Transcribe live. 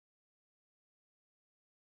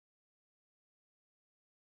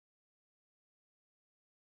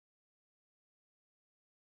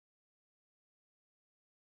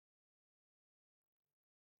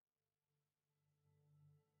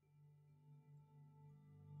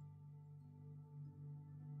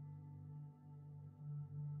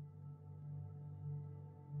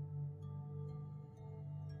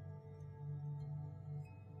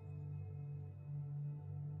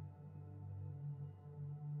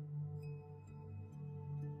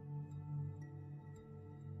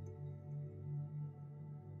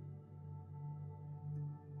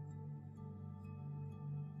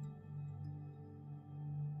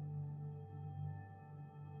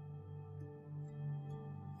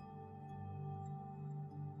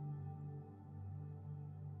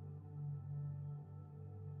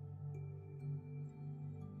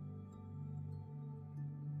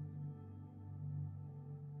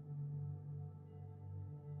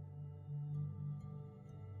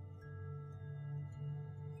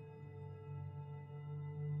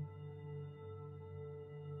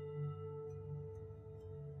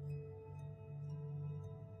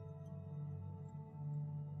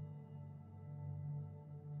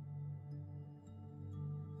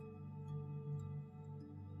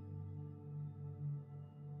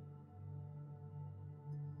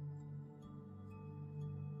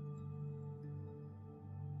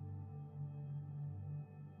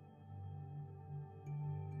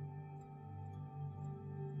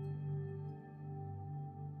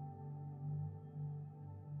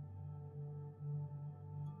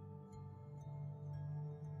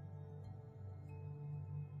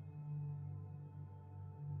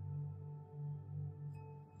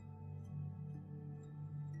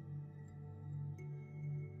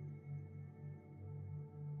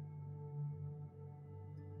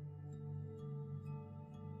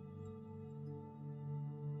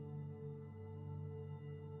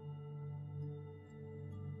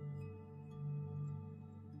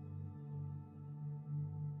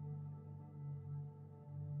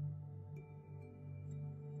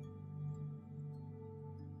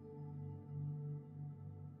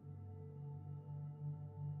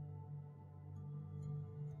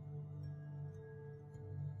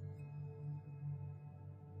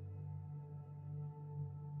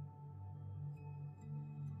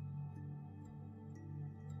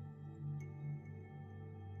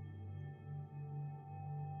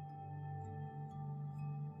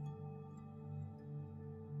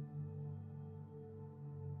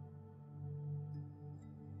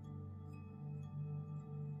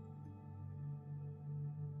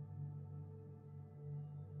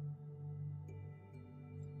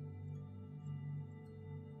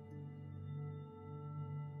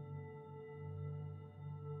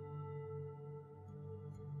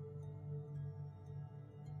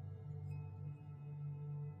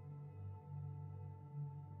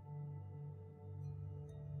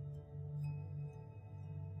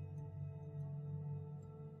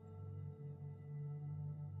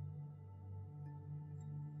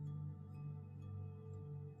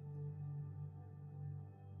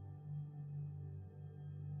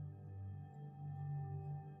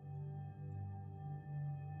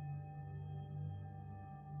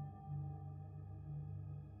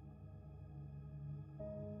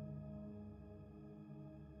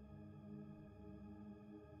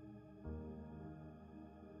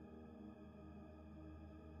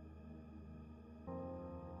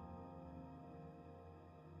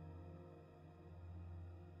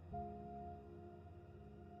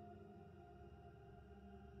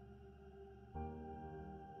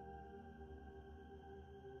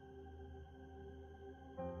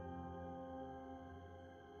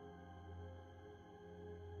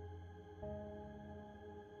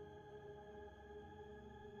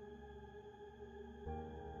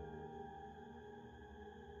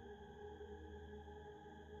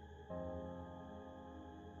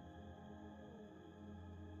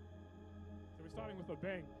starting with a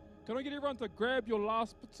bang. Can I get everyone to grab your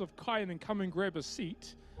last bits of kai and then come and grab a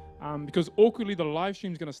seat? Because awkwardly the live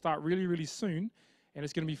stream is going to start really, really soon, and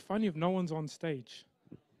it's going to be funny if no one's on stage.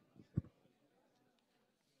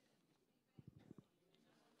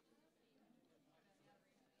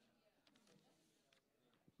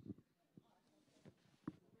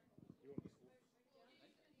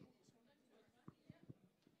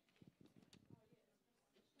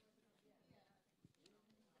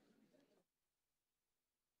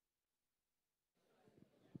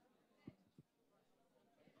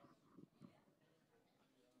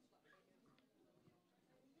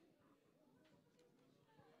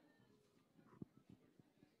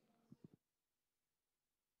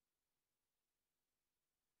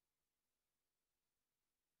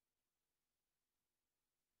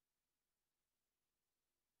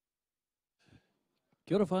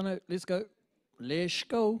 Kia ora whānau, let's go. Let's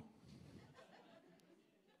go.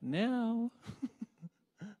 Now.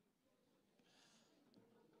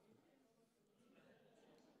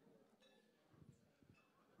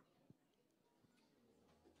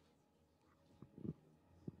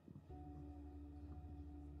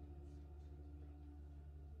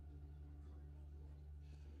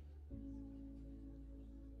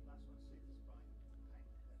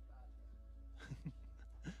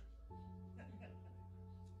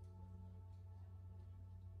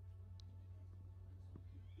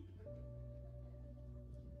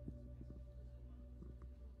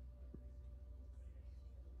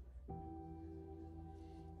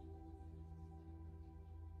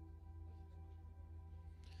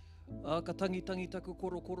 Ka tangi taku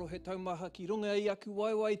koro he taumaha ki runga i aku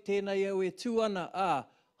waiwai tēnei au e tū ana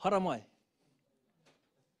hara mai.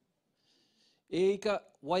 E ika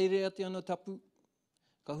wairea te ana tapu,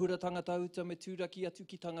 ka hura tangata uta me tūraki atu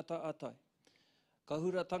ki tangata atai. Ka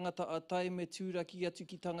hura tangata atai me tūraki atu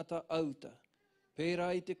ki tangata auta.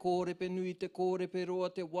 Pērā i te kōrepe nui te kōrepe roa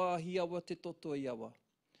te wāhi awa te toto i awa.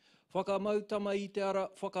 Whakamautama i te ara,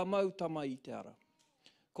 whakamautama i te ara.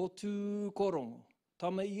 Ko tū korongo.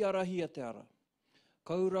 Tama i arahia te ara.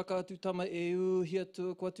 Kauraka atu tama e uhia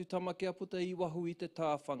tua ko atu tama kia puta i wahu i te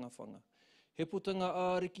tā whangawhanga. He putanga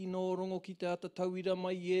āriki nō rongo ki te ata tauira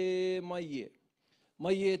mai e, mai e.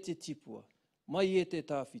 Mai e te tipua, mai e te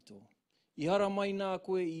tāwhito. I hara mai nā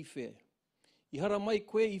koe i whē. I hara mai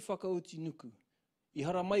koe i whakaoti nuku. I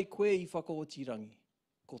hara mai koe i whakaoti rangi.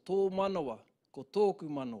 Ko tō manawa, ko tōku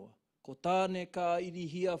manawa. Ko tāne kā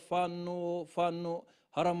irihia whānau,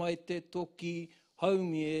 hara mai te toki,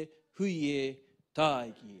 haumi e, hui e,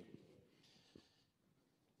 tāiki e.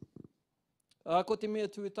 Ko te mea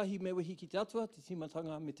tuetahi me wehi ki te atua, te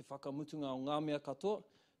timatanga me te whakamutunga o ngā mea katoa,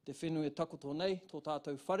 te whenua e takoto nei, tō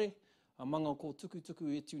tātou whare, a manga ko tuku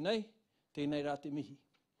e tu nei, tēnei rā te mihi.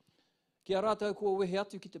 Kia rātou kua wehe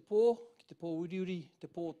atu ki te pō uriuri, te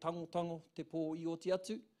pō tangotango, te pō i oti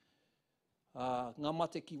atu. Ngā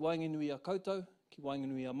mate ki wainganui a koutou, ki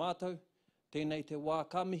wainganui a mātou, tēnei te wā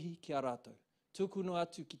kamihi ki a rātou. Tukuno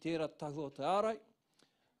atu ki tērā tahua te ārai,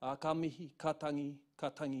 ka mihi, ka tangi,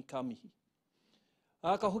 ka mihi.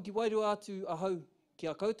 Ka hoki wairua atu ahau ki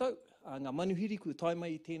a koutou, ngā manuhiri kua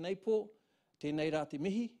taimai i tēnei pō, tēnei rā te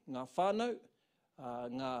mihi, ngā whānau,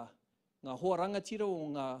 ngā hoa rangatira o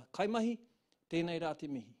ngā kaimahi, tēnei rā te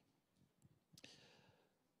mihi.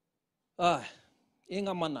 E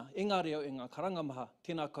ngā mana, e ngā reo, e ngā karangamaha,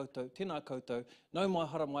 tēnā koutou, nau mai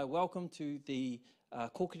hara mai, welcome to the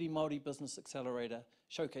Kōkiri Māori Business Accelerator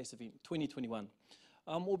Showcase Event 2021.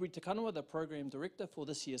 I'm Aubrey Takanawa, the Program Director for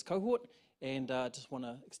this year's cohort, and I just want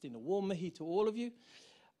to extend a warm mihi to all of you.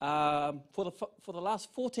 For the last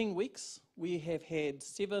 14 weeks, we have had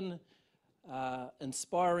 7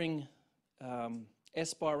 inspiring,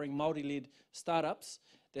 aspiring Māori-led startups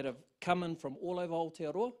that have come in from all over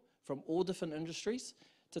Aotearoa, from all different industries,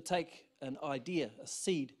 to take an idea, a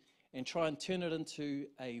seed, and try and turn it into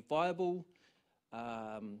a viable,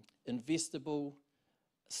 investable,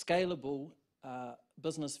 scalable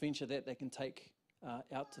business venture that they can take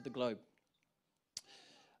out to the globe.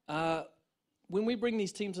 When we bring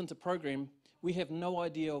these teams into program, we have no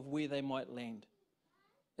idea of where they might land.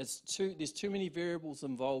 There's too many variables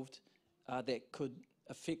involved that could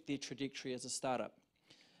affect their trajectory as a startup.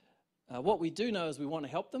 What we do know is we want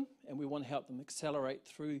to help them, and we want to help them accelerate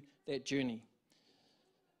through that journey.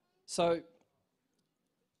 So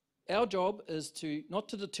our job is not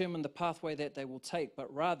to determine the pathway that they will take,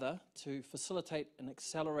 but rather to facilitate an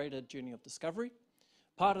accelerated journey of discovery.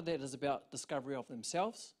 Part of that is about discovery of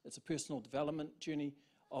themselves. It's a personal development journey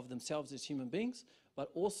of themselves as human beings,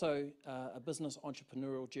 but also a business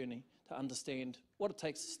entrepreneurial journey to understand what it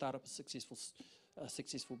takes to start up a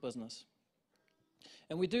successful business.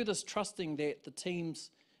 And we do this trusting that the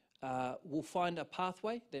teams will find a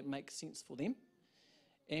pathway that makes sense for them.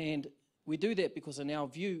 And we do that because in our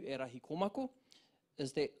view at Ahi Komako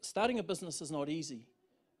is that starting a business is not easy,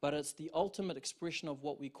 but it's the ultimate expression of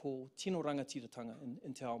what we call tino rangatiratanga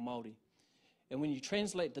in Te Ao Māori. And when you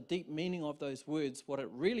translate the deep meaning of those words, what it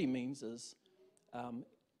really means is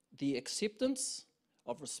the acceptance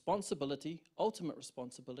of responsibility, ultimate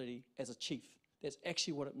responsibility as a chief. That's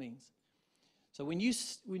actually what it means. So when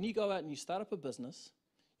you go out and you start up a business,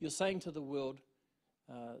 you're saying to the world,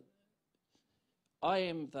 I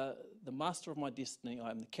am the master of my destiny, I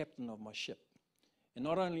am the captain of my ship. And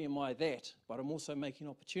not only am I that, but I'm also making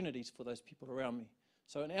opportunities for those people around me.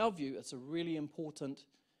 So in our view, it's a really important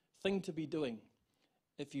thing to be doing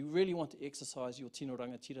if you really want to exercise your tino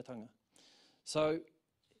rangatiratanga. So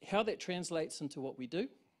how that translates into what we do,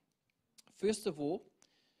 first of all,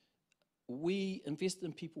 we invest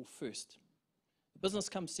in people first. The business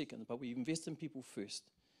comes second, but we invest in people first.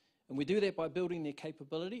 And we do that by building their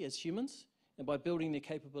capability as humans and by building their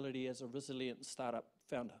capability as a resilient startup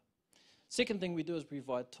founder. Second thing we do is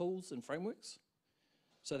provide tools and frameworks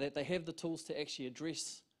so that they have the tools to actually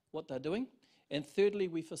address what they're doing. And thirdly,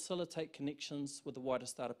 we facilitate connections with the wider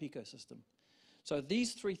startup ecosystem. So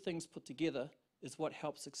these three things put together is what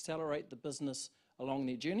helps accelerate the business along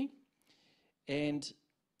their journey. And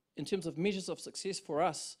in terms of measures of success for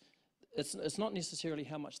us, it's not necessarily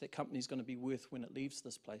how much that company is going to be worth when it leaves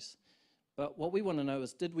this place. But what we want to know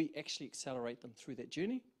is, did we actually accelerate them through that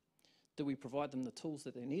journey? Did we provide them the tools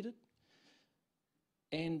that they needed?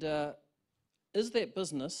 And is that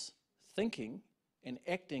business thinking and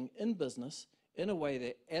acting in business in a way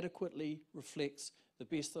that adequately reflects the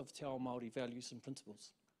best of Te Ao Māori values and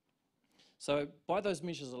principles? So by those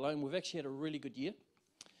measures alone, we've actually had a really good year.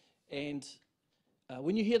 And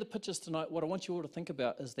when you hear the pitches tonight, what I want you all to think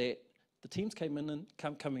about is that the teams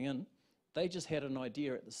coming in, they just had an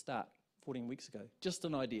idea at the start 14 weeks ago, just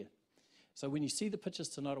an idea. So when you see the pitches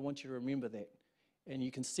tonight, I want you to remember that. And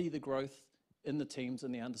you can see the growth in the teams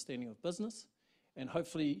and the understanding of business. And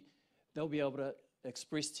hopefully they'll be able to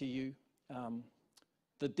express to you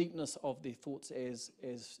the deepness of their thoughts as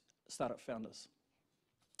startup founders.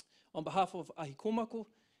 On behalf of Ahi Komako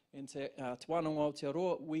and Te Whānau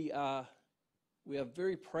Aotearoa, we are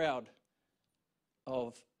very proud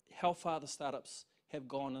of how far the startups have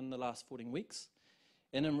gone in the last 14 weeks.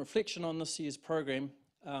 And in reflection on this year's program,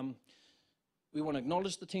 we want to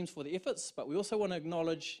acknowledge the teams for the efforts, but we also want to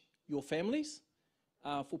acknowledge your families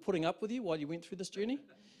for putting up with you while you went through this journey.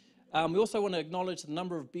 We also want to acknowledge the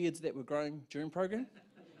number of beards that were growing during program.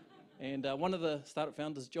 And one of the startup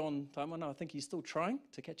founders, John Taimana, I think he's still trying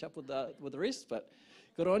to catch up with the rest, but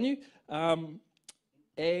good on you.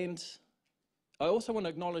 And I also want to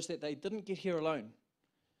acknowledge that they didn't get here alone.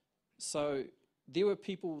 So there were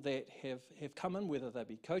people that have come in, whether they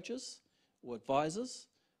be coaches or advisors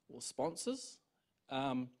or sponsors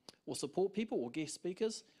or support people or guest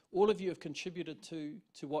speakers. All of you have contributed to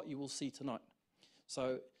what you will see tonight.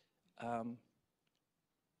 So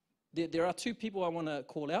there are two people I want to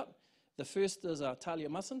call out. The first is Talia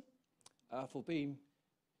Musson for being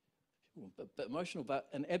a bit emotional, but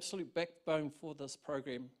an absolute backbone for this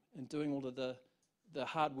program and doing all of the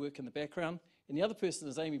hard work in the background. And the other person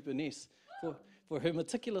is Amy Burness for her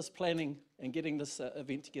meticulous planning and getting this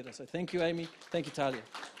event together. So thank you, Amy. Thank you, Talia.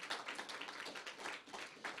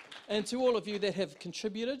 And to all of you that have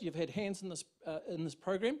contributed, you've had hands in this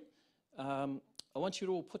program, I want you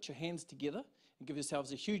to all put your hands together and give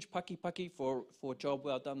yourselves a huge paki for a job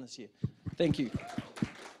well done this year. Thank you.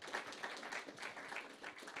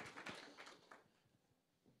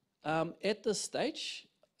 At this stage,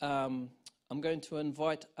 I'm going to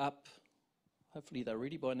invite up, hopefully they're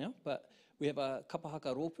ready by now, but we have a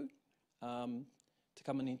kapahaka rōpū to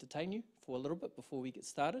come and entertain you for a little bit before we get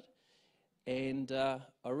started. And I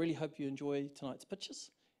really hope you enjoy tonight's pitches,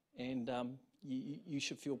 and you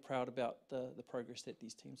should feel proud about the progress that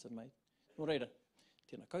these teams have made. Nō reira,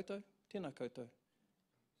 tēnā koutou, tēnā koutou,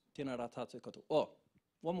 tēnā rā tātou katoa. Oh,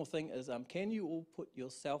 one more thing is, can you all put your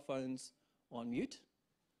cell phones on mute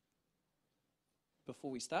before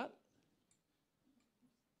we start?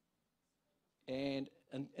 And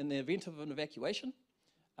in the event of an evacuation,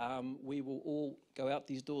 we will all go out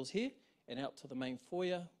these doors here and out to the main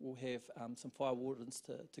foyer. We'll have some fire wardens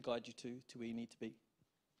to guide you to where you need to be.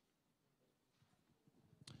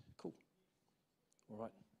 Cool. All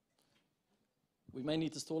right. We may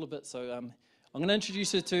need to stall a bit, so I'm going to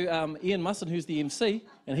introduce you to Ian Musson, who's the MC,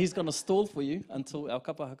 and he's going to stall for you until our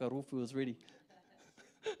kapahaka rōpū is ready.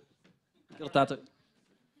 Kia ora tātou.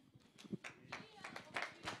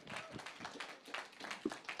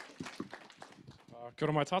 Kia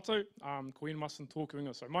ora mai tātou, ko Ian Musson tōku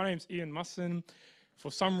ingoa. So my name's Ian Musson.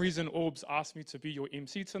 For some reason, Orbs asked me to be your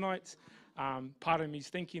MC tonight. Part of me's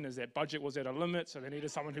thinking is that budget was at a limit, so they needed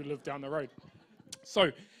someone who lived down the road. So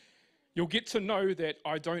you'll get to know that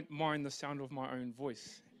I don't mind the sound of my own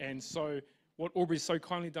voice. And so what Aubrey's so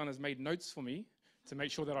kindly done is made notes for me to make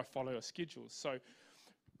sure that I follow a schedule. So,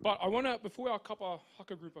 but I want to, before our kapa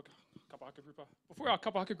haka group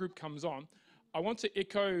comes on, I want to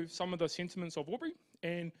echo some of the sentiments of Aubrey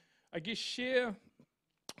and I guess share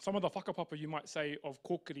some of the whakapapa, you might say, of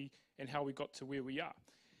Kokiri and how we got to where we are.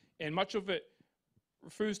 And much of it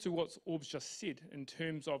refers to what Orbs just said in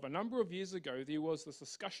terms of a number of years ago, there was this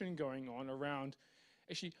discussion going on around,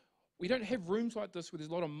 actually, we don't have rooms like this where there's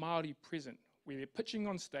a lot of Māori present, where they're pitching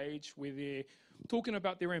on stage, where they're talking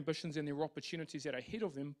about their ambitions and their opportunities that are ahead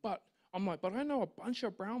of them. But I'm like, but I know a bunch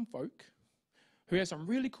of brown folk who have some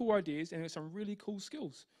really cool ideas and have some really cool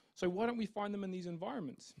skills. So why don't we find them in these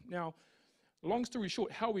environments? Now, long story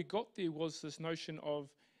short, how we got there was this notion of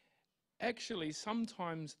actually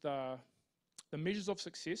sometimes the measures of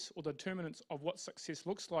success or the determinants of what success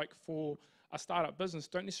looks like for a startup business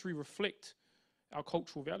don't necessarily reflect our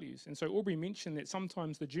cultural values. And so Aubrey mentioned that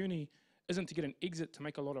sometimes the journey isn't to get an exit to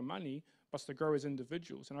make a lot of money, but to grow as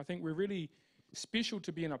individuals. And I think we're really special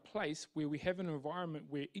to be in a place where we have an environment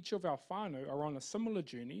where each of our whānau are on a similar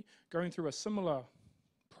journey, going through a similar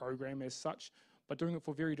program as such, but doing it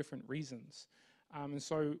for very different reasons. And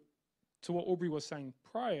so to what Aubrey was saying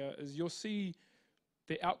prior is you'll see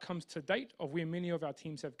the outcomes to date of where many of our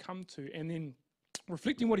teams have come to, and then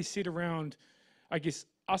reflecting what he said around, I guess,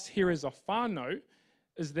 us here as a whānau,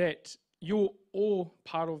 is that you're all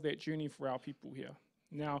part of that journey for our people here.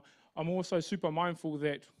 Now, I'm also super mindful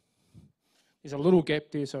that there's a little gap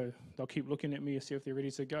there, so they'll keep looking at me to see if they're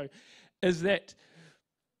ready to go, is that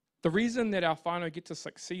the reason that our whānau get to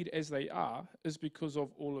succeed as they are is because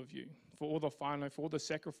of all of you, for all the whānau, for all the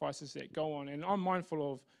sacrifices that go on. And I'm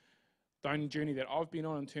mindful of the own journey that I've been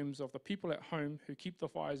on in terms of the people at home who keep the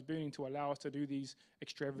fires burning to allow us to do these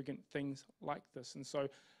extravagant things like this. And so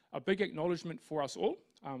a big acknowledgement for us all,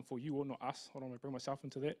 for you all, not us, hold on, I bring myself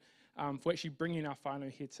into that, for actually bringing our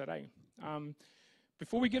whānau here today.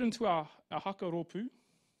 Before we get into our haka rōpū,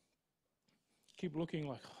 keep looking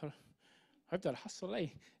like, I hope that hustle, eh?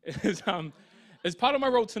 As part of my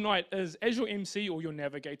role tonight is as your MC or your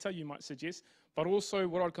navigator, you might suggest, but also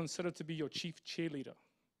what I'd consider to be your chief cheerleader.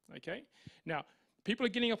 Okay. Now, people are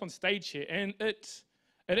getting up on stage here, and it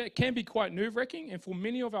can be quite nerve-wracking. And for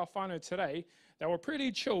many of our whānau today, they were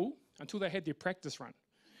pretty chill until they had their practice run.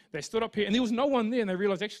 They stood up here, and there was no one there, and they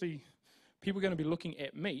realized actually people are going to be looking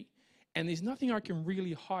at me, and there's nothing I can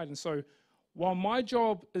really hide. And so, while my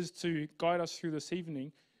job is to guide us through this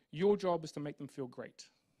evening, your job is to make them feel great.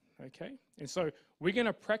 Okay. And so we're going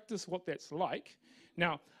to practice what that's like.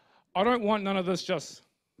 Now, I don't want none of this just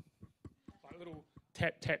like little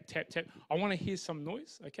tap, tap, tap, tap. I want to hear some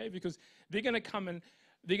noise, okay? Because they're going to come and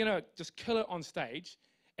they're going to just kill it on stage,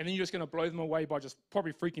 and then you're just going to blow them away by just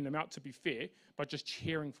probably freaking them out, to be fair, but just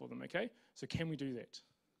cheering for them, okay? So can we do that?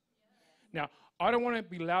 Yeah. Now, I don't want to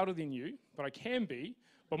be louder than you, but I can be,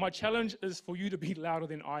 but my challenge is for you to be louder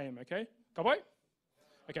than I am, okay? Ka pai?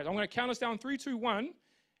 Okay, so I'm going to count us down 3, 2, 1,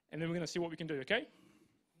 and then we're going to see what we can do, okay?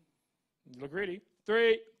 You look ready.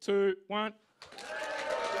 3, 2, 1.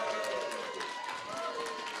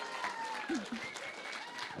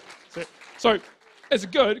 So it's a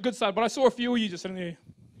good start, but I saw a few of you just sitting there,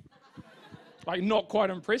 like not quite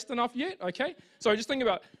impressed enough yet, okay? So just think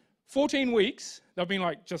about 14 weeks, they've been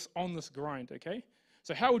like just on this grind, okay?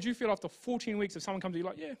 So how would you feel after 14 weeks if someone comes to you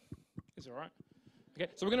like, yeah, it's all right.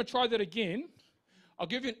 Okay, so we're going to try that again. I'll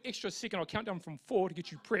give you an extra second. I'll count down from 4 to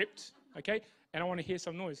get you prepped, okay? And I want to hear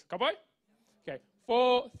some noise. Ka pai? Okay,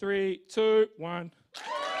 4, 3, 2, 1.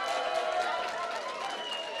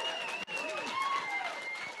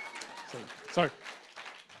 So,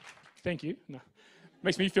 thank you. No,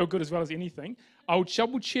 makes me feel good as well as anything. I'll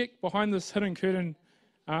double check behind this hidden curtain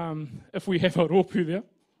if we have a rōpū there.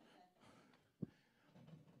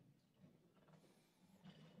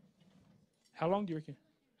 How long do you reckon?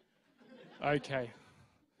 Okay.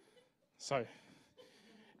 So,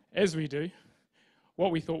 as we do,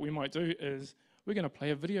 what we thought we might do is we're going to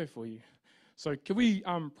play a video for you. So can we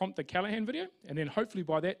prompt the Callahan video? And then hopefully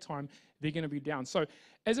by that time, they're going to be down. So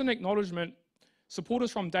as an acknowledgement,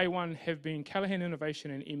 supporters from day one have been Callahan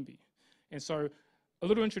Innovation and MB. And so a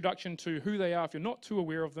little introduction to who they are, if you're not too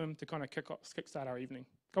aware of them, to kind of kickstart our evening.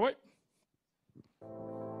 Ka wai?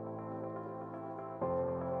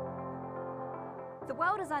 The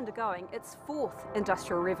world is undergoing its fourth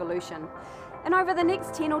industrial revolution. And over the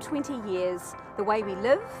next 10 or 20 years, the way we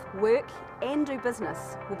live, work and do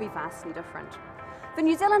business will be vastly different. For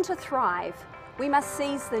New Zealand to thrive, we must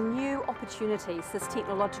seize the new opportunities this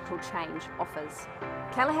technological change offers.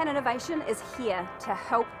 Callaghan Innovation is here to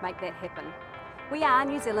help make that happen. We are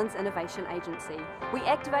New Zealand's innovation agency. We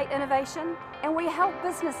activate innovation and we help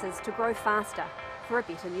businesses to grow faster for a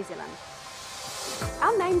better New Zealand.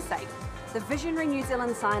 Our namesake, the visionary New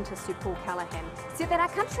Zealand scientist Sir Paul Callaghan, said that our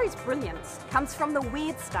country's brilliance comes from the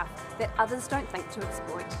weird stuff that others don't think to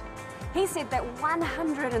exploit. He said that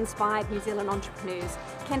 100 inspired New Zealand entrepreneurs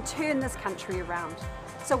can turn this country around.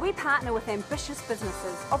 So we partner with ambitious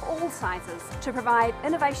businesses of all sizes to provide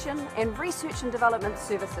innovation and research and development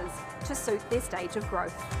services to suit their stage of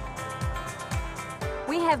growth.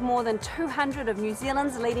 We have more than 200 of New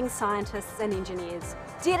Zealand's leading scientists and engineers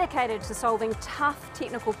dedicated to solving tough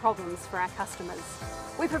technical problems for our customers.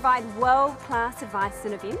 We provide world-class advice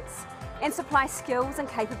and events and supply skills and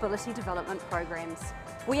capability development programs.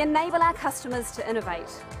 We enable our customers to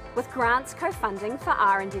innovate with grants co-funding for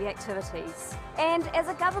R&D activities. And as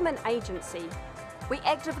a government agency, we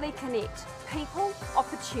actively connect people,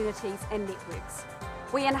 opportunities and networks.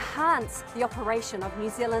 We enhance the operation of New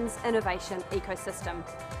Zealand's innovation ecosystem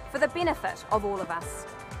for the benefit of all of us,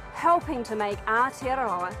 helping to make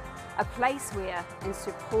Aotearoa a place where, in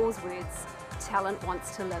Sir Paul's words, talent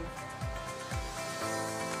wants to live.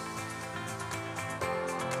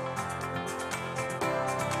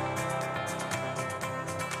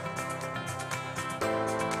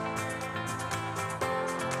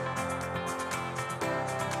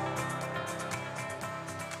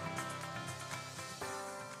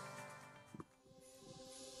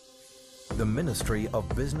 The Ministry of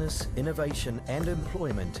Business, Innovation and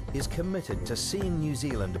Employment is committed to seeing New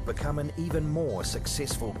Zealand become an even more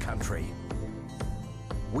successful country.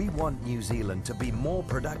 We want New Zealand to be more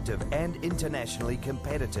productive and internationally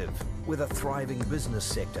competitive, with a thriving business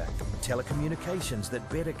sector, telecommunications that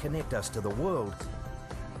better connect us to the world,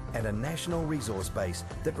 and a national resource base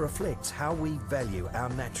that reflects how we value our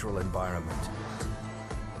natural environment.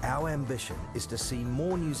 Our ambition is to see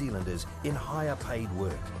more New Zealanders in higher paid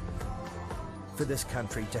work, for this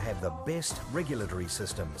country to have the best regulatory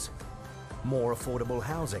systems, more affordable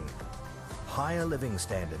housing, higher living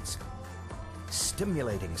standards,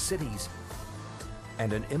 stimulating cities,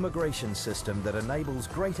 and an immigration system that enables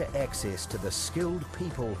greater access to the skilled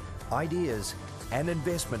people, ideas, and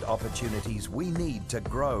investment opportunities we need to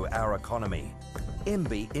grow our economy.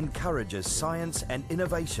 MB encourages science and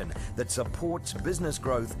innovation that supports business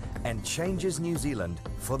growth and changes New Zealand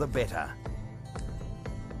for the better.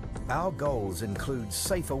 Our goals include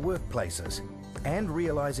safer workplaces and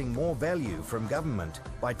realising more value from government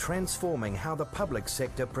by transforming how the public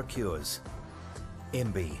sector procures.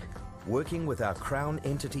 MB, working with our Crown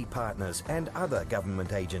entity partners and other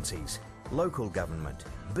government agencies, local government,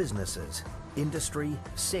 businesses, industry,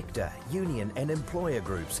 sector, union and employer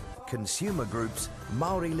groups, consumer groups,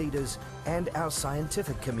 Māori leaders and our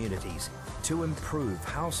scientific communities to improve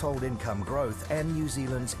household income growth and New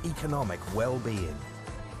Zealand's economic well-being.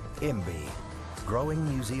 MB, growing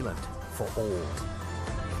New Zealand for all.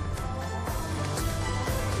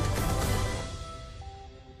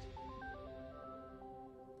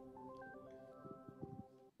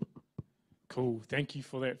 Cool, thank you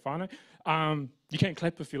for that, whānau. You can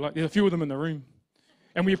clap if you like. There's a few of them in the room.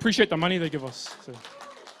 And we appreciate the money they give us.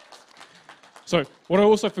 So what I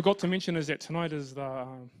also forgot to mention is that tonight is the,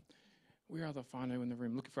 where are the whānau in the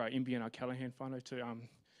room? Looking for our MB and our Callaghan whānau to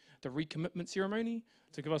the recommitment ceremony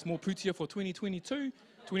to give us more putia for 2022,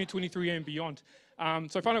 2023 and beyond.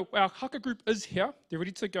 So whānau, our haka group is here, they're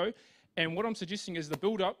ready to go. And what I'm suggesting is the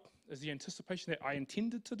build-up is the anticipation that I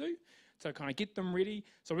intended to do to kind of get them ready.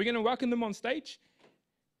 So we're going to welcome them on stage.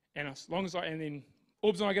 And as long as and then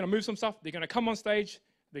Orbs and I are going to move some stuff. They're going to come on stage.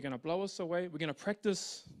 They're going to blow us away. We're going to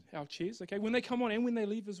practice our chairs, okay? When they come on and when they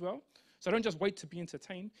leave as well. So don't just wait to be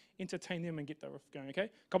entertained. Entertain them and get the riff going, okay?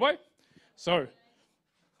 Ka pai? So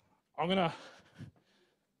I'm going to...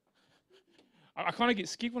 I kind of get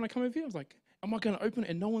scared when I come over here. I was like, am I going to open it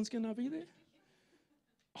and no one's going to be there?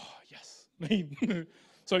 Oh, yes.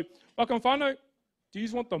 So, welcome whānau. Do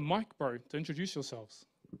you want the mic, bro, to introduce yourselves?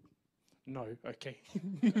 No, okay.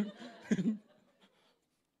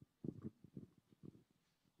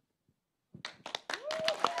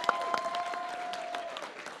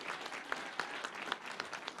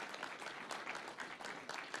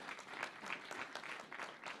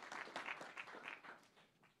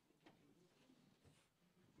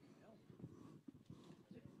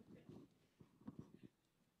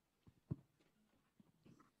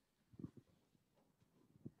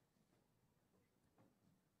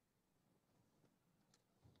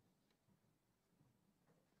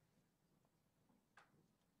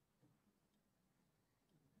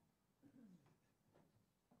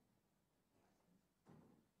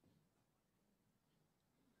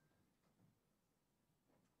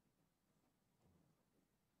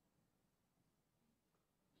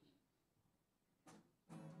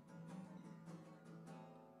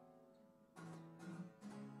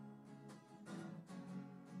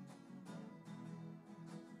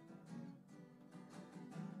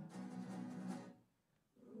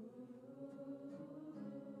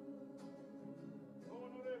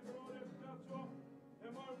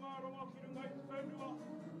 whakaronga ki runga i te whenua,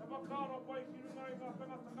 e whakara pai ki runga i ngā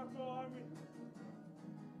tangata katoa aimi.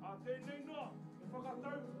 A tēnei noa, e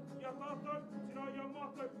whakatau i a tātou, tira i a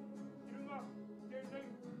mātou, ki runga, tēnei.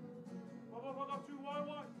 Papa whakatū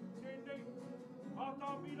waiwai, tēnei, a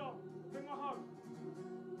tā mira, te ngahau.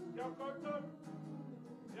 Kia koutou,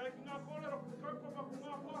 e ai ki ngā kōrero, te kaupapa ko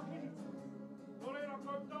ngā whākiri. Nō reira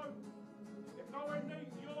koutou, e kawe nei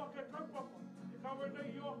i o ake kaupapa, e kawe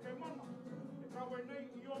nei i o ake mana, e kawe nei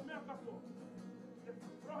i o mea katoa. Te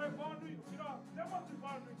rohe whānui, tira, te matu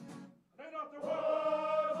whānui. Reira te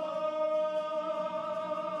whānui.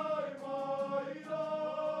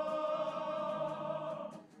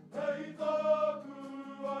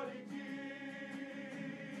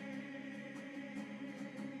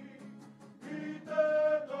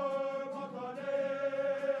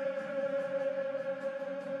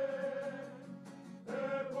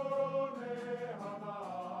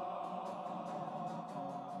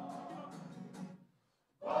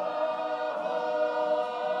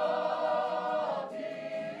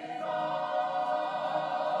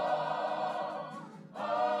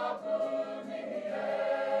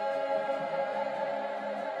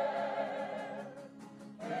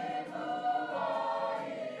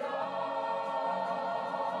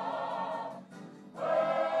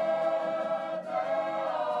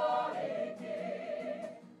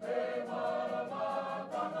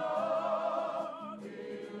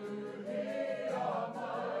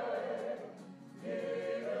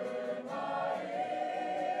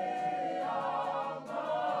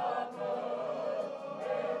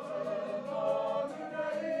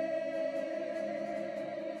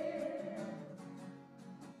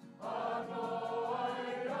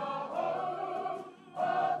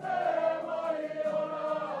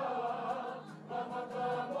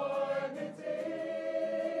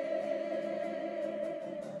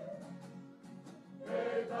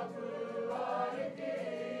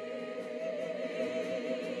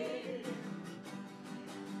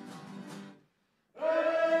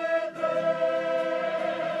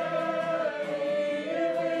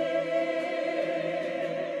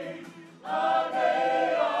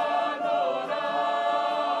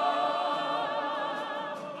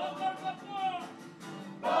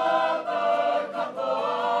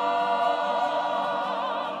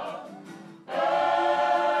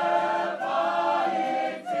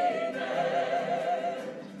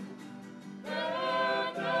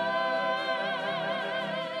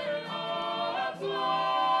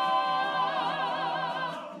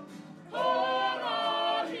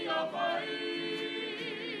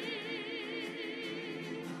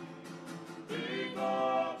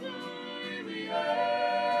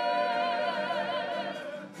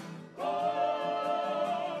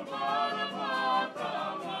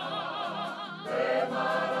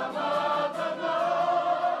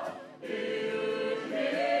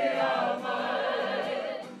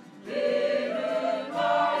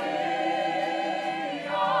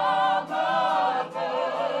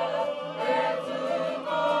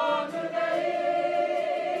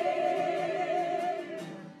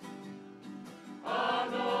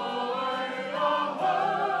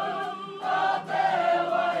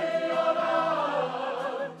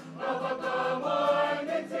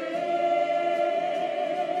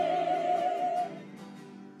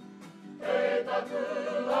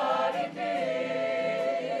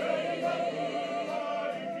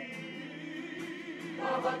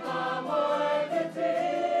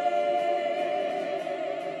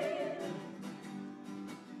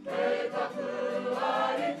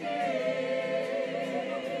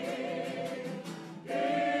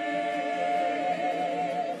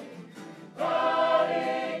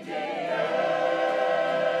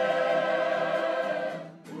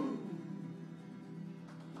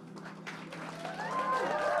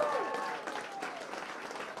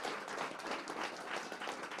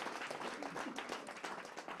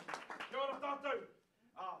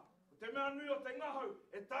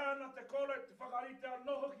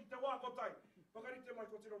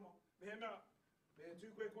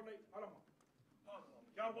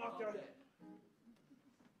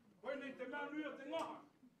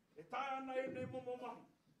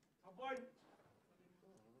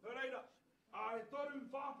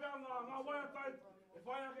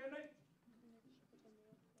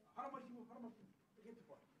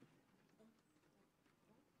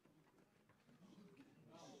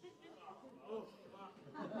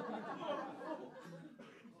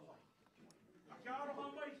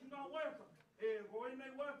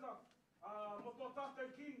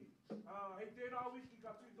 Hei tērā wiki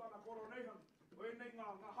ka tūtana koronehan, o e nei ngā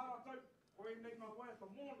haratau, o e nei ngā wae ta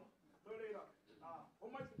mōna. Nō reira, o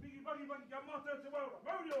mai te pigi wangi wangi kia mātou te waura.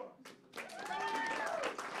 Mauri ora.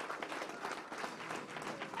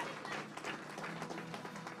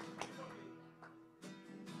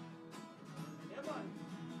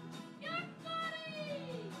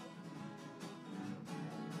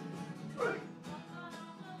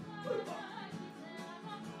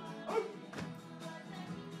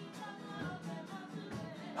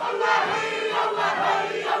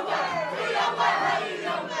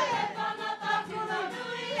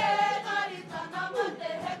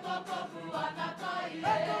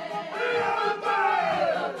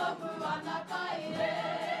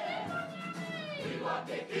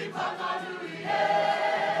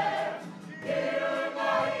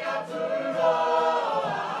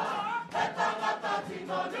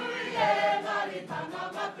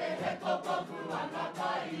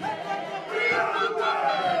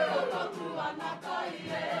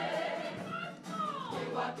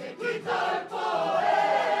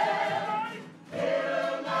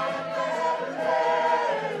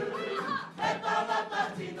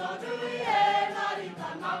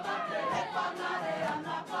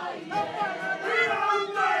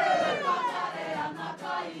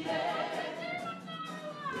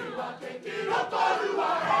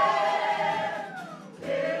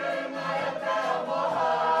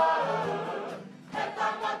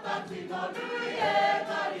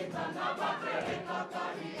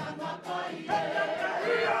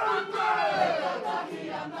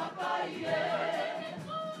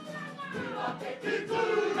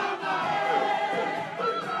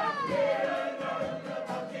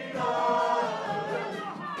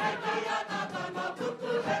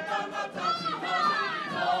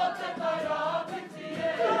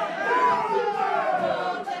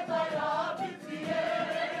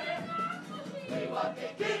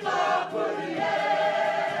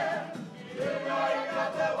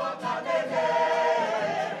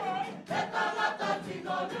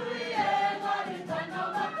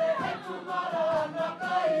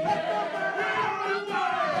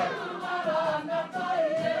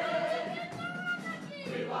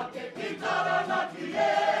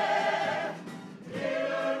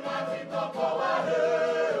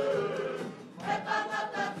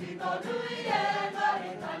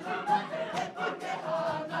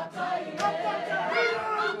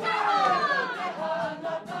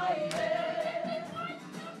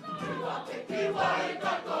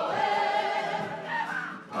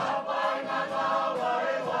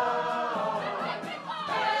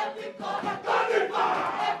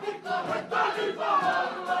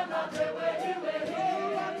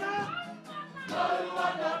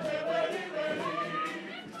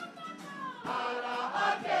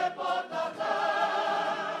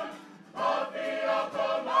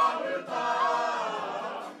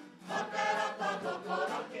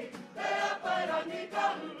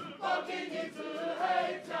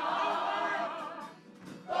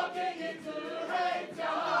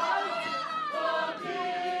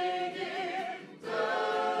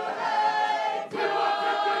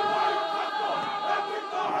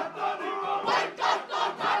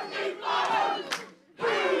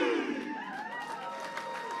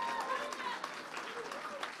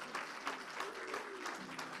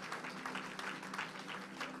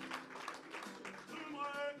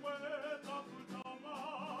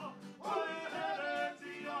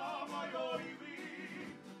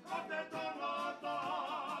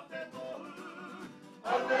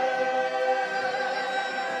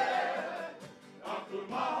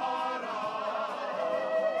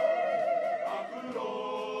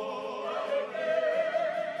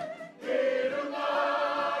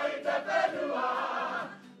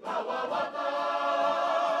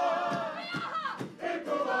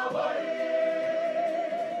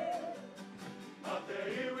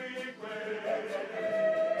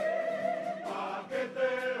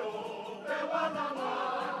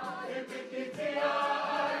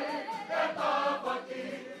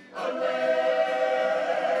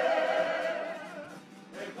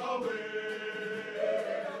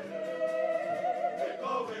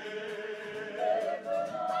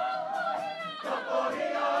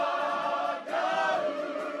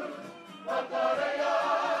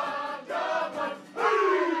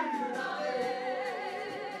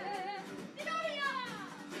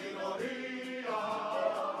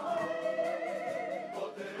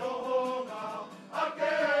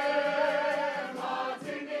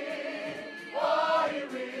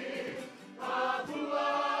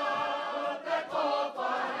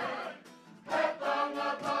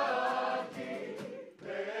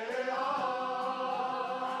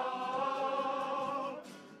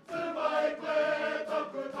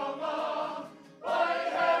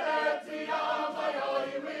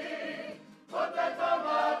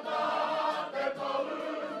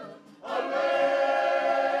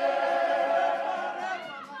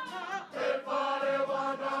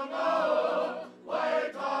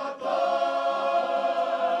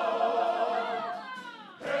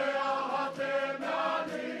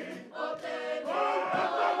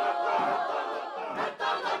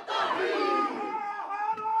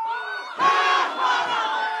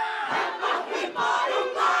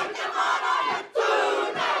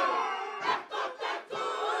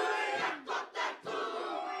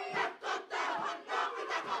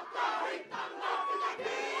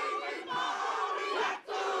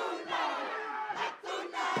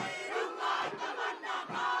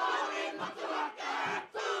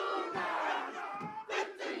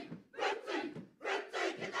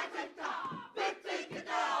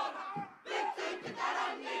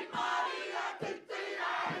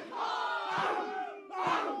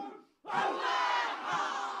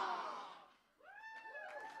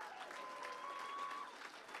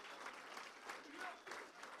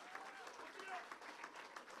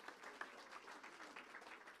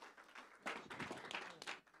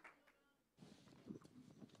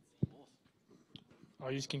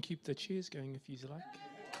 you just can keep the cheers going if you like.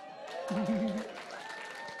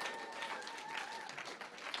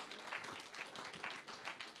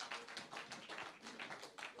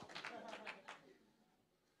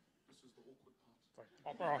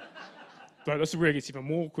 Oh, bro. Bro, this is where it gets even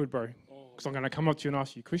more awkward, bro. Because I'm going to come up to you and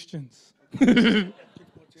ask you questions.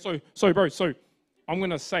 So, bro, I'm going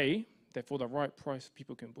to say that for the right price,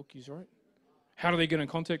 people can book you, right? How do they get in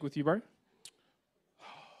contact with you, bro?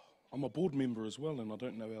 I'm a board member as well, and I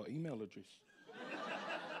don't know our email address.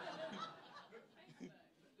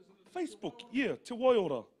 Facebook, yeah, Te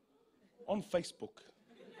Waiora on Facebook.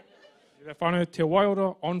 Yeah, whānau, Te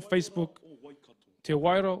Waiora on Facebook. Or Waikato. Te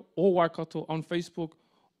Waiora or Waikato on Facebook.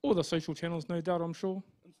 All the social channels, no doubt, I'm sure.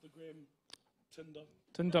 Instagram, Tinder.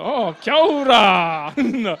 Tinder. Oh, kia ora!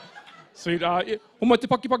 Sweet. Yeah. Homa te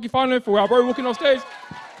paki whānau for our bro walking off stage.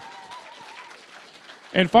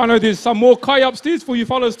 And whānau, there's some more kai upstairs for you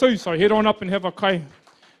fellas too, so head on up and have a kai.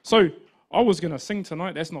 So, I was going to sing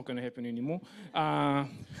tonight. That's not going to happen anymore. Yeah,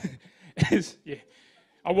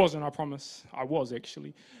 I wasn't, I promise. I was,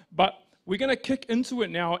 actually. But we're going to kick into it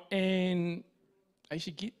now and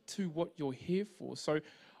actually get to what you're here for. So,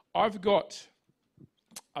 I've got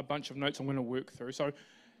a bunch of notes I'm going to work through. So,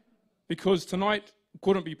 because tonight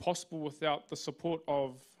couldn't be possible without the support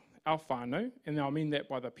of our whānau, and I mean that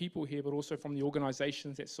by the people here, but also from the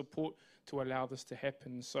organisations that support to allow this to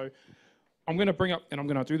happen. So I'm going to bring up, and I'm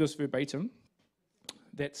going to do this verbatim,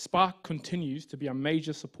 that Spark continues to be a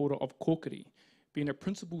major supporter of Kokiri, being a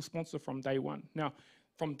principal sponsor from day one. Now,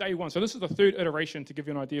 from day one, so this is the third iteration to give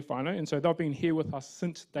you an idea, whānau, and so they've been here with us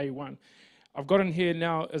since day one. I've got in here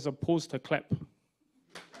now as a pause to clap.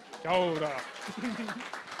 Kia ora.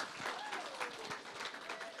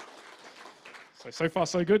 So far,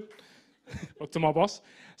 so good. Look to my boss.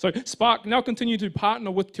 So Spark now continue to partner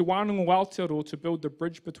with Te Wānanga Aotearoa to build the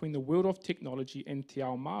bridge between the world of technology and Te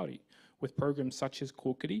Ao Māori, with programs such as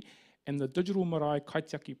Kokiri and the Digital Marae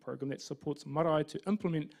Kaitiaki program that supports marae to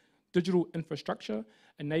implement digital infrastructure,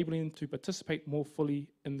 enabling them to participate more fully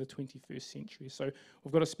in the 21st century. So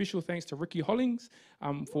we've got a special thanks to Ricky Hollings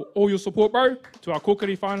for all your support, bro, to our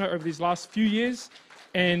Kokiri whānau over these last few years,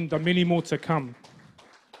 and the many more to come.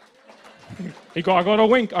 I got a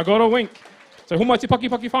wink. So homa te paki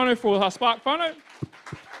whānau for our Spark whānau.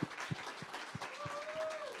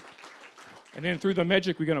 And then through the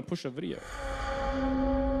magic, we're going to push a video.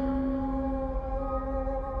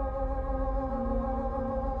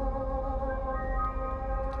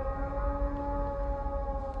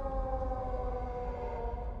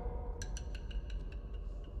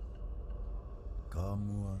 Ka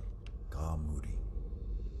mua, ka muri.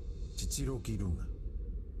 Titiro ki runga.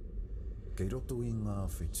 Kei roto I ngā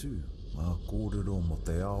whetū, ngā kōrero mo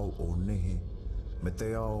te ao o nehe, me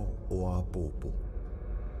te ao o a pōpō.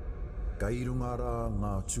 Kei runga rā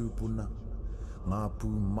ngā tūpuna, ngā pū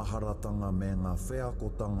maharatanga me ngā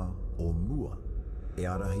wheakotanga o mua e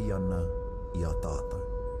arahi ana I a tātou.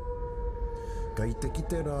 Kei te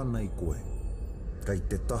kite rā nei koe, kei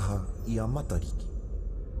te taha I a matariki.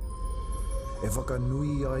 E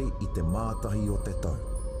whakanui ai I te mātahi o te tau.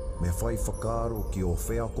 Me whai whakaaro ki o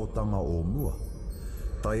wheakotanga o mua,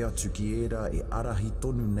 tai atu ki era e arahi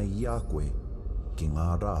tonu nei I a koe ki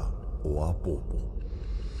ngā rā o a pōpō.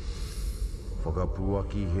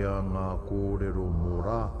 Whakapuaki hea ngā kōrero mō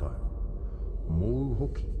rātau, mōu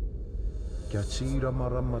hoki, kia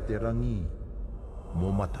tīramarama te rangi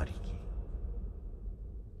mō matariki.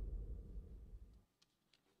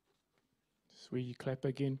 Sweet, you clap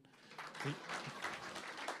again.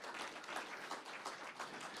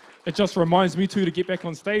 It just reminds me too to get back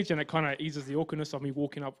on stage, and it kind of eases the awkwardness of me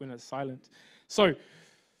walking up when it's silent. So,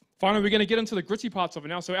 finally, we're going to get into the gritty parts of it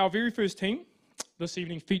now. So our very first team this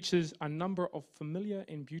evening features a number of familiar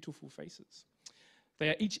and beautiful faces. They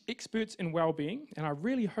are each experts in well-being, and I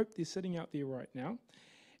really hope they're sitting out there right now,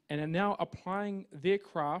 and are now applying their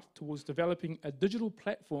craft towards developing a digital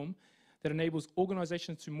platform that enables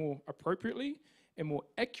organizations to more appropriately and more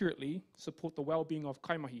accurately support the well-being of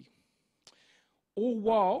kaimahi.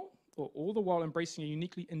 All the while embracing a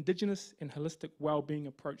uniquely indigenous and holistic well-being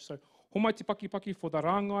approach. So, homai te paki paki for the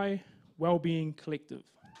Rāngai Wellbeing Collective.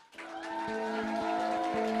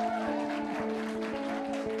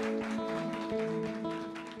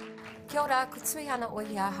 Kia ora, ko tui ana o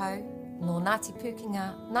hi ahau, no Ngāti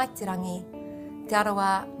Pūkinga, Ngāi Te Rangi, Te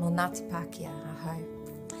Arawa, no Ngāti Pākehā ahau.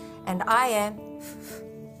 And I am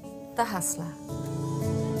the hustler.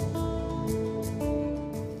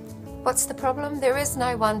 What's the problem? There is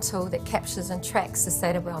no one tool that captures and tracks the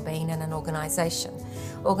state of wellbeing in an organisation.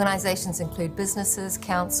 Organisations include businesses,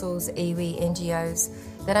 councils, iwi, NGOs.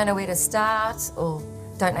 They don't know where to start or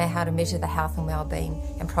don't know how to measure the health and well-being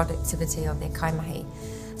and productivity of their kaimahi.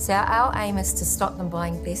 So our aim is to stop them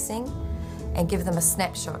blind guessing and give them a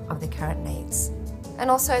snapshot of their current needs.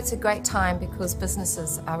 And also it's a great time because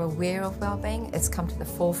businesses are aware of wellbeing. It's come to the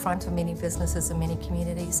forefront of many businesses and many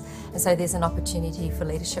communities, and so there's an opportunity for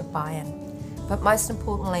leadership buy-in. But most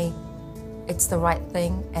importantly, it's the right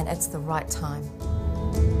thing and it's the right time.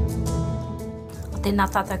 Tēnā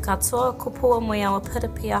tātou katoa, ko pua moi awa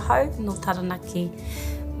Piripi ahau, no Taranaki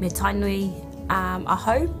me Tainui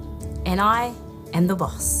ahau, and I am the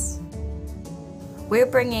boss. We're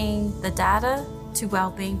bringing the data to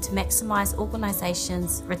wellbeing to maximise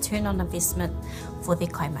organisations' return on investment for their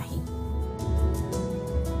kaimahi.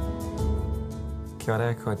 Kia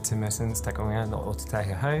ora, ko Tim Mertens, takonga no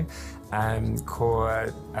Otutahi ahau, ko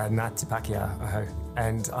Ngāti Pākehā ahau,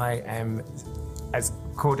 and I am, as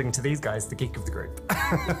according to these guys, the geek of the group.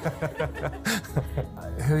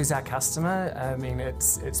 Who is our customer? I mean,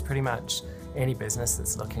 it's pretty much any business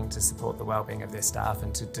that's looking to support the wellbeing of their staff,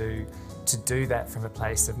 and to do that from a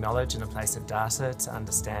place of knowledge and a place of data to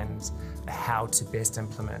understand how to best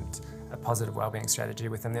implement a positive wellbeing strategy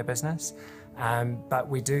within their business. But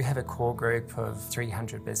we do have a core group of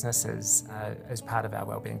 300 businesses as part of our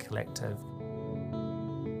wellbeing collective.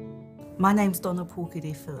 My name's Donna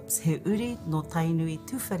Kōkiri Phillips, he uri no Tainui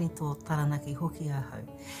Tuwharito Taranaki hoki ahau,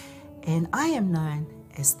 and I am known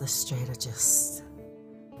as the strategist.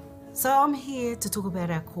 So I'm here to talk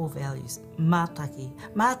about our core values, mātaki.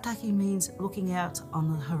 Mātaki means looking out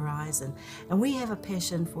on the horizon, and we have a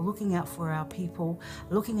passion for looking out for our people,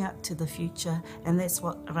 looking out to the future, and that's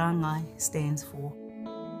what Rāngai stands for.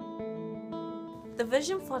 The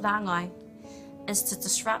vision for Rāngai is to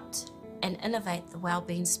disrupt and innovate the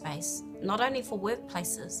wellbeing space, not only for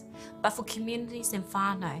workplaces, but for communities and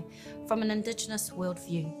whānau from an Indigenous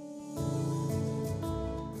worldview.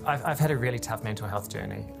 I've had a really tough mental health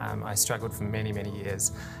journey. I struggled for many, many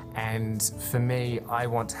years, and for me, I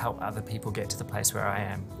want to help other people get to the place where I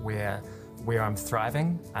am, where I'm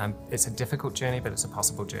thriving. It's a difficult journey, but it's a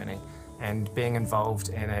possible journey. And being involved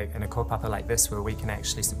in a kaupapa like this, where we can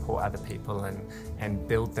actually support other people and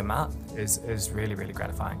build them up, is really, really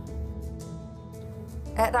gratifying.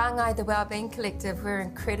 At Rāngai, the Wellbeing Collective, we're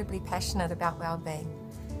incredibly passionate about wellbeing,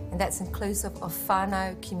 and that's inclusive of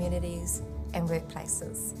whānau, communities and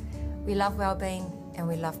workplaces. We love wellbeing and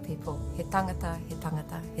we love people. He tangata, he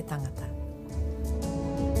tangata, he tangata.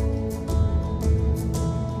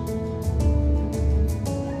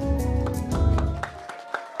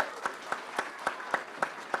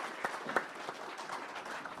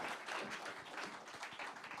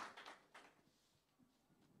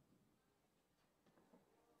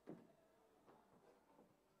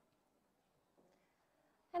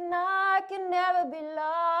 And I can never be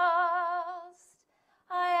lost.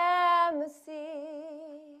 I am a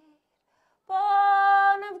seed,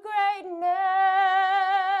 born of greatness,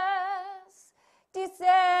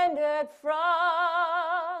 descended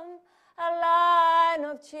from a line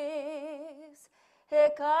of chiefs. He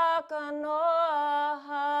kakanoa.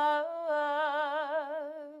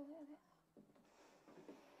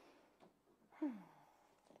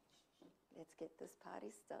 Let's get this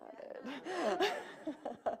party started.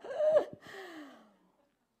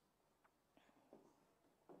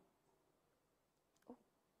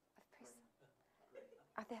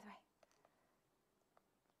 Oh, the other way.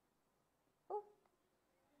 Oh,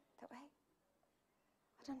 that way.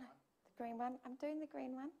 I don't know. The green one. I'm doing the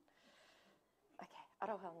green one. Okay,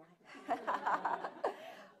 aroha mai.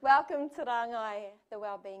 Welcome to Rāngai, the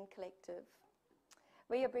Wellbeing Collective.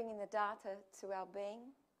 We are bringing the data to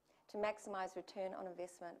wellbeing to maximise return on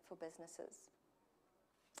investment for businesses.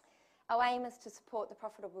 Our aim is to support the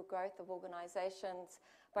profitable growth of organisations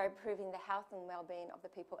by improving the health and wellbeing of the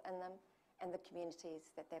people in them and the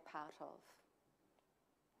communities that they're part of.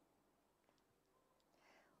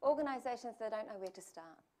 Organisations that don't know where to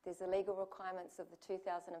start. There's the legal requirements of the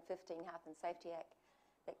 2015 Health and Safety Act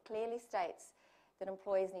that clearly states that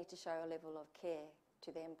employees need to show a level of care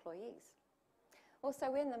to their employees. Also,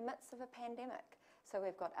 we're in the midst of a pandemic, so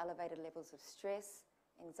we've got elevated levels of stress,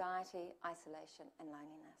 anxiety, isolation and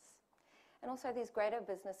loneliness. And also there's greater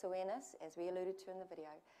business awareness, as we alluded to in the video,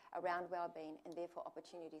 around wellbeing and therefore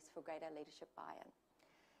opportunities for greater leadership buy-in.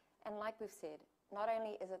 And like we've said, not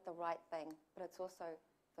only is it the right thing, but it's also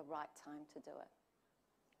the right time to do it.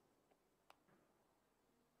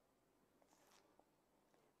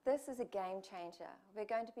 This is a game changer. We're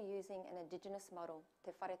going to be using an Indigenous model,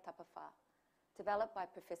 Te Whare Tapawhā, developed by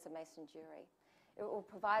Professor Mason Jury. It will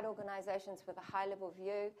provide organisations with a high-level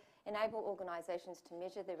view, enable organisations to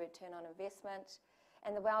measure their return on investment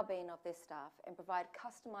and the well-being of their staff, and provide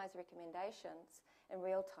customised recommendations in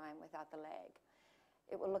real time without the lag.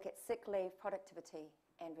 It will look at sick leave, productivity,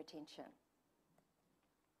 and retention.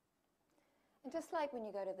 And just like when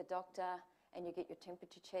you go to the doctor and you get your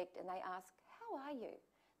temperature checked and they ask, how are you?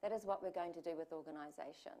 That is what we're going to do with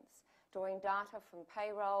organisations, drawing data from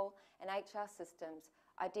payroll and HR systems,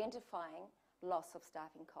 identifying loss of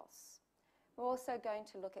staffing costs. We're also going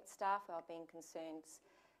to look at staff wellbeing concerns,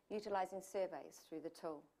 utilising surveys through the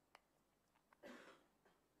tool.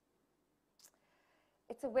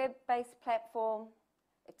 It's a web-based platform.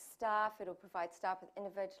 It's staff. It'll provide staff with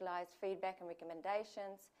individualised feedback and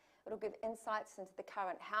recommendations. It'll give insights into the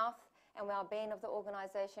current health and well-being of the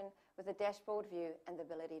organisation with a dashboard view and the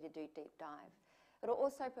ability to do deep dive. It'll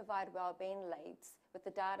also provide wellbeing leads with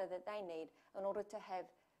the data that they need in order to have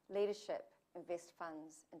leadership invest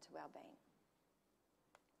funds into wellbeing.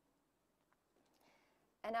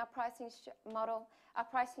 And our pricing structure,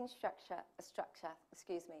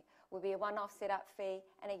 will be a one-off setup fee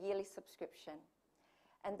and a yearly subscription.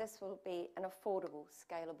 And this will be an affordable,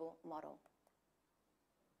 scalable model.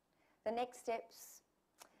 The next steps,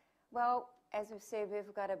 well, as we've said,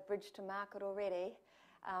 we've got a bridge to market already.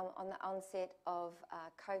 On the onset of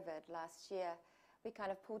COVID last year, we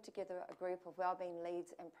kind of pulled together a group of wellbeing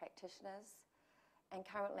leads and practitioners, and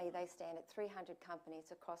currently they stand at 300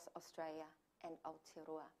 companies across Australia and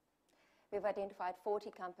Aotearoa. We've identified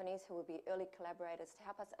 40 companies who will be early collaborators to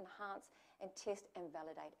help us enhance and test and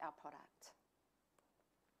validate our product.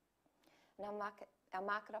 And our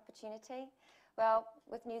market opportunity, well,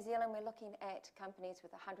 with New Zealand, we're looking at companies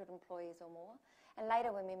with 100 employees or more. And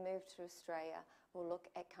later, when we move to Australia, we'll look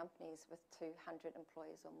at companies with 200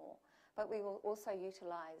 employees or more. But we will also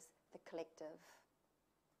utilise the collective.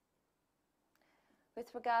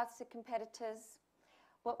 With regards to competitors,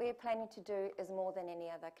 what we are planning to do is more than any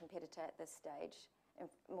other competitor at this stage, and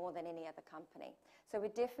more than any other company. So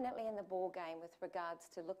we're definitely in the ball game with regards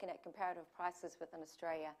to looking at comparative prices within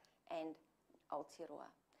Australia and Aotearoa.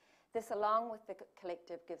 This, along with the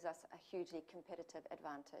collective, gives us a hugely competitive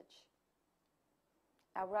advantage.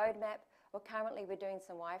 Our roadmap, well, currently we're doing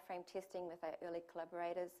some wireframe testing with our early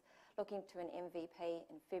collaborators, looking to an MVP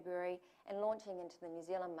in February and launching into the New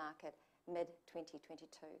Zealand market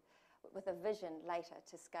mid-2022, with a vision later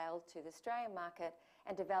to scale to the Australian market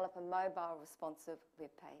and develop a mobile responsive web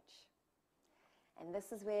page. And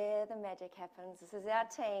this is where the magic happens. This is our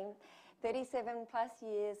team, 37 plus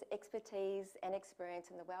years expertise and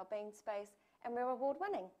experience in the wellbeing space, and we're award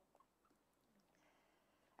winning.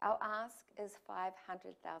 Our ask is $500,000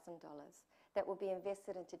 that will be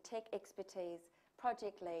invested into tech expertise,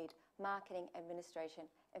 project lead, marketing, administration,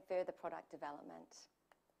 and further product development.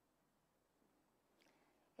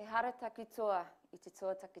 He hara taku toa I te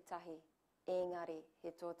toa takitahi, engari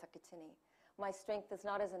he toa takitini. My strength is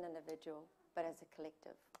not as an individual, but as a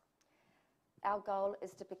collective. Our goal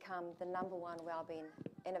is to become the #1 wellbeing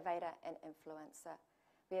innovator and influencer.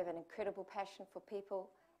 We have an incredible passion for people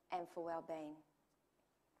and for wellbeing.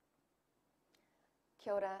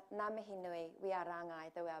 Kia ora, ngā mihi nui, we are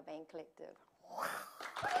Rāngai, the Wellbeing Collective.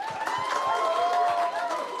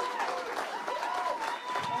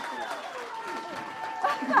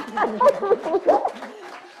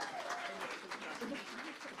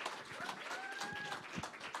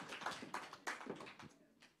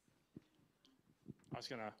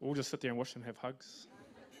 We'll just sit there and watch them have hugs.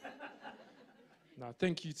 No,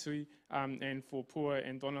 thank you, Tui, and for Pua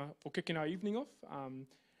and Donna for kicking our evening off.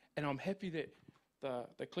 And I'm happy that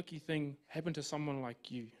the clicky thing happened to someone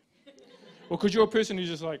like you. Well, because you're a person who's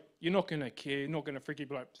just like, you're not going to care, you're not going to freaky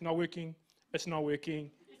be like, it's not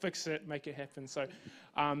working, fix it, make it happen. So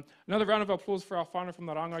another round of applause for our whānau from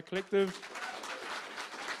the Rāngai Collective.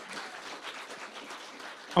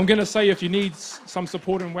 I'm going to say if you need some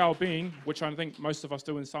support and well-being, which I think most of us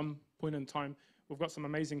do in some point in time, we've got some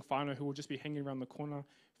amazing whānau who will just be hanging around the corner.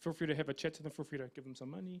 Feel free to have a chat to them, feel free to give them some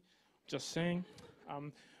money. Just saying.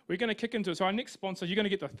 We're going to kick into it. So our next sponsor, you're going to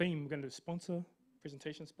get the theme. We're going to do sponsor,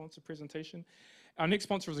 presentation. Our next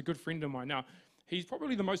sponsor is a good friend of mine. Now, he's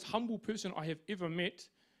probably the most humble person I have ever met,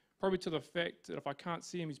 probably to the fact that if I can't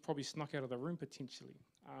see him, he's probably snuck out of the room potentially.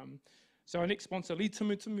 So our next sponsor, Li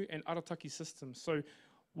Tumutumu and Arataki Systems. So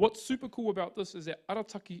what's super cool about this is that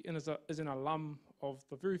Arataki is an alum of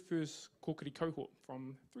the very first Kokiri cohort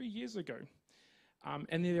from 3 years ago.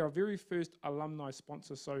 And they're our very first alumni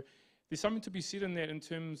sponsor. So there's something to be said in that in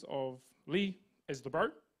terms of Lee as the bro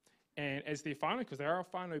and as their whānau, because they are a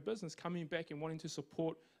whānau business, coming back and wanting to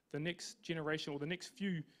support the next generation or the next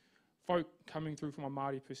few folk coming through from a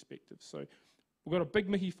Māori perspective. So we've got a big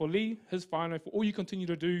mihi for Lee, his whānau, for all you continue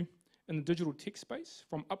to do in the digital tech space,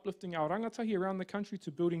 from uplifting our rangatahi around the country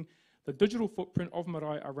to building the digital footprint of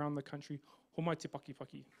marae around the country. Homai te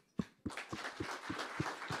paki.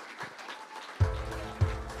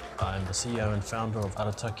 I'm the CEO and founder of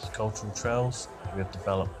Arataki Cultural Trails. We have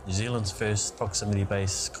developed New Zealand's first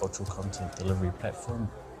proximity-based cultural content delivery platform.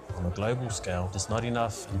 On a global scale, there's not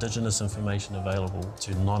enough Indigenous information available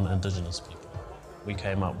to non-Indigenous people. We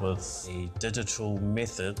came up with a digital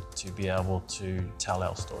method to be able to tell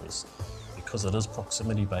our stories. Because it is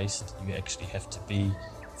proximity-based, you actually have to be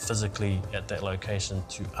physically at that location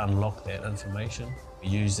to unlock that information. We're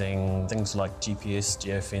using things like GPS,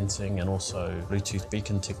 geofencing, and also Bluetooth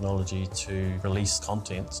beacon technology to release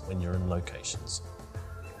content when you're in locations.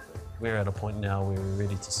 We're at a point now where we're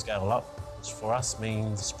ready to scale up, which for us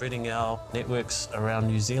means spreading our networks around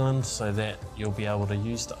New Zealand so that you'll be able to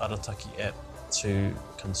use the Arataki app to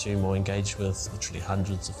consume or engage with literally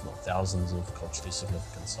hundreds, if not thousands, of culturally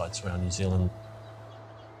significant sites around New Zealand.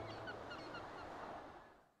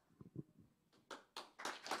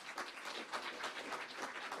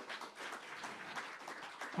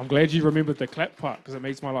 I'm glad you remembered the clap part because it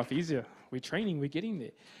makes my life easier. We're training, we're getting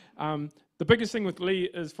there. The biggest thing with Lee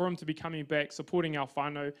is for him to be coming back, supporting our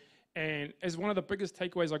whānau. And as one of the biggest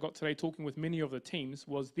takeaways I got today talking with many of the teams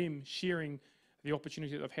was them sharing the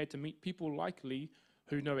opportunity that they've had to meet people like Lee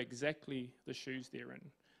who know exactly the shoes they're in.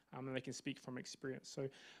 And they can speak from experience. So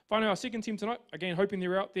whānau, our second team tonight, again, hoping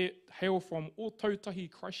they're out there, hail from Ōtautahi,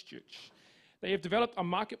 Christchurch. They have developed a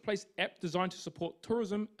marketplace app designed to support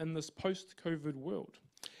tourism in this post-COVID world.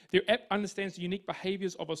 Their app understands the unique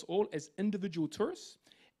behaviours of us all as individual tourists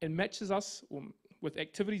and matches us with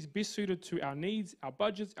activities best suited to our needs, our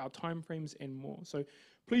budgets, our timeframes, and more. So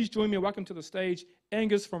please join me and welcome to the stage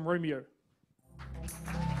Angus from Romeo.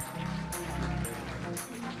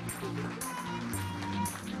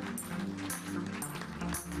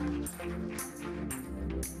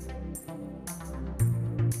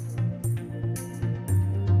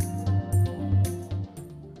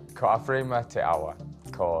 Ko awherima te awa,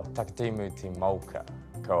 ko takatimu te mauka,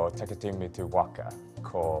 ko takatimu te waka,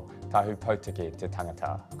 ko tahu pautiki te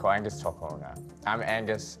tangata, ko Angus Toponga. I'm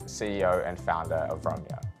Angus, CEO and founder of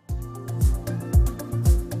Romeo.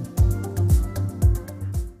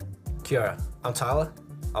 Kia ora, I'm Tyler.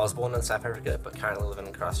 I was born in South Africa but currently living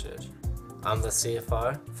in Christchurch. I'm the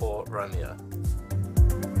CFO for Romeo.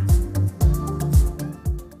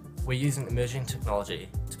 We're using emerging technology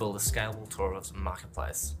to build a scalable tourism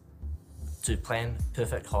marketplace to plan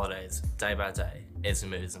perfect holidays day by day as your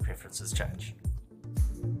moods and preferences change.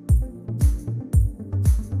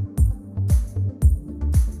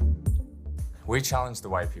 We challenge the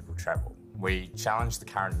way people travel. We challenge the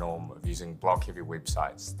current norm of using blog-heavy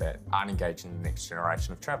websites that aren't engaging the next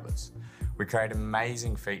generation of travellers. We create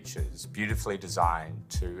amazing features, beautifully designed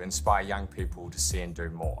to inspire young people to see and do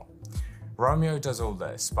more. Romeo does all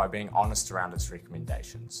this by being honest around its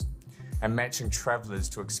recommendations and matching travellers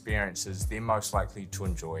to experiences they're most likely to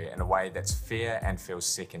enjoy in a way that's fair and feels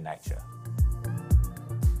second nature.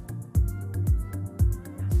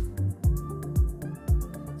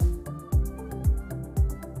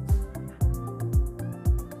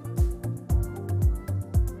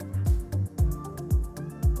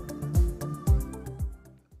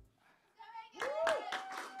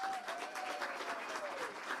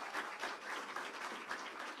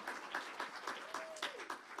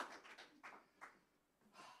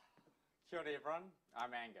 Kia ora everyone,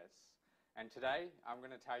 I'm Angus, and today I'm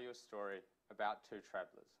going to tell you a story about two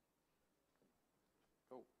travellers.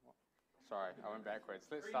 Oh, sorry, I went backwards.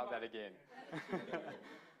 Let's start that again.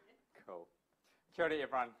 Cool. Kia ora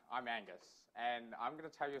everyone, I'm Angus, and I'm going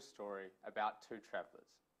to tell you a story about two travellers.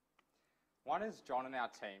 One is John in our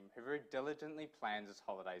team, who very diligently plans his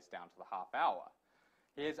holidays down to the half hour.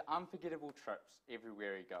 He has unforgettable trips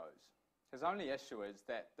everywhere he goes. His only issue is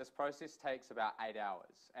that this process takes about 8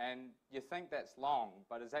 hours, and you think that's long,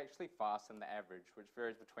 but it's actually faster than the average, which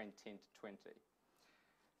varies between 10 to 20.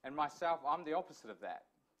 And myself, I'm the opposite of that.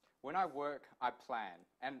 When I work, I plan,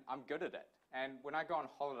 and I'm good at it. And when I go on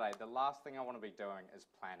holiday, the last thing I want to be doing is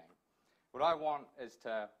planning. What I want is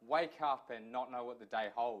to wake up and not know what the day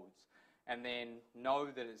holds, and then know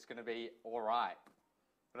that it's going to be all right.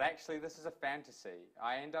 But actually, this is a fantasy.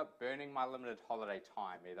 I end up burning my limited holiday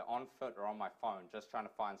time, either on foot or on my phone, just trying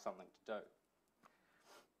to find something to do.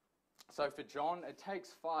 So for John, it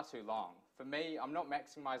takes far too long. For me, I'm not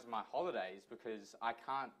maximising my holidays because I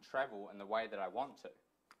can't travel in the way that I want to.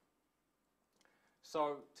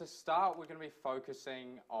 So to start, we're going to be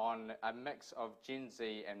focusing on a mix of Gen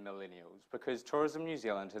Z and millennials, because Tourism New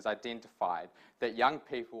Zealand has identified that young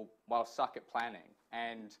people, well, suck at planning,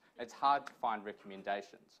 and it's hard to find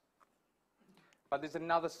recommendations. But there's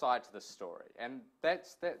another side to this story, and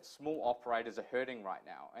that's that small operators are hurting right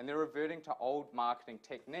now, and they're reverting to old marketing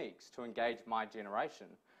techniques to engage my generation,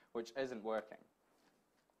 which isn't working.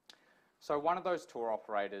 So one of those tour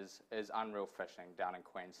operators is Unreal Fishing down in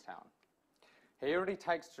Queenstown. He already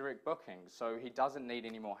takes direct bookings, so he doesn't need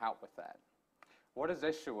any more help with that. What his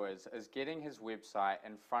issue is getting his website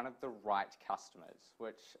in front of the right customers,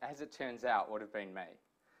 which, as it turns out, would have been me.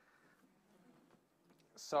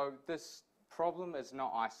 So this problem is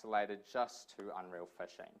not isolated just to Unreal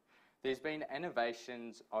Fishing. There's been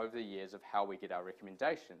innovations over the years of how we get our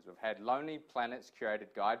recommendations. We've had Lonely Planet's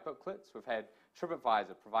curated guide booklets. We've had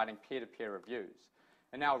TripAdvisor providing peer-to-peer reviews.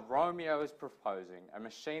 And now Romeo is proposing a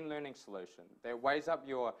machine learning solution that weighs up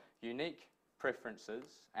your unique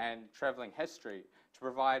preferences and travelling history to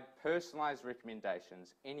provide personalised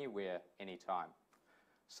recommendations anywhere, anytime.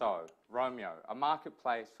 So, Romeo, a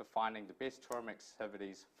marketplace for finding the best tourism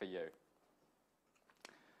activities for you.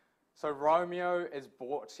 So Romeo is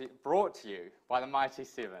brought to you by the Mighty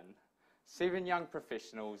seven young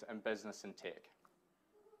professionals in business and tech.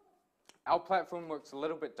 Our platform works a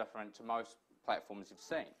little bit different to most platforms you've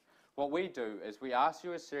seen. What we do is we ask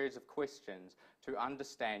you a series of questions to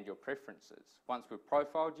understand your preferences. Once we've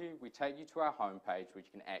profiled you, we take you to our homepage where you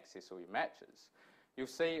can access all your matches. You'll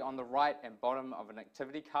see on the right and bottom of an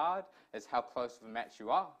activity card is how close of a match you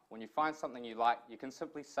are. When you find something you like, you can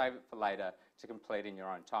simply save it for later to complete in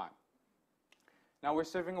your own time. Now, we're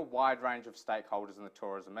serving a wide range of stakeholders in the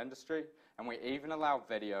tourism industry, and we even allow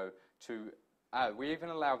video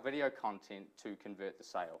content to convert the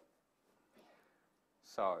sale.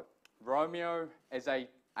 So, Romeo is an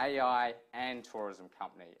AI and tourism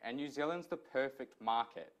company, and New Zealand's the perfect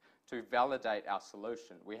market to validate our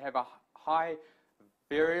solution. We have a high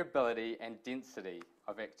variability and density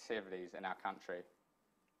of activities in our country.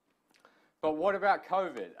 But what about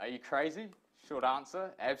COVID? Are you crazy? Short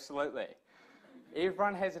answer, absolutely.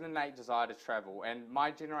 Everyone has an innate desire to travel, and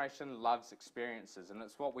my generation loves experiences, and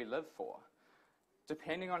it's what we live for.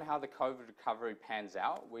 Depending on how the COVID recovery pans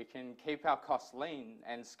out, we can keep our costs lean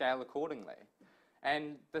and scale accordingly.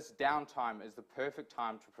 And this downtime is the perfect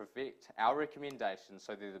time to perfect our recommendations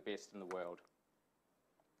so they're the best in the world.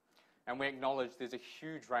 And we acknowledge there's a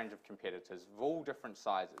huge range of competitors of all different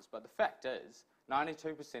sizes, but the fact is,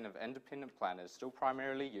 92% of independent planners still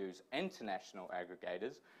primarily use international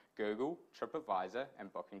aggregators, Google, TripAdvisor,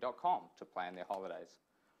 and Booking.com to plan their holidays.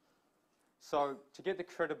 So, to get the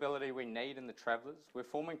credibility we need in the travellers, we're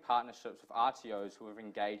forming partnerships with RTOs who have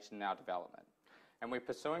engaged in our development. And we're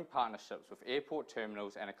pursuing partnerships with airport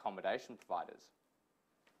terminals and accommodation providers.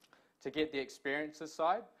 To get the experiences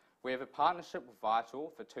side, we have a partnership with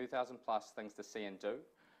Vital for 2,000 plus things to see and do.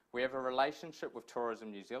 We have a relationship with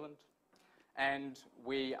Tourism New Zealand. And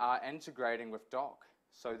we are integrating with DOC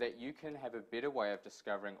so that you can have a better way of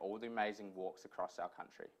discovering all the amazing walks across our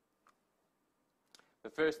country. The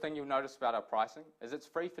first thing you'll notice about our pricing is it's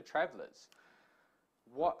free for travellers.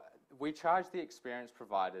 We charge the experience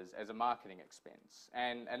providers as a marketing expense,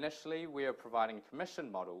 and initially we are providing a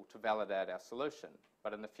commission model to validate our solution,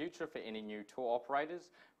 but in the future for any new tour operators,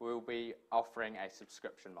 we will be offering a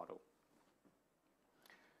subscription model.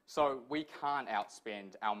 So we can't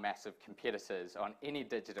outspend our massive competitors on any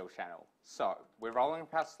digital channel. So we're rolling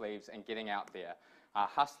up our sleeves and getting out there,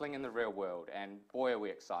 hustling in the real world, and boy are we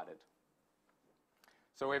excited.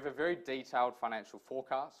 So we have a very detailed financial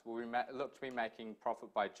forecast where we look to be making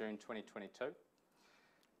profit by June 2022.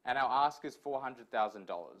 And our ask is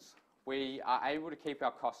 $400,000. We are able to keep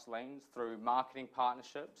our costs lean through marketing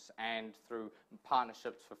partnerships and through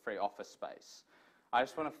partnerships for free office space. I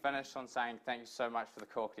just want to finish on saying thank you so much for the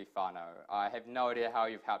Kokiri whānau. I have no idea how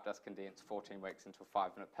you've helped us condense 14 weeks into a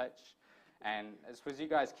 5-minute pitch. And it's because you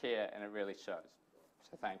guys care and it really shows.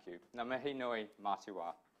 So thank you. Ngā mihi nui, māti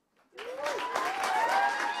wā.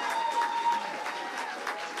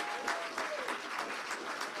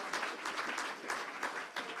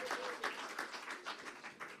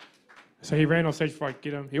 So he ran off stage before I could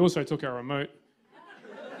get him. He also took our remote.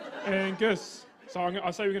 Angus. So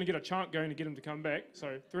I say we're going to get a chant going to get him to come back.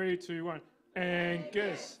 So 3, 2, 1.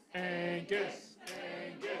 Angus, Angus,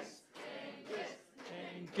 Angus, Angus,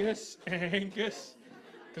 Angus, Angus.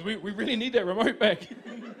 Because we really need that remote back.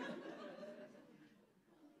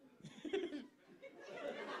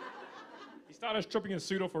 He started stripping his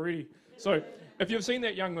suit off already. So if you've seen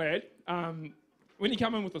that young lad, when he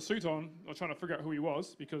came in with the suit on, I was trying to figure out who he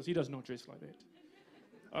was because he does not dress like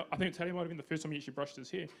that. I think Teddy might have been the first time he actually brushed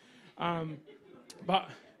his hair. But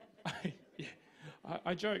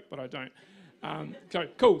I joke, but I don't. So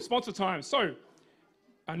cool, sponsor time. So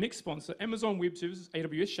our next sponsor, Amazon Web Services,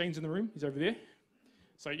 AWS. Shane's in the room. He's over there.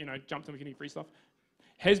 so, you know, jump to any free stuff,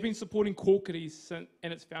 has been supporting Kokiri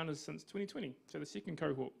and its founders since 2020, so the second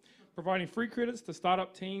cohort, providing free credits to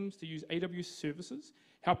startup teams to use AWS services,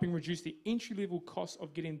 helping reduce the entry-level cost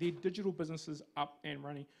of getting their digital businesses up and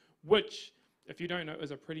running, which, if you don't know,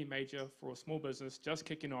 is a pretty major for a small business just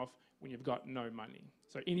kicking off when you've got no money.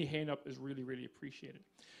 So any hand up is really, really appreciated.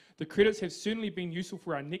 The credits have certainly been useful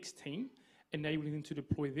for our next team, enabling them to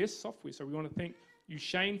deploy their software. So we want to thank you,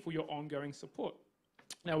 Shane, for your ongoing support.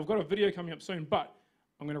 Now, we've got a video coming up soon, but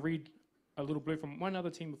I'm going to read a little blurb from one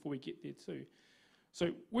other team before we get there too.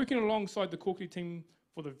 So working alongside the Kokiri team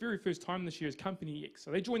for the very first time this year is Company X.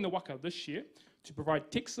 So they joined the waka this year to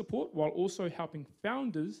provide tech support while also helping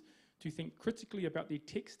founders to think critically about their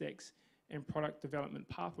tech stacks and product development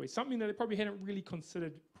pathways, something that they probably hadn't really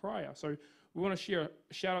considered prior. So we want to share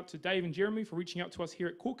a shout out to Dave and Jeremy for reaching out to us here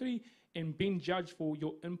at Kokiri, and Ben Judge for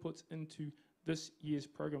your inputs into this year's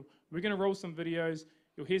program. We're going to roll some videos,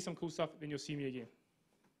 you'll hear some cool stuff, then you'll see me again.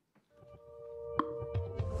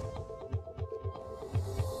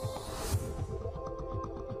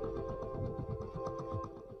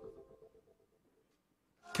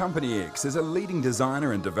 Company X is a leading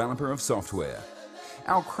designer and developer of software.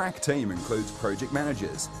 Our crack team includes project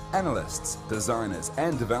managers, analysts, designers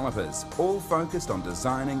and developers, all focused on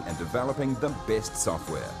designing and developing the best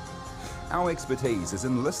software. Our expertise is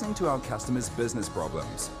in listening to our customers' business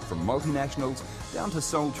problems, from multinationals down to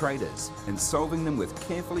sole traders, and solving them with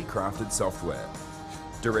carefully crafted software.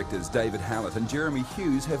 Directors David Hallett and Jeremy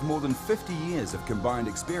Hughes have more than 50 years of combined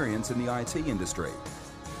experience in the IT industry.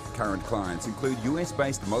 Current clients include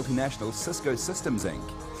US-based multinational Cisco Systems Inc.,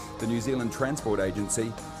 the New Zealand Transport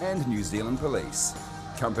Agency and New Zealand Police.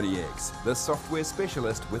 Company X, the software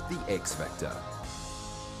specialist with the X Factor.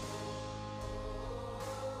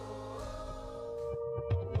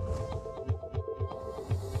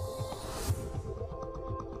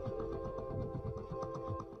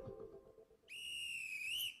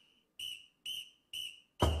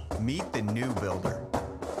 Meet the new builder.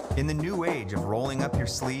 In the new age of rolling up your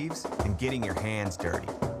sleeves and getting your hands dirty.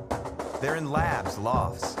 They're in labs,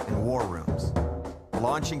 lofts, and war rooms,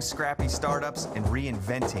 launching scrappy startups and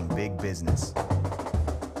reinventing big business.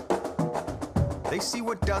 They see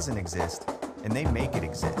what doesn't exist, and they make it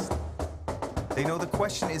exist. They know the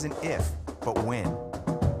question isn't if, but when.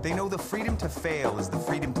 They know the freedom to fail is the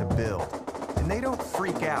freedom to build, and they don't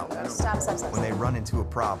freak out when they run into a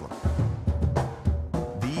problem.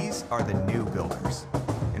 These are the new builders,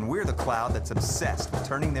 and we're the cloud that's obsessed with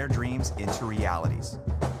turning their dreams into realities.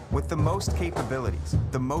 With the most capabilities,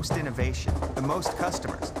 the most innovation, the most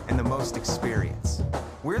customers, and the most experience.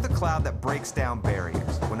 We're the cloud that breaks down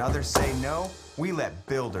barriers. When others say no, we let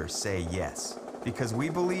builders say yes. Because we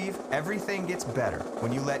believe everything gets better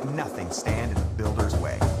when you let nothing stand in the builder's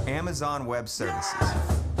way. Amazon Web Services.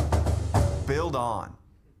 Build on.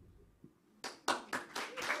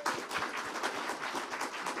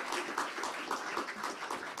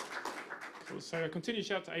 So I continue to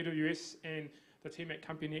shout out to AWS and the team at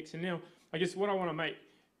Company X. And now, I guess what I want to make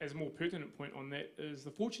as a more pertinent point on that is the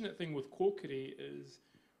fortunate thing with Kokiri is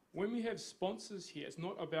when we have sponsors here, it's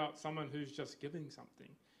not about someone who's just giving something.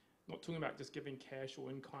 Not talking about just giving cash or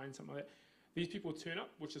in kind, something like that. These people turn up,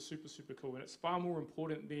 which is super, super cool. And it's far more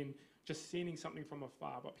important than just sending something from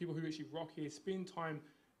afar. But people who actually rock here, spend time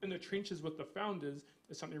in the trenches with the founders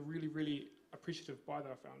is something really, really appreciative by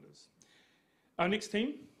their founders. Our next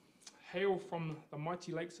team hail from the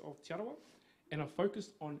mighty lakes of Te Arawa and are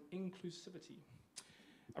focused on inclusivity.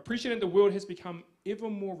 Appreciating the world has become ever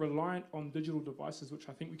more reliant on digital devices, which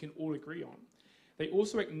I think we can all agree on. They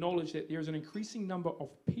also acknowledge that there is an increasing number of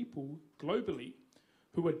people globally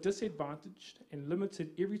who are disadvantaged and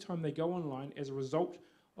limited every time they go online as a result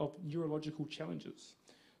of neurological challenges.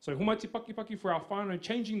 So humaiti paki paki for our whānau,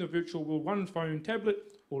 changing the virtual world one phone, tablet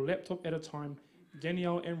or laptop at a time,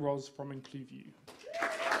 Danielle and Roz from Incluview.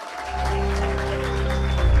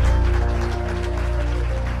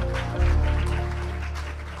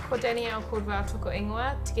 Ko Danielle Caldwell Tuko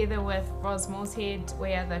Ingoa, together with Roz Moorshead,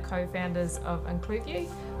 we are the co-founders of Incluview.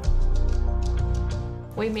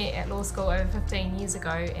 We met at law school over 15 years ago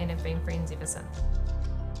and have been friends ever since.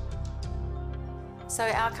 So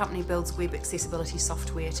our company builds web accessibility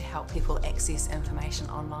software to help people access information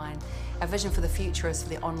online. Our vision for the future is for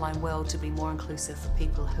the online world to be more inclusive for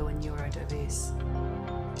people who are neurodiverse.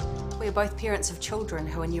 We are both parents of children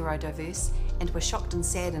who are neurodiverse, and we're shocked and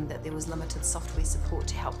saddened that there was limited software support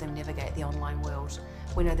to help them navigate the online world.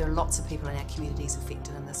 We know there are lots of people in our communities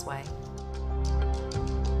affected in this way.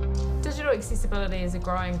 Digital accessibility is a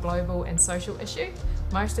growing global and social issue.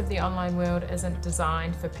 Most of the online world isn't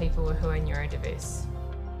designed for people who are neurodiverse.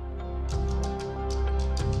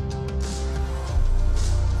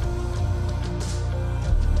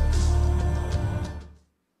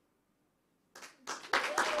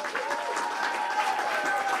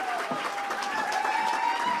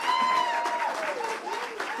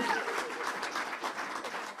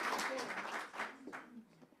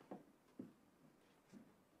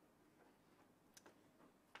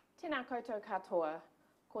 koutou katoa,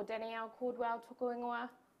 ko Danielle Caldwell toko ingoa,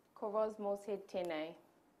 ko Ros Morshead tēnei.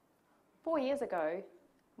 4 years ago,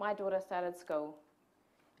 my daughter started school,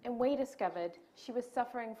 and we discovered she was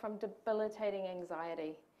suffering from debilitating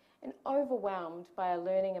anxiety and overwhelmed by a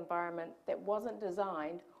learning environment that wasn't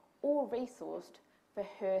designed or resourced for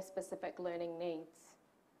her specific learning needs.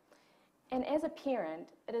 And as a parent,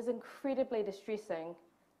 it is incredibly distressing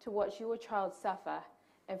to watch your child suffer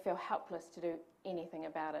and feel helpless to do anything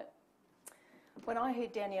about it. When I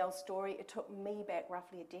heard Danielle's story, it took me back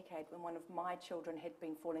roughly a decade when one of my children had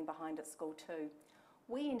been falling behind at school too.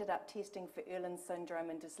 We ended up testing for Irlen's syndrome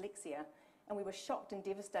and dyslexia, and we were shocked and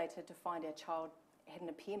devastated to find our child had an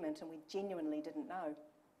impairment, and we genuinely didn't know.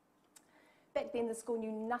 Back then, the school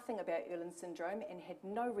knew nothing about Irlen's syndrome and had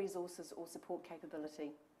no resources or support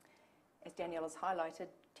capability. As Danielle has highlighted,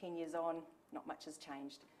 10 years on, not much has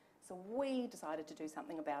changed. So we decided to do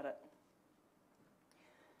something about it.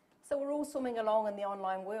 So we're all swimming along in the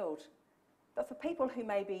online world. But for people who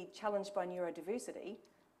may be challenged by neurodiversity,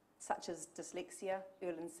 such as dyslexia,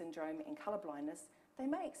 Irlen's syndrome and colourblindness, they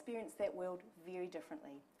may experience that world very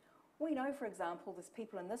differently. We know, for example, there's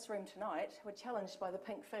people in this room tonight who are challenged by the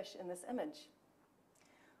pink fish in this image.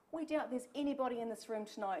 We doubt there's anybody in this room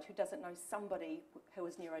tonight who doesn't know somebody who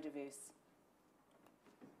is neurodiverse.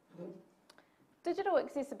 Digital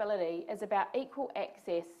accessibility is about equal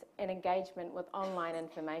access and engagement with online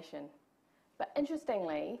information. But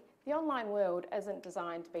interestingly, the online world isn't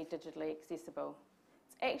designed to be digitally accessible.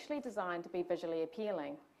 It's actually designed to be visually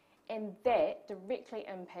appealing, and that directly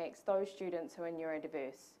impacts those students who are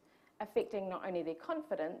neurodiverse, affecting not only their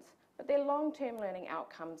confidence, but their long-term learning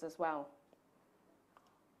outcomes as well.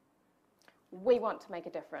 We want to make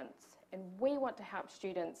a difference, and we want to help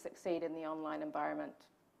students succeed in the online environment.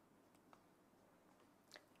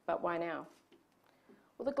 But why now?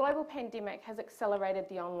 Well, the global pandemic has accelerated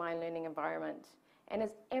the online learning environment and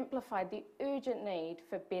has amplified the urgent need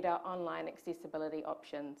for better online accessibility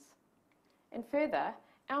options. And further,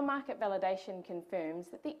 our market validation confirms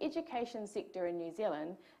that the education sector in New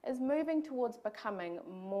Zealand is moving towards becoming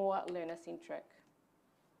more learner-centric.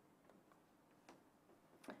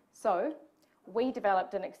 So, we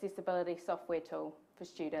developed an accessibility software tool for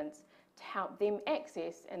students to help them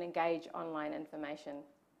access and engage online information.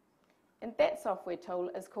 And that software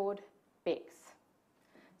tool is called Bex.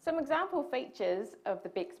 Some example features of the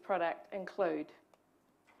Bex product include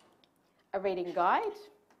a reading guide,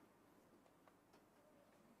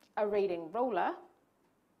 a reading ruler,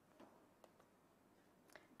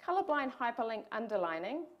 colourblind hyperlink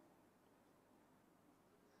underlining,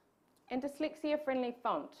 and dyslexia-friendly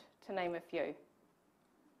font, to name a few.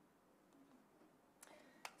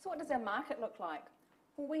 So what does our market look like?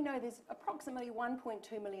 Well, we know there's approximately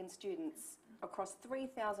 1.2 million students across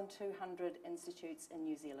 3,200 institutes in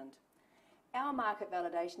New Zealand. Our market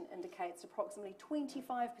validation indicates approximately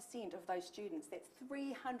 25% of those students, that's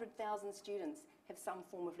 300,000 students, have some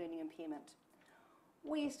form of learning impairment.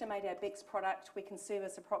 We estimate our Bex product, we can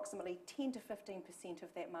service approximately 10 to 15%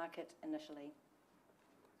 of that market initially.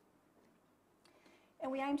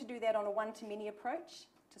 And we aim to do that on a one-to-many approach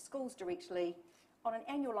to schools directly on an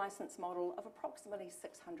annual licence model of approximately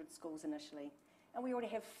 600 schools initially. And we already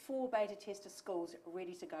have 4 beta tester schools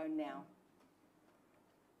ready to go now.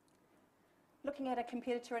 Looking at a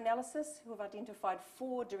competitor analysis, we've identified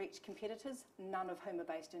 4 direct competitors, none of whom are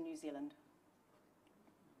based in New Zealand.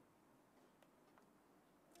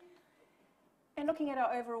 And looking at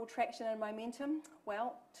our overall traction and momentum,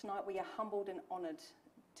 well, tonight we are humbled and honoured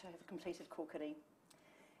to have completed Kokiri.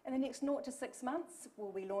 In the next 0 to 6 months,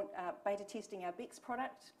 we'll be beta testing our Bex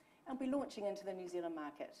product and we'll be launching into the New Zealand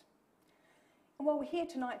market. And while we're here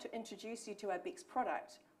tonight to introduce you to our Bex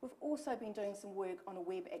product, we've also been doing some work on a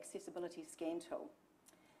web accessibility scan tool.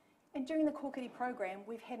 And during the Kokiri program,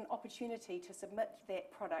 we've had an opportunity to submit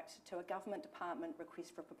that product to a government department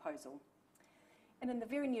request for proposal. And in the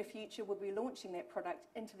very near future, we'll be launching that product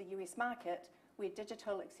into the US market where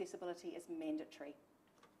digital accessibility is mandatory.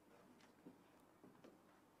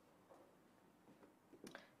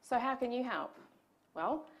 So how can you help?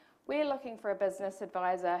 Well, we're looking for a business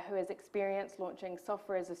advisor who has experience launching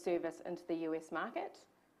software as a service into the US market.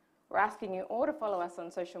 We're asking you all to follow us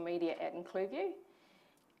on social media at IncludeView.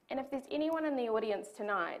 And if there's anyone in the audience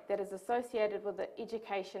tonight that is associated with an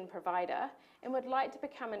education provider and would like to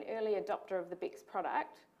become an early adopter of the Bex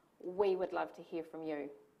product, we would love to hear from you.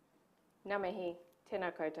 Ngā mihi,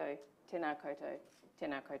 tēnā koutou, tēnā koutou,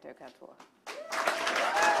 tēnā koutou katoa.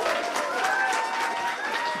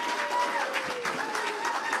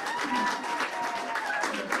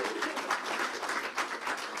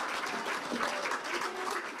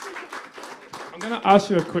 I'm going to to ask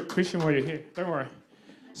you a quick question while you're here. Don't worry.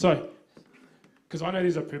 So, because I know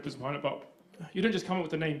there's a purpose behind it, but you didn't just come up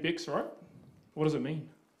with the name Bex, right? What does it mean?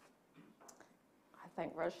 I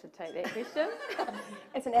think Rose should take that question.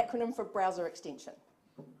 It's an acronym for browser extension.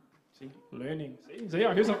 See, learning. See,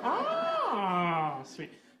 here's sweet.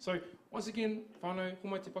 So, once again, whānau,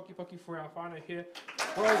 humai te paki for our whānau here.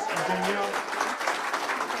 Rose and Danielle.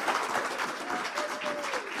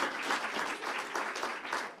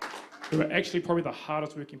 Who are actually probably the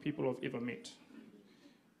hardest working people I've ever met.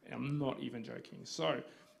 And I'm not even joking. So,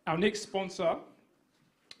 our next sponsor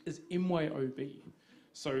is MYOB.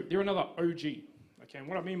 So, they're another OG. Okay, and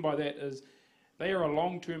what I mean by that is they are a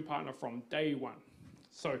long-term partner from day one.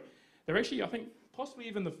 So, they're actually, I think, possibly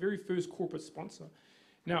even the very first corporate sponsor.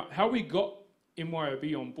 Now, how we got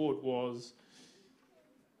MYOB on board was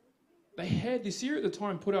they had, this year at the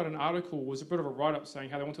time, put out an article, was a bit of a write-up saying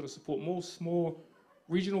how they wanted to support more small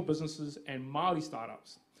regional businesses and Māori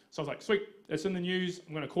startups. So I was like, sweet, it's in the news,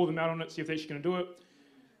 I'm going to call them out on it, see if they're actually going to do it.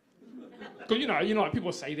 Because you know, like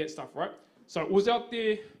people say that stuff, right? So it was out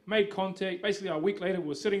there, made contact. Basically, a week later, we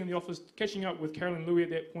were sitting in the office, catching up with Carolyn Louis at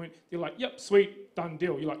that point. They're like, yep, sweet, done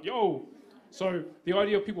deal. You're like, yo. So the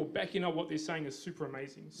idea of people backing up what they're saying is super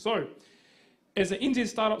amazing. So as an NZ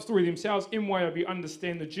startup story themselves, MYOB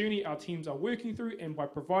understand the journey our teams are working through, and by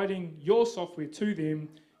providing your software to them,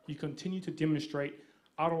 you continue to demonstrate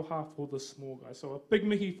aroha for the small guys. So a big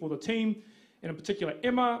mihi for the team, and in particular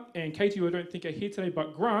Emma and Katie, who I don't think are here today,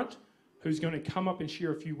 but Grant, who's going to come up and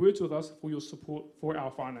share a few words with us for your support for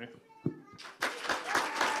our whānau.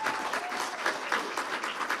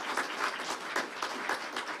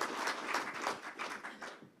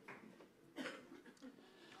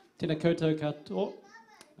 Tēnā koutou katoa.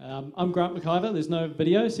 I'm Grant McIver. There's no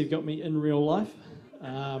video, so you've got me in real life.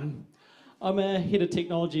 I'm a head of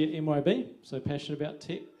technology at MYOB, so passionate about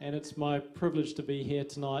tech, and it's my privilege to be here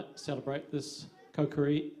tonight to celebrate this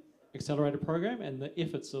Kokiri Accelerator program and the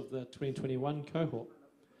efforts of the 2021 cohort.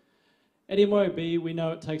 At MYOB, we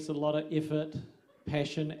know it takes a lot of effort,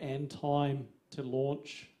 passion and time to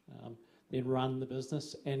launch, then run the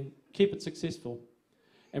business and keep it successful.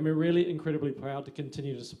 And we're really incredibly proud to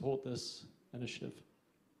continue to support this initiative.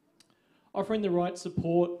 Offering the right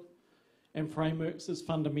support and frameworks is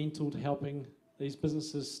fundamental to helping these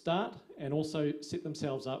businesses start and also set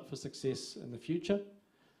themselves up for success in the future.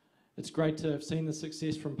 It's great to have seen the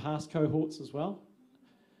success from past cohorts as well.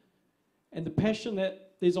 And the passion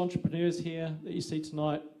that these entrepreneurs here that you see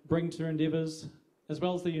tonight bring to their endeavours, as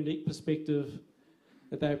well as the unique perspective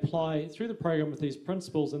that they apply through the program with these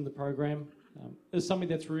principles in the program, is something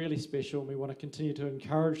that's really special, and we want to continue to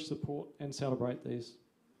encourage, support and celebrate these.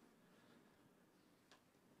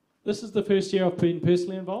 This is the first year I've been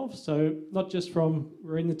personally involved, so not just from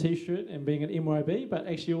wearing the t-shirt and being at MYOB, but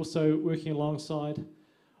actually also working alongside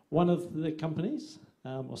one of the companies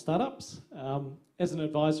or startups as an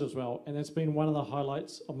advisor as well, and that's been one of the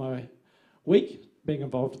highlights of my week being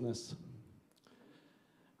involved in this.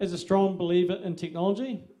 As a strong believer in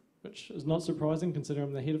technology, which is not surprising considering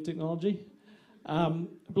I'm the head of technology, I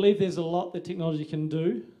believe there's a lot that technology can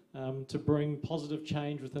do to bring positive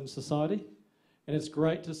change within society, and it's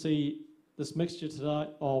great to see this mixture tonight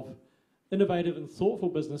of innovative and thoughtful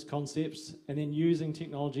business concepts and then using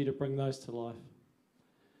technology to bring those to life.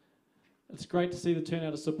 It's great to see the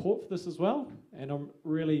turnout of support for this as well, and I'm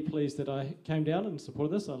really pleased that I came down and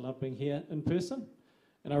supported this. I love being here in person,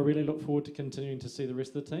 and I really look forward to continuing to see the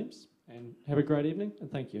rest of the teams. And have a great evening,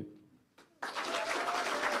 and thank you.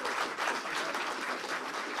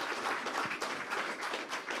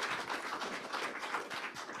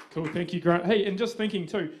 Cool, thank you, Grant. Hey, and just thinking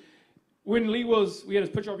too, when we had his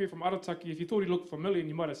picture up here from Arataki, if you thought he looked familiar and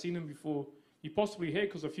you might have seen him before, you possibly had,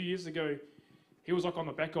 because a few years ago, he was like on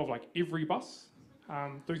the back of like every bus,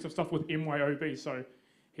 doing some stuff with MYOB. So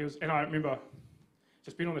he was, and I remember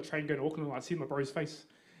just being on the train going to Auckland, and I see my bro's face,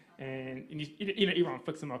 and everyone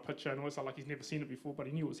flicks him a picture, and it's like he's never seen it before, but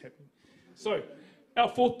he knew it was happening. So our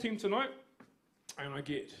fourth team tonight, and I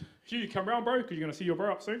get Hugh, come round, bro, because you're going to see your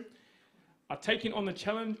bro up soon, are taking on the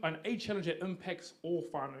challenge, a challenge that impacts all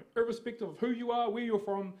whānau, irrespective of who you are, where you're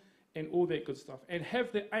from, and all that good stuff, and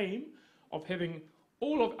have the aim of having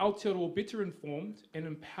all of Aotearoa better informed and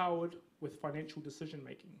empowered with financial decision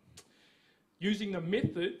making, using the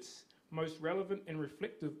methods most relevant and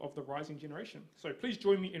reflective of the rising generation. So please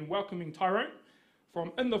join me in welcoming Tyrone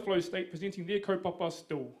from In the Flow State, presenting their kaupapa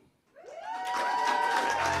Still.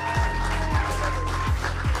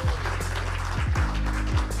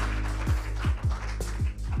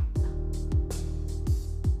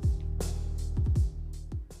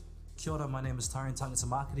 Kia ora, my name is Tyrone Tangata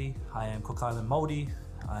Māori. I am Cook Island Māori.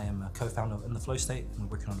 I am a co-founder of In the Flow State, and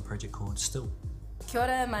we're working on a project called Still. Kia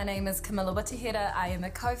ora, my name is Camilla Witihira. I am a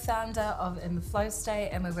co-founder of In the Flow State,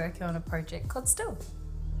 and we're working on a project called Still.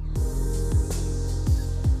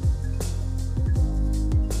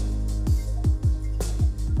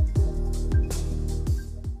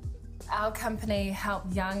 Our company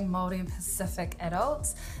helps young Māori and Pacific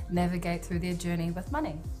adults navigate through their journey with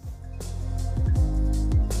money.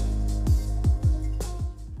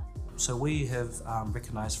 So we have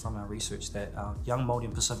recognised from our research that young Māori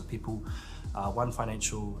and Pacific people are one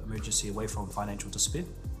financial emergency away from financial despair.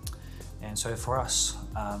 And so for us,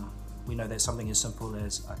 we know that something as simple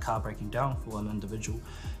as a car breaking down for an individual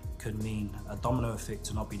could mean a domino effect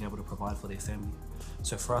to not being able to provide for their family.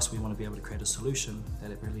 So for us, we want to be able to create a solution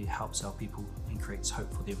that it really helps our people and creates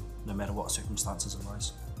hope for them, no matter what circumstances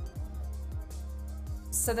arise.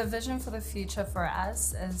 So the vision for the future for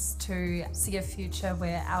us is to see a future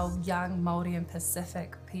where our young Māori and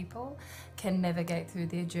Pacific people can navigate through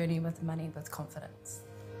their journey with money with confidence.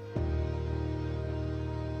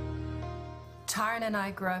 Tyron and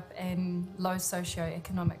I grew up in low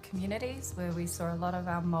socio-economic communities where we saw a lot of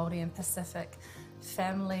our Māori and Pacific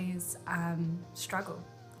families struggle,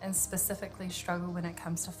 and specifically struggle when it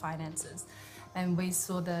comes to finances. And we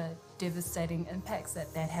saw the devastating impacts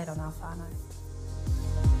that that had on our whānau.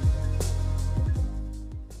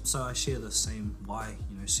 So I share the same why,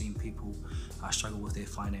 seeing people struggle with their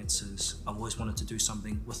finances. I've always wanted to do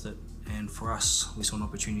something with it, and for us, we saw an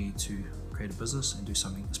opportunity to create a business and do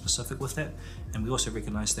something specific with that. And we also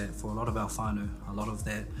recognise that for a lot of our whānau, a lot of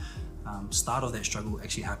that start of that struggle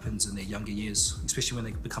actually happens in their younger years, especially when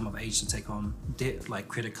they become of age to take on debt like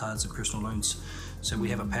credit cards and personal loans. So we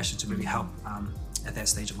have a passion to really help at that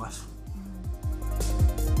stage of life.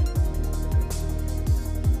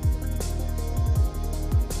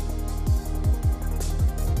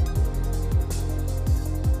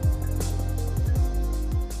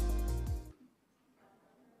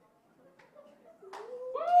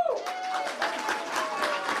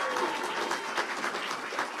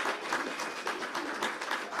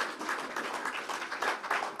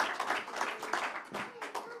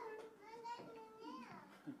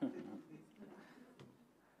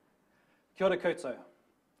 Kia ora koutou.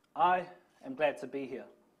 I am glad to be here.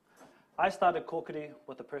 I started Kokiri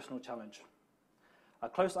with a personal challenge. A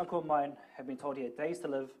close uncle of mine had been told he had days to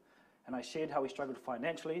live, and I shared how he struggled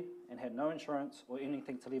financially and had no insurance or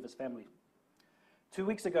anything to leave his family. 2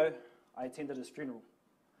 weeks ago, I attended his funeral.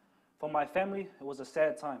 For my family, it was a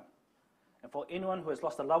sad time. And for anyone who has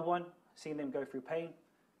lost a loved one, seeing them go through pain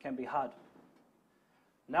can be hard.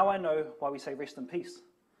 Now I know why we say rest in peace.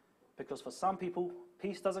 Because for some people,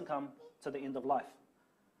 peace doesn't come to the end of life.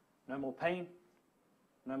 No more pain,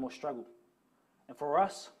 no more struggle. And for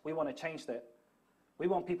us, we want to change that. We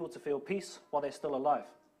want people to feel peace while they're still alive.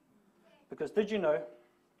 Because did you know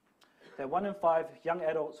that 1 in 5 young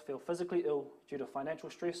adults feel physically ill due to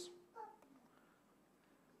financial stress?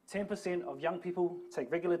 10% of young people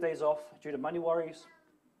take regular days off due to money worries.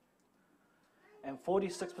 And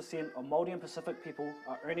 46% of Māori and Pacific people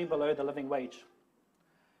are earning below the living wage.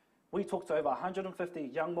 We talked to over 150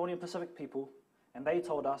 young Māori and Pacific people, and they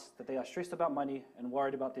told us that they are stressed about money and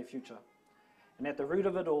worried about their future. And at the root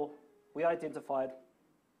of it all, we identified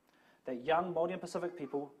that young Māori and Pacific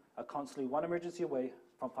people are constantly one emergency away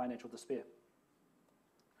from financial despair.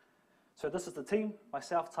 So this is the team,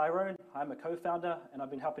 myself, Tyrone. I'm a co-founder, and I've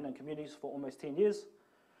been helping in communities for almost 10 years.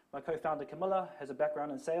 My co-founder, Camilla, has a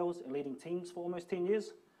background in sales and leading teams for almost 10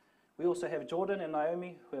 years. We also have Jordan and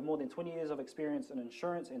Naomi, who have more than 20 years of experience in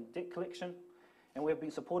insurance and debt collection. And we have been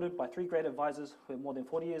supported by 3 great advisors who have more than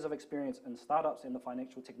 40 years of experience in startups in the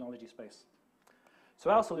financial technology space. So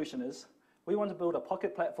our solution is, we want to build a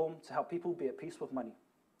pocket platform to help people be at peace with money.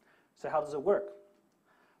 So how does it work?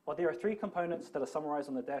 Well, there are 3 components that are summarized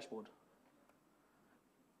on the dashboard.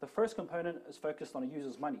 The first component is focused on a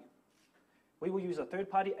user's money. We will use a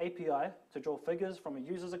third-party API to draw figures from a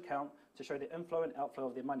user's account to show the inflow and outflow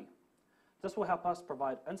of their money. This will help us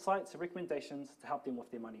provide insights and recommendations to help them with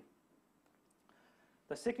their money.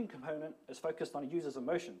 The second component is focused on a user's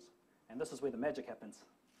emotions, and this is where the magic happens.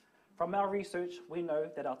 From our research, we know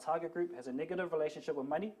that our target group has a negative relationship with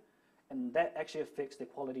money, and that actually affects their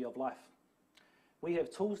quality of life. We have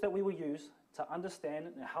tools that we will use to understand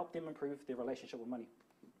and help them improve their relationship with money.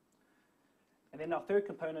 And then our third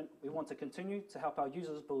component, we want to continue to help our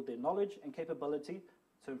users build their knowledge and capability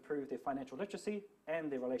to improve their financial literacy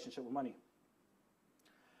and their relationship with money.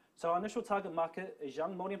 So our initial target market is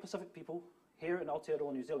young Māori and Pacific people here in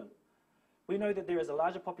Aotearoa, New Zealand. We know that there is a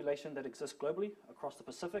larger population that exists globally across the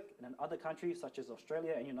Pacific and in other countries such as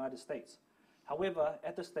Australia and United States. However,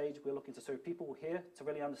 at this stage, we're looking to serve people here to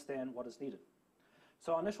really understand what is needed.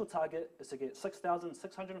 So our initial target is to get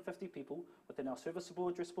 6,650 people within our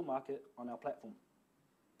serviceable addressable market on our platform.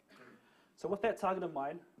 So with that target in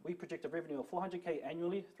mind, we project a revenue of 400K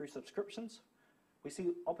annually through subscriptions. We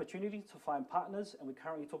see opportunity to find partners, and we're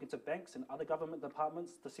currently talking to banks and other government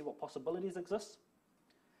departments to see what possibilities exist.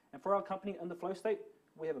 And for our company in the flow state,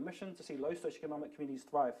 we have a mission to see low socioeconomic communities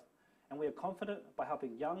thrive. And we are confident by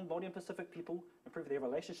helping young Māori and Pacific people improve their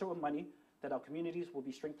relationship with money that our communities will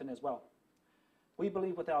be strengthened as well. We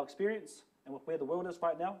believe with our experience and with where the world is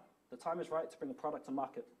right now, the time is right to bring a product to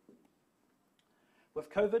market.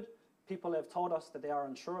 With COVID, people have told us that they are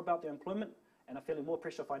unsure about their employment and are feeling more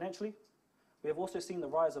pressure financially. We have also seen the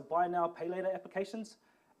rise of buy now, pay later applications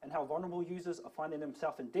and how vulnerable users are finding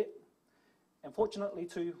themselves in debt. And fortunately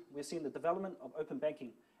too, we're seeing the development of open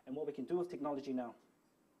banking and what we can do with technology now.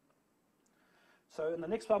 So in the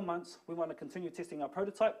next 12 months, we want to continue testing our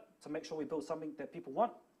prototype to make sure we build something that people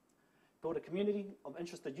want, build a community of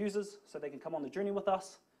interested users so they can come on the journey with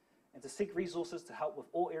us, and to seek resources to help with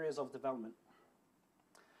all areas of development.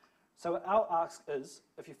 So our ask is,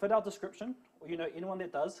 if you fit our description, or you know anyone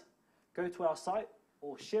that does, go to our site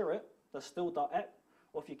or share it, the still.app,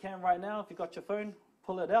 or if you can right now, if you've got your phone,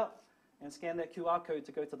 pull it out and scan that QR code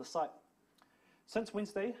to go to the site. Since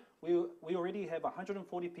Wednesday, we already have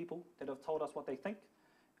 140 people that have told us what they think,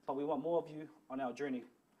 but we want more of you on our journey.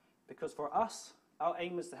 Because for us, our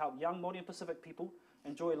aim is to help young Māori and Pacific people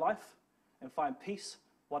enjoy life and find peace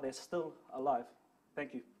while they're still alive.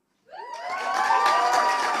 Thank you.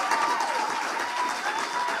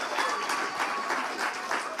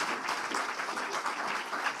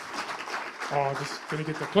 Oh, just gonna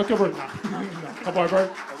get the clicker, bro. No. Come on,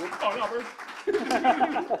 bro. Oh, no,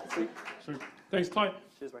 bro. Sweet. Thanks, Ty.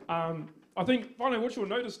 Cheers, bro. I think, finally, what you'll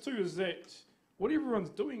notice too is that what everyone's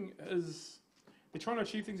doing is they're trying to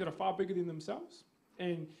achieve things that are far bigger than themselves.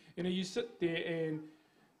 And you know, you sit there and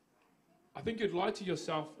I think you'd lie to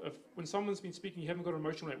yourself if when someone's been speaking, you haven't got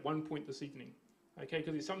emotional at one point this evening. Okay,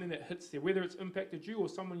 because there's something that hits there, whether it's impacted you or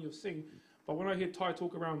someone you've seen. But when I hear Ty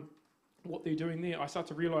talk around what they're doing there, I start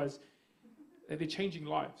to realize that they're changing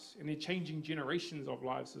lives and they're changing generations of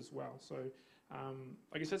lives as well. So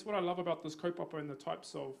I guess that's what I love about this kaupapa and the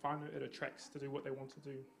types of whānau it attracts to do what they want to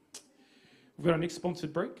do. We've got our next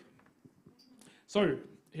sponsored break. So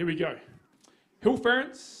here we go. Hill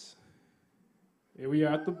Ference, here we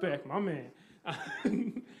are at the back, my man,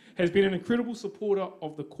 has been an incredible supporter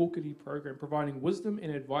of the Kokiri program, providing wisdom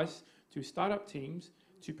and advice to startup teams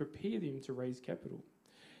to prepare them to raise capital.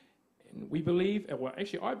 And we believe, well,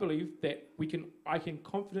 actually I believe that I can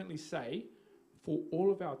confidently say for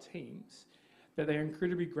all of our teams that they are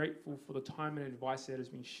incredibly grateful for the time and advice that has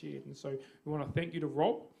been shared. And so we want to thank you to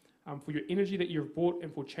Rob for your energy that you've brought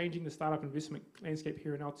and for changing the startup investment landscape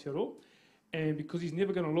here in Aotearoa. And because he's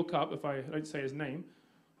never going to look up, if I don't say his name,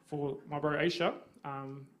 for my bro Aisha,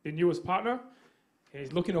 their newest partner,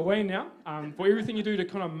 he's looking away now, for everything you do to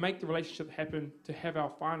kind of make the relationship happen, to have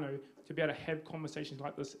our whānau, to be able to have conversations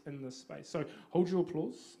like this in this space. So hold your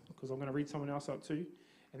applause, because I'm going to read someone else out too.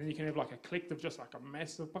 And then you can have like a collective, just like a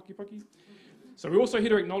massive paki paki. So we're also here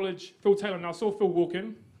to acknowledge Phil Taylor. Now I saw Phil walk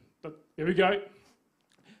in, but there we go.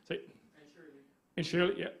 So, and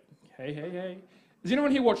Shirley, yeah. Hey. Does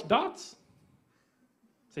anyone here watch darts?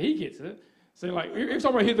 So he gets it. So like every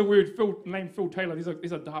time I hear the word name Phil Taylor,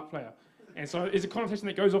 there's a dart player. And so it's a connotation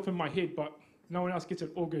that goes off in my head, but no one else gets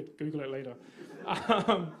it. All good, Google it later.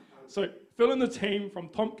 So Phil and the team from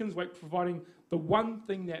Tompkins Wake providing the one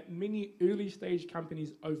thing that many early stage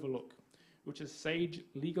companies overlook, which is sage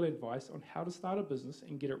legal advice on how to start a business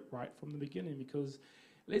and get it right from the beginning. Because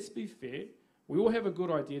let's be fair, we all have a good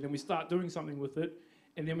idea, then we start doing something with it,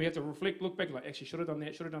 and then we have to reflect, look back, like, actually, should have done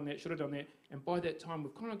that. And by that time,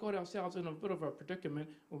 we've kind of got ourselves in a bit of a predicament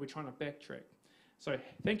when we're trying to backtrack. So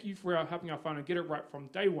thank you for helping our whānau get it right from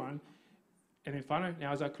day one. And then whānau,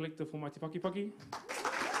 now is our collective for my te paki paki.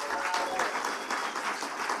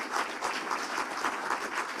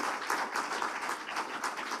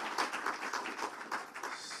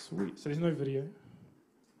 Sweet, so there's no video.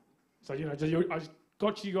 So, you know, I just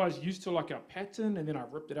got you guys used to like a pattern and then I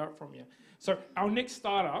ripped it out from you. So our next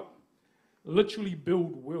startup, literally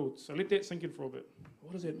build worlds. So let that sink in for a bit.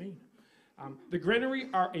 What does that mean? The Granary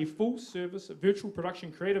are a full-service virtual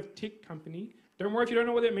production creative tech company. Don't worry if you don't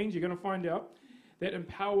know what that means, you're going to find out. That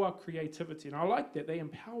empower creativity. And I like that, they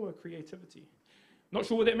empower creativity. Not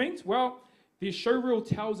sure what that means? Well, their showreel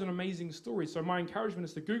tells an amazing story. So my encouragement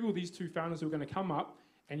is to Google these two founders who are going to come up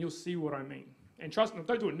and you'll see what I mean. And trust me,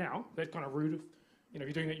 don't do it now. That's kind of rude. If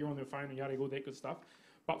you're doing that, you're on their phone and yada, all that good stuff.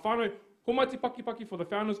 But whānau, Homaiti paki paki for the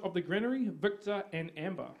founders of The Granary, Victor and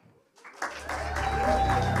Amber.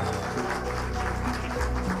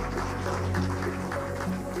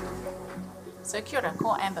 So kia ora,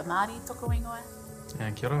 ko Amber Māori toko ingoa.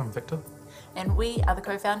 And kia ora, I'm Victor. And we are the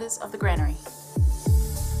co-founders of The Granary.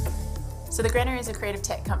 So The Granary is a creative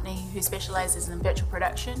tech company who specialises in virtual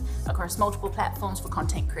production across multiple platforms for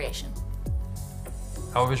content creation.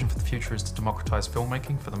 Our vision for the future is to democratise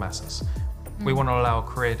filmmaking for the masses. We want to allow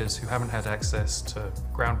creators who haven't had access to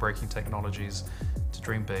groundbreaking technologies to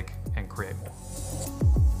dream big and create more.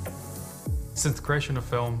 Since the creation of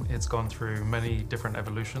film, it's gone through many different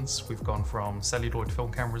evolutions. We've gone from celluloid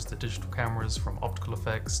film cameras to digital cameras, from optical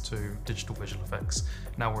effects to digital visual effects.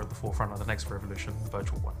 Now we're at the forefront of the next revolution, the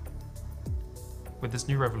virtual one. With this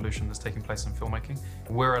new revolution that's taking place in filmmaking,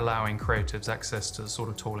 we're allowing creatives access to the sort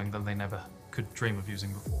of tooling that they never could dream of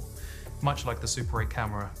using before. Much like the Super 8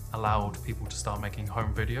 camera allowed people to start making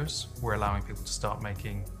home videos, we're allowing people to start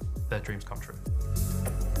making their dreams come true.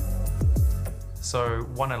 So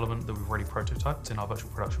one element that we've already prototyped in our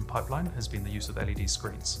virtual production pipeline has been the use of LED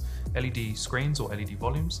screens. LED screens or LED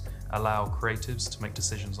volumes allow creatives to make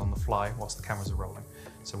decisions on the fly whilst the cameras are rolling.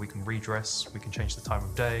 So we can redress, we can change the time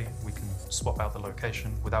of day, we can swap out the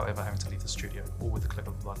location without ever having to leave the studio, all with the click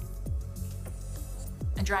of a button.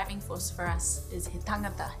 A driving force for us is he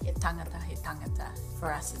tangata, he tangata, he tangata.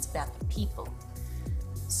 For us, it's about the people.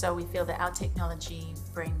 So we feel that our technology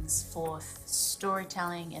brings forth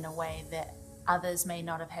storytelling in a way that others may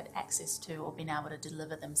not have had access to or been able to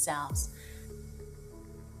deliver themselves.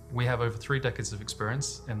 We have over 3 decades of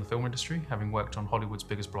experience in the film industry, having worked on Hollywood's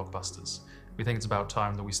biggest blockbusters. We think it's about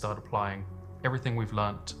time that we start applying everything we've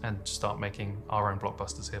learnt and start making our own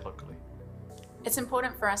blockbusters here locally. It's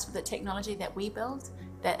important for us with the technology that we build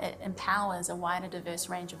that it empowers a wider, diverse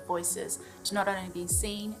range of voices to not only be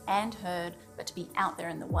seen and heard, but to be out there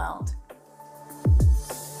in the world.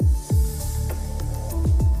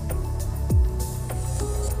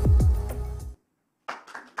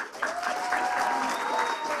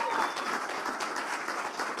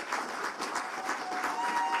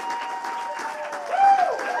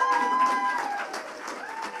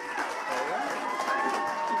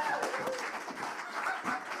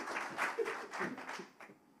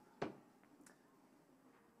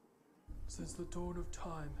 Since the dawn of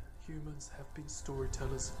time, humans have been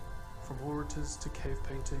storytellers, from orators to cave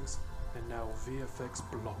paintings, and now VFX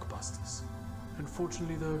blockbusters.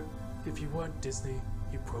 Unfortunately though, if you weren't Disney,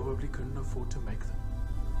 you probably couldn't afford to make them.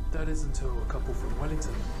 That is until a couple from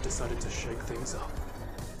Wellington decided to shake things up.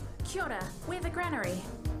 Kia ora, we're The Granary.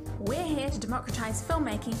 We're here to democratise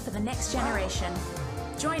filmmaking for the next generation.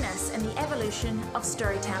 Join us in the evolution of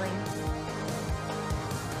storytelling.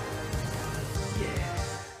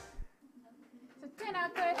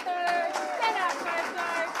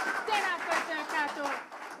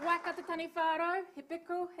 Tani whāro, he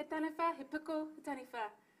piku, he taniwha, he piku, he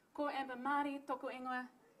taniwha. Ko Amber Māori toko ingoa,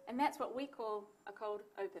 and that's what we call a cold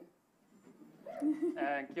open.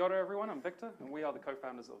 And kia ora everyone, I'm Victor, and we are the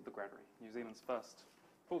co-founders of The Granary, New Zealand's first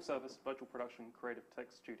full-service virtual production creative tech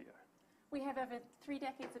studio. We have over 3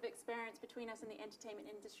 decades of experience between us in the entertainment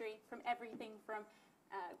industry, from everything from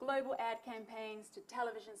global ad campaigns to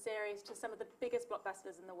television series to some of the biggest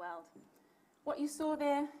blockbusters in the world. What you saw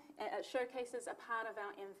there showcases a part of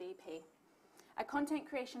our MVP, a content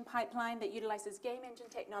creation pipeline that utilises game engine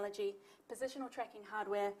technology, positional tracking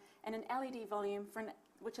hardware, and an LED volume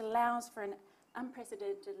which allows for an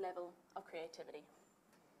unprecedented level of creativity.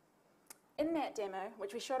 In that demo,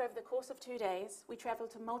 which we shot over the course of 2 days, we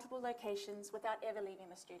travelled to multiple locations without ever leaving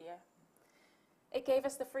the studio. It gave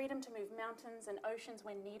us the freedom to move mountains and oceans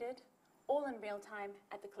when needed, all in real time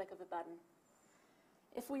at the click of a button.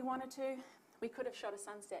 If we wanted to, we could have shot a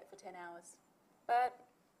sunset for 10 hours. But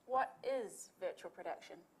what is virtual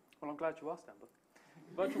production? Well, I'm glad you asked, Amber.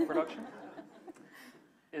 Virtual production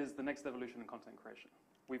is the next evolution in content creation.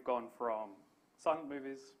 We've gone from silent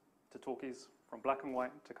movies to talkies, from black and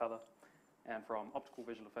white to colour, and from optical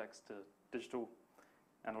visual effects to digital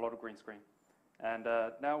and a lot of green screen. And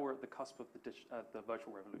now we're at the cusp of the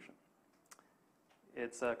virtual revolution.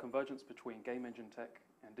 It's a convergence between game engine tech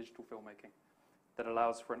and digital filmmaking that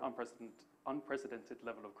allows for an unprecedented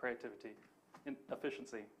level of creativity,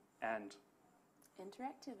 efficiency, and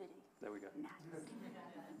interactivity. There we go. Nice.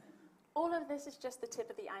 All of this is just the tip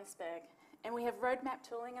of the iceberg, and we have roadmap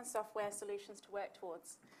tooling and software solutions to work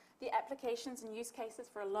towards. The applications and use cases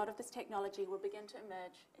for a lot of this technology will begin to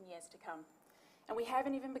emerge in years to come. And we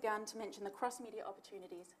haven't even begun to mention the cross-media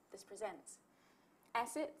opportunities this presents.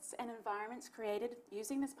 Assets and environments created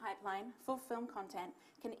using this pipeline for film content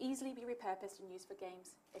can easily be repurposed and used for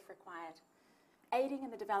games if required. aiding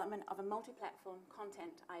in the development of a multi-platform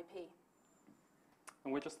content IP.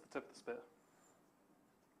 And we're just the tip of the spear.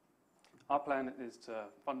 Our plan is to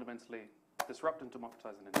fundamentally disrupt and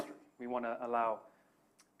democratize an industry. We want to allow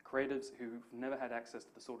creators who've never had access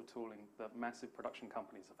to the sort of tooling that massive production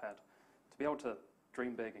companies have had to be able to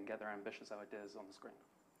dream big and get their ambitious ideas on the screen.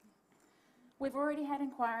 We've already had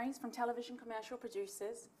inquiries from television commercial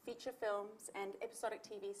producers, feature films and episodic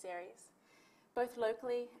TV series, both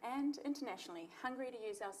locally and internationally, hungry to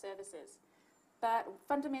use our services. But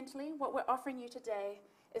fundamentally, what we're offering you today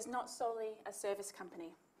is not solely a service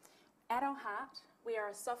company. At our heart, we are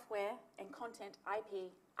a software and content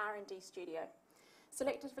IP R&D studio,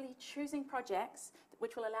 selectively choosing projects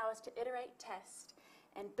which will allow us to iterate, test,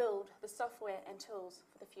 and build the software and tools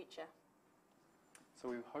for the future. So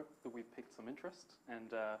we hope that we've piqued some interest,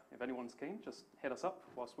 and if anyone's keen, just hit us up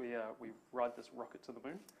whilst we ride this rocket to the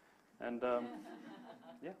moon. And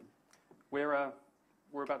yeah, we're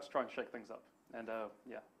about to try and shake things up, and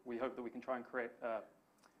yeah, we hope that we can try and create a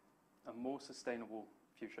more sustainable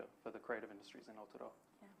future for the creative industries in Aotearoa.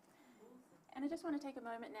 And I just want to take a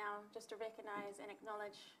moment now just to recognise and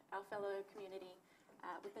acknowledge our fellow community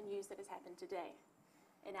with the news that has happened today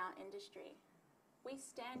in our industry. We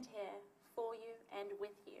stand here for you and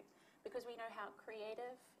with you because we know how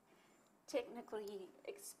creative, technically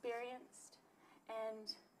experienced,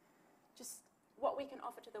 and just what we can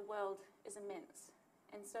offer to the world is immense.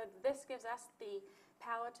 And so this gives us the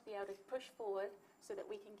power to be able to push forward so that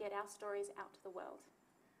we can get our stories out to the world.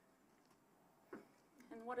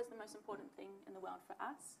 And what is the most important thing in the world for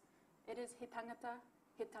us? It is he tangata,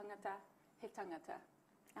 he tangata, he tangata,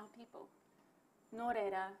 our people. Nō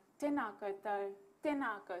reira, tēnā koutou,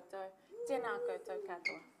 tēnā koutou, tēnā koutou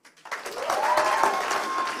katoa.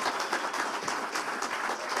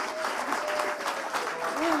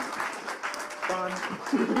 Fun.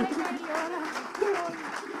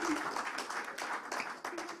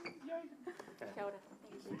 Kia ora.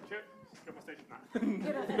 Got my stage now. You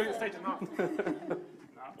got the stage enough.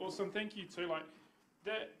 Awesome, thank you too. Like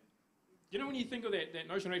that, you know, when you think of that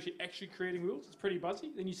notion of actually creating worlds, it's pretty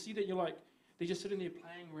buzzy. Then you see that you're like, they're just sitting there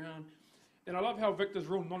playing around. And I love how Victor's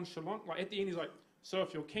real nonchalant. Like at the end, he's like, so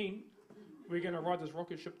if you're keen, we're going to ride this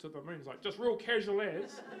rocket ship to the moon. It's like just real casual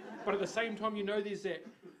as, but at the same time, you know, there's that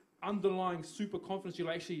underlying super confidence. You're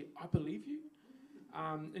like, actually, I believe you.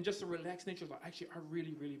 And just a relaxed nature, like, actually, I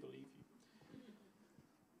really, really believe you.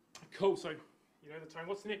 Cool, so you know the tone.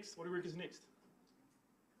 What's next? What do you reckon is next?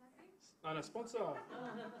 No, sponsor.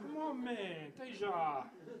 Come on, man. Deja.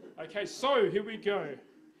 Okay, so here we go.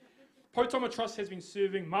 Potoma Trust has been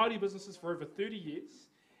serving Māori businesses for over 30 years.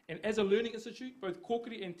 And as a learning institute, both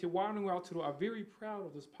Kokiri and Te Whānau Aotearoa are very proud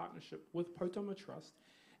of this partnership with Potoma Trust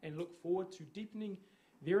and look forward to deepening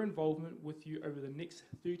their involvement with you over the next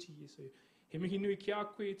 30 years. So, he mihi nui ki a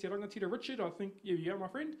koe te rangatira Richard, I think, yeah, you are, my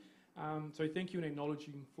friend. So thank you and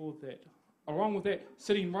acknowledging for that. Along with that,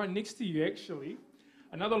 sitting right next to you, actually,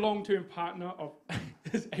 another long-term partner of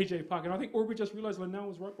is AJ Park, and I think Aubrey just realised Linnell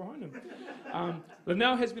was right behind him.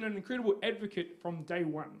 Linnell has been an incredible advocate from day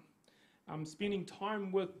one, spending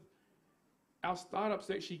time with our startups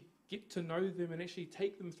to actually get to know them and actually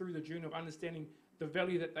take them through the journey of understanding the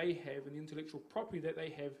value that they have and the intellectual property that they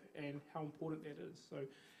have and how important that is. So,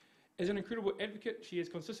 as an incredible advocate, she has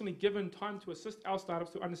consistently given time to assist our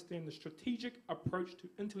startups to understand the strategic approach to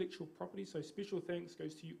intellectual property. So special thanks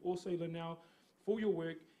goes to you also, Linnell, for your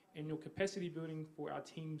work and your capacity building for our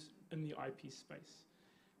teams in the IP space.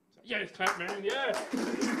 So, yeah, let's clap, man, yeah.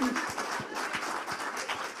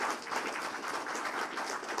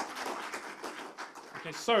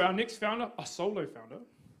 Okay, so our next founder, a solo founder,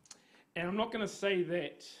 and I'm not going to say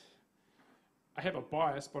that I have a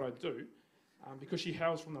bias, but I do. Because she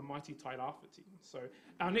hails from the mighty Tairāwhiti. So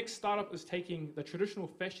our next startup is taking the traditional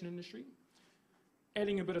fashion industry,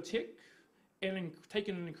 adding a bit of tech, and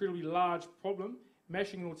taking an incredibly large problem,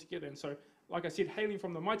 mashing it all together. And so, like I said, hailing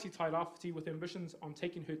from the mighty Tairāwhiti with ambitions on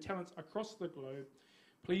taking her talents across the globe,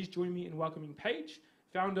 please join me in welcoming Paige,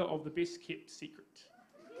 founder of The Best Kept Secret.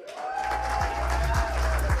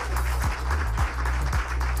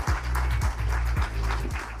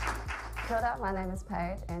 Kia ora, my name is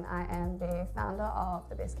Paige and I am the founder of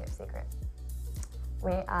The Best Kept Secret.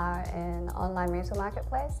 We are an online rental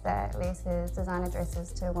marketplace that leases designer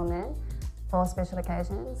dresses to women for special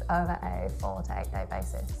occasions over a 4 to 8 day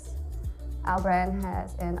basis. Our brand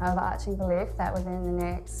has an overarching belief that within the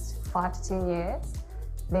next 5 to 10 years,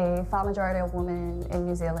 the far majority of women in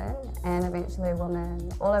New Zealand and eventually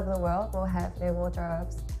women all over the world will have their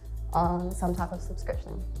wardrobes on some type of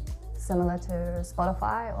subscription, similar to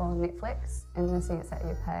Spotify or Netflix, in the sense that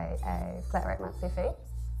you pay a flat rate monthly fee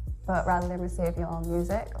but rather than receive your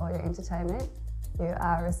music or your entertainment, you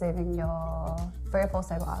are receiving your 3 or 4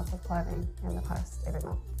 stable items of clothing in the post every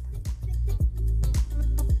month.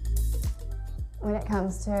 When it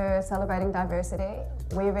comes to celebrating diversity,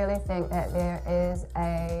 we really think that there is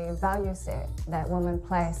a value set that women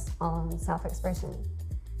place on self-expression,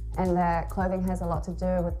 and that clothing has a lot to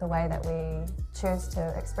do with the way that we choose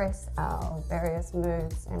to express our various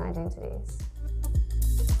moods and identities.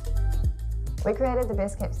 We created the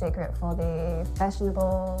best kept secret for the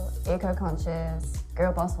fashionable, eco-conscious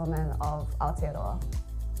girl boss woman of Aotearoa.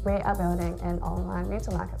 We are building an online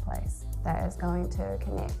rental marketplace that is going to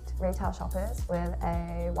connect retail shoppers with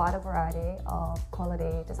a wider variety of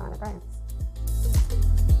quality designer brands.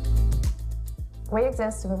 We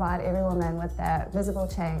exist to provide every woman with that visible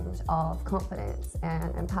change of confidence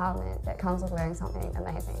and empowerment that comes with wearing something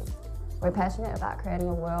amazing. We're passionate about creating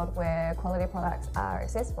a world where quality products are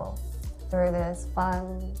accessible through this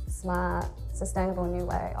fun, smart, sustainable new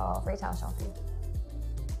way of retail shopping.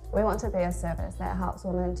 We want to be a service that helps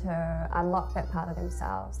women to unlock that part of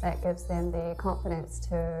themselves, that gives them the confidence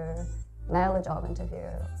to nail a job interview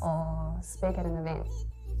or speak at an event.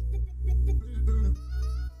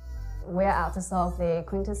 We're out to solve the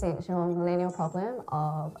quintessential millennial problem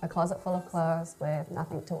of a closet full of clothes with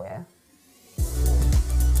nothing to wear.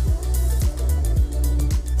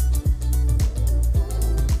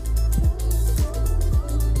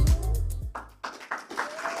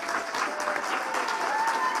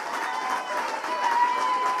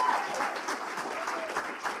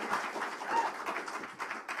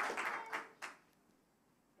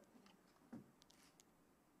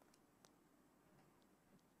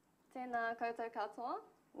 Tēnā koutou katoa,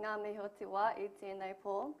 ngā miho te wā I tēnei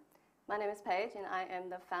pō. My name is Paige and I am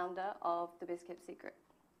the founder of The Best Kept Secret.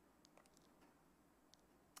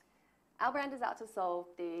 Our brand is out to solve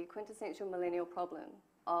the quintessential millennial problem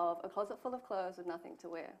of a closet full of clothes with nothing to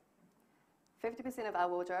wear. 50% of our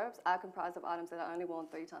wardrobes are comprised of items that are only worn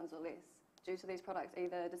 3 times or less, due to these products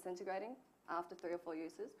either disintegrating after 3 or 4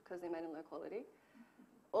 uses because they're made in low quality,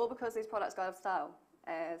 or because these products go out of style.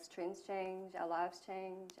 As trends change, our lives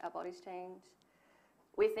change, our bodies change.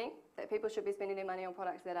 We think that people should be spending their money on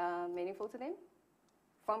products that are meaningful to them,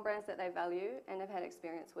 from brands that they value and have had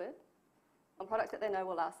experience with, on products that they know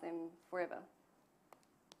will last them forever.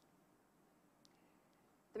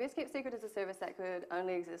 The Best Kept Secret is a service that could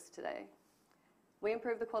only exist today. We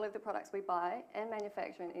improve the quality of the products we buy and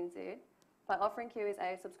manufacture in NZ by offering Kiwis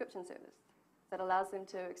a subscription service that allows them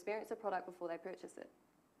to experience a product before they purchase it.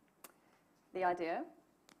 The idea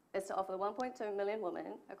is to offer the 1.2 million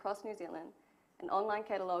women across New Zealand an online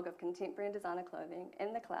catalogue of contemporary and designer clothing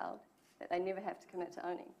in the cloud that they never have to commit to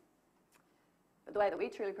owning. But the way that we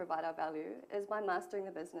truly provide our value is by mastering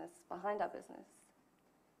the business behind our business.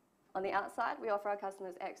 On the outside, we offer our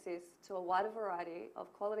customers access to a wider variety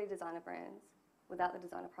of quality designer brands without the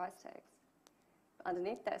designer price tags. But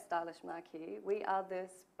underneath that stylish marquee, we are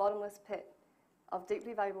this bottomless pit of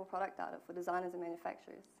deeply valuable product data for designers and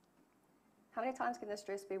manufacturers. How many times can this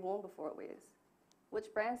dress be worn before it wears?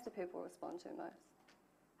 Which brands do people respond to most?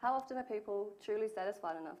 How often are people truly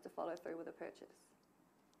satisfied enough to follow through with a purchase?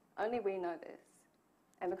 Only we know this.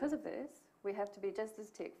 And because of this, we have to be just as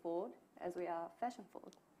tech forward as we are fashion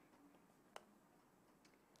forward.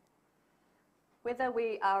 Whether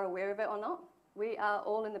we are aware of it or not, we are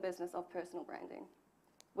all in the business of personal branding.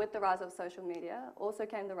 With the rise of social media, also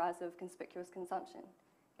came the rise of conspicuous consumption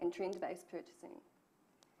and trend-based purchasing.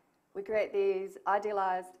 We create these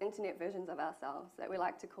idealized internet versions of ourselves that we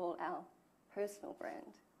like to call our personal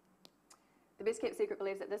brand. The Best Kept Secret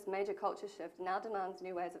believes that this major culture shift now demands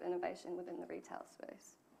new ways of innovation within the retail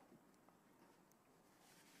space.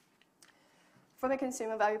 From a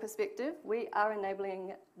consumer value perspective, we are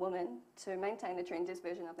enabling women to maintain the trendiest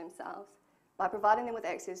version of themselves by providing them with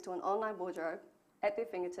access to an online wardrobe at their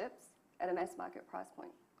fingertips at a mass market price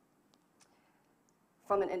point.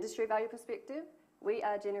 From an industry value perspective, we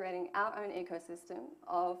are generating our own ecosystem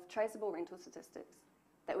of traceable rental statistics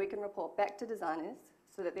that we can report back to designers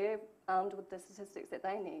so that they're armed with the statistics that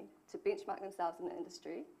they need to benchmark themselves in the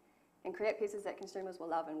industry and create pieces that consumers will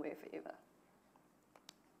love and wear forever.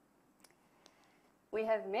 We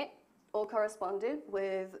have met or corresponded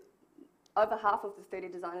with over half of the 30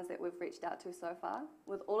 designers that we've reached out to so far,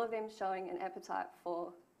 with all of them showing an appetite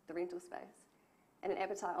for the rental space and an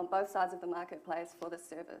appetite on both sides of the marketplace for this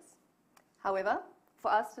service. However,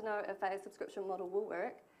 for us to know if a subscription model will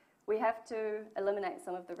work, we have to eliminate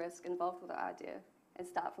some of the risk involved with our idea and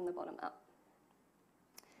start from the bottom up.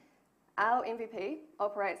 Our MVP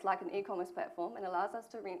operates like an e-commerce platform and allows us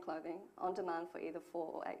to rent clothing on demand for either 4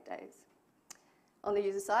 or 8 days. On the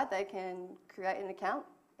user side, they can create an account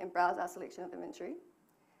and browse our selection of inventory,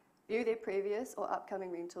 view their previous or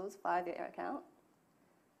upcoming rentals via their account,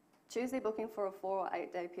 choose their booking for a 4 or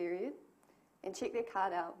 8 day period, and check their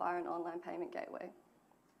card out via an online payment gateway.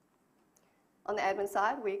 On the admin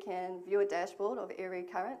side, we can view a dashboard of every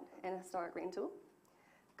current and historic rental,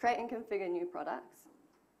 create and configure new products,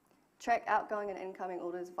 track outgoing and incoming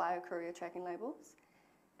orders via courier tracking labels,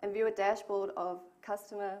 and view a dashboard of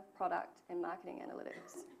customer, product, and marketing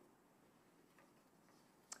analytics.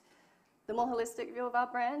 The more holistic view of our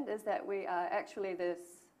brand is that we are actually this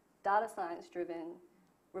data science-driven,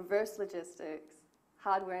 reverse logistics,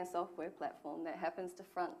 hardware and software platform that happens to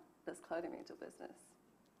front this clothing rental business.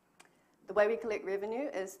 The way we collect revenue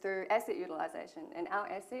is through asset utilisation, and our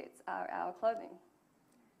assets are our clothing.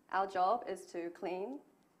 Our job is to clean,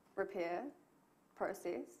 repair,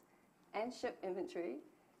 process, and ship inventory,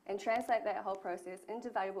 and translate that whole process into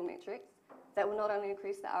valuable metrics that will not only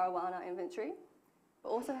increase the ROI on our inventory, but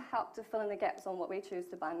also help to fill in the gaps on what we choose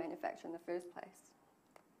to buy and manufacture in the first place.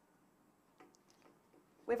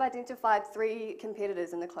 We've identified 3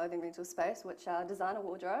 competitors in the clothing rental space, which are Designer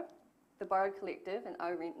Wardrobe, The Borrowed Collective, and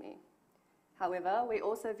Oh Rent Me. However, we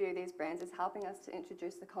also view these brands as helping us to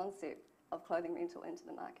introduce the concept of clothing rental into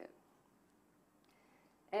the market.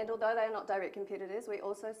 And although they are not direct competitors, we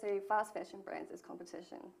also see fast fashion brands as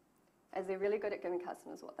competition, as they're really good at giving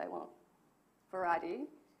customers what they want. Variety,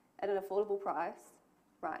 at an affordable price,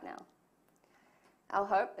 right now. Our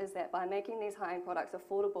hope is that by making these high-end products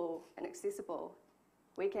affordable and accessible,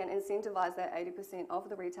 we can incentivise that 80% of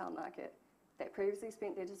the retail market that previously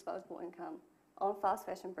spent their disposable income on fast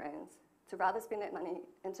fashion brands to rather spend that money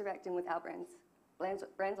interacting with our brands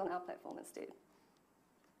on our platform instead.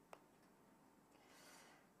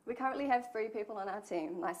 We currently have 3 people on our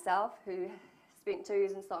team. Myself, who spent 2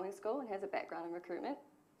 years in sewing school and has a background in recruitment.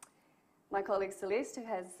 My colleague Celeste, who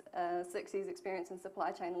has 6 years experience in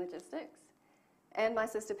supply chain and logistics. And my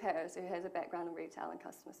sister Paris, who has a background in retail and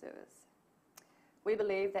customer service. We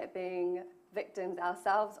believe that being victims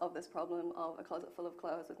ourselves of this problem of a closet full of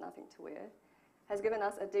clothes with nothing to wear has given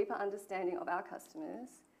us a deeper understanding of our customers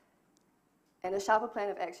and a sharper plan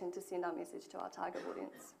of action to send our message to our target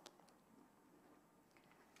audience.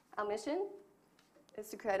 Our mission is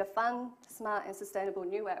to create a fun, smart and sustainable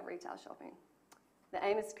new way of retail shopping. The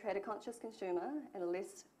aim is to create a conscious consumer and a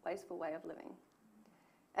less wasteful way of living.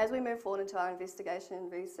 As we move forward into our investigation,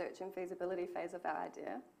 research and feasibility phase of our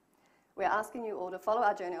idea, we're asking you all to follow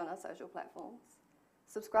our journey on our social platforms,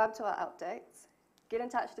 subscribe to our updates, get in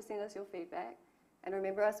touch to send us your feedback, and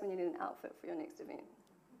remember us when you need an outfit for your next event.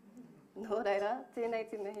 Nō reira, tēnei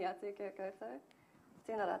te mihi atu kia koutou,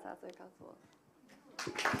 tēnā rā tātou katoa.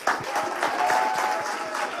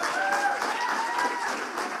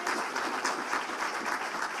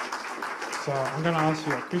 So I'm going to ask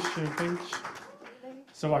you a question, Peach.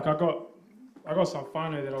 So like I got some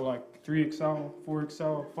whānau that are like 3XL,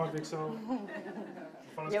 4XL, 5XL.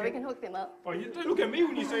 Yeah, we can hook them up. Oh, you don't look at me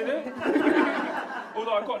when you say that.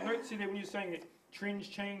 Although I got notes in there when you're saying that trends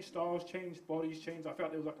change, styles change, bodies change. I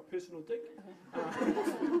felt there was like a personal dig.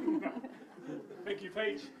 Thank you,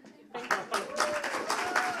 Paige.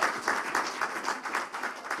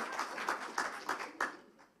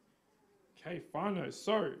 Okay, whānau.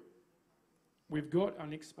 So we've got our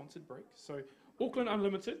next sponsored break. So Auckland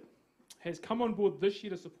Unlimited has come on board this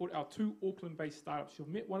year to support our 2 Auckland-based startups. You've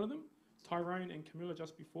met one of them, Tyrone and Camilla,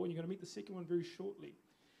 just before, and you're going to meet the second one very shortly.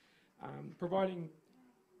 Providing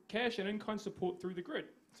cash and in-kind support through the grid.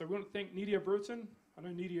 So we want to thank Nidia Bruton. I know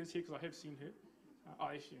Nidia is here because I have seen her.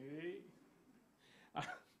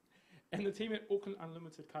 And the team at Auckland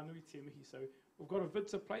Unlimited, ka nui te mihi. So we've got a vid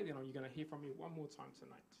to play then, or you're going to hear from me one more time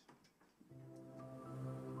tonight.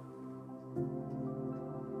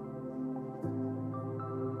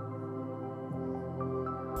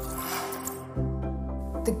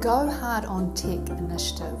 The Go Hard on Tech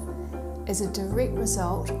initiative is a direct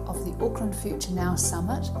result of the Auckland Future Now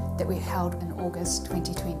Summit that we held in August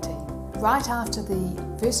 2020. Right after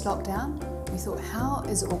the first lockdown, we thought, how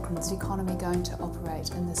is Auckland's economy going to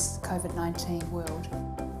operate in this COVID-19 world?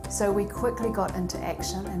 So we quickly got into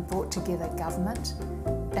action and brought together government,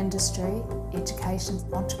 industry, education,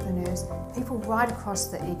 entrepreneurs, people right across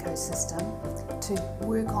the ecosystem to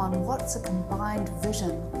work on what's a combined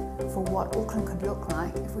vision for what Auckland could look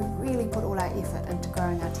like if we really put all our effort into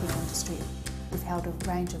growing our tech industry. We've held a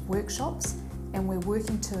range of workshops and we're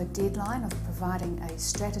working to a deadline of providing a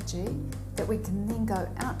strategy that we can then go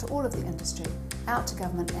out to all of the industry, out to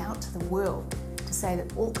government, out to the world to say that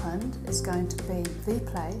Auckland is going to be the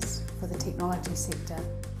place for the technology sector.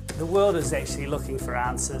 The world is actually looking for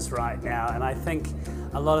answers right now, and I think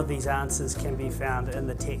A lot of these answers can be found in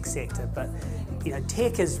the tech sector, but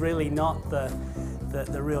tech is really not the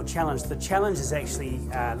real challenge. The challenge is actually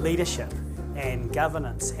leadership and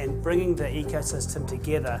governance and bringing the ecosystem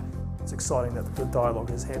together. It's exciting that the dialogue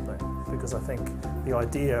is happening, because I think the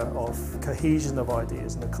idea of cohesion of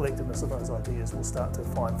ideas and the collectiveness of those ideas will start to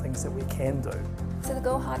find things that we can do. So the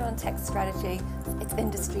Go Hard on Tech strategy, it's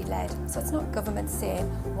industry-led. So it's not government saying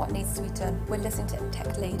what needs to be done. We're listening to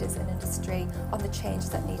tech leaders in industry on the changes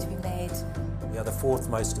that need to be made. We are the 4th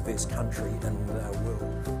most diverse country in the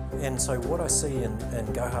world. And so what I see in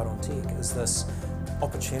Go Hard on Tech is this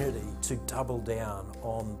opportunity to double down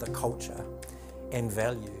on the culture and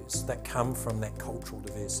values that come from that cultural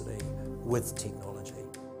diversity with technology.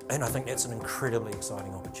 And I think that's an incredibly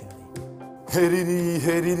exciting opportunity.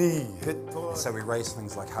 So we raise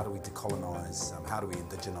things like, how do we decolonise, how do we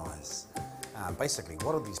indigenize? Basically,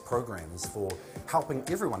 what are these programs for helping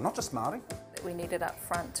everyone, not just Māori? We needed up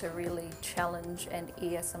front to really challenge and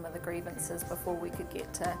air some of the grievances before we could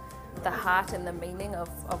get to the heart and the meaning of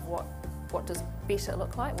what does better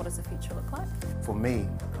look like, what does the future look like. For me,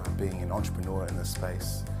 being an entrepreneur in this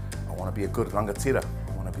space, I want to be a good rangatira,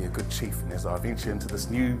 I want to be a good chief, and as I venture into this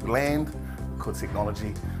new land called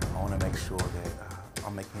technology, I want to make sure that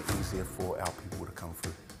I'm making it easier for our people to come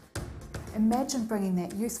through. Imagine bringing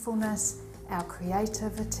that youthfulness, our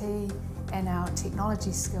creativity and our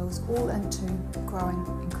technology skills all into growing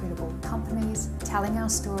incredible companies, telling our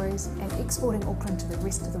stories and exporting Auckland to the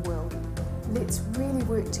rest of the world. Let's really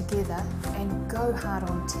work together and go hard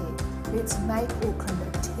on tech. Let's make Auckland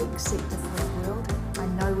a tech sector for the world. I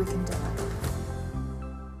know we can do it.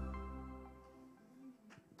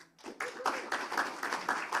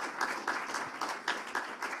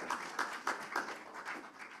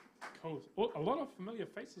 Cool. Well, a lot of familiar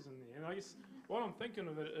faces in there, and I guess what I'm thinking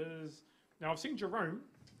of it is, now I've seen Jerome.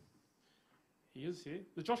 He is here.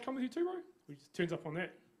 Does Josh come with you too, bro? He just turns up on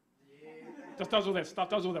that. Just does all that stuff,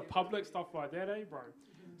 does all the public stuff like that, eh, bro?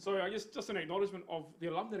 So I guess just an acknowledgement of the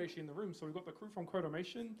alum that are actually in the room. So we've got the crew from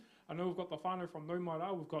Kodomation. I know we've got the whānau from No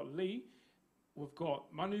Mara. We've got Lee. We've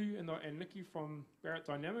got Manu and Nikki from Barrett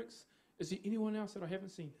Dynamics. Is there anyone else that I haven't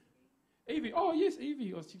seen? Evie. Oh, yes,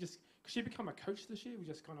 Evie. Or she become a coach this year.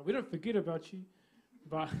 We don't forget about you,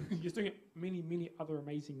 but you're doing many other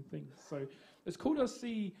amazing things. So it's cool to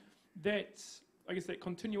see that, I guess, that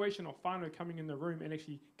continuation of whānau coming in the room and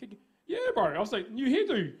actually kicking. Yeah, bro. I was like, new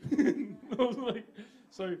hairdo. I was like,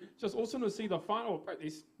 so just awesome to see the final.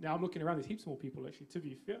 Now I'm looking around. There's heaps more people actually. To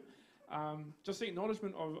be fair, just the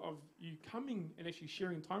acknowledgement of you coming and actually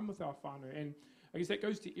sharing time with our whānau, and I guess that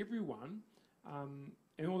goes to everyone.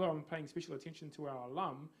 And although I'm paying special attention to our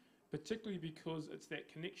alum, particularly because it's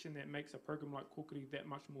that connection that makes a program like Kokiri that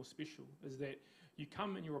much more special. Is that you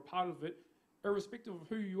come and you're a part of it, irrespective of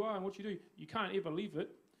who you are and what you do. You can't ever leave it.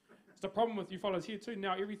 The problem with you fellas here too,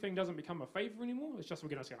 now everything doesn't become a favour anymore. It's just we're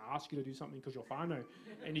going to ask you to do something because you're whānau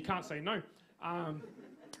and you can't say no.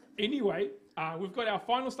 Anyway, we've got our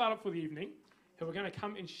final startup for the evening who are going to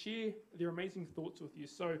come and share their amazing thoughts with you.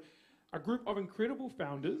 So a group of incredible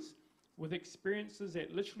founders with experiences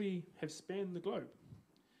that literally have spanned the globe.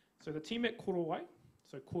 So the team at Korowai,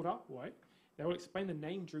 so Korawai, they will explain the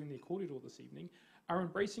name during their kōrero this evening, are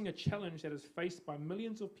embracing a challenge that is faced by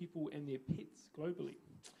millions of people and their pets globally,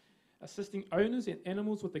 assisting owners and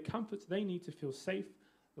animals with the comforts they need to feel safe,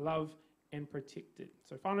 loved, and protected.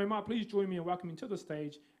 So whānau mā, please join me in welcoming to the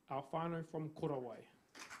stage our whānau from Korowai.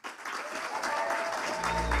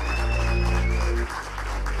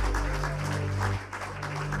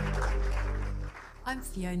 I'm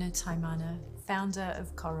Fiona Taimana, founder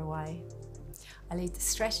of Korowai. I lead the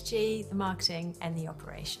strategy, the marketing, and the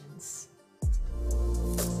operations.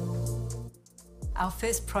 Our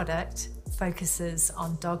first product focuses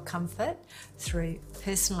on dog comfort through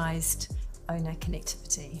personalised owner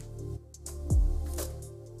connectivity.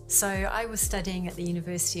 So I was studying at the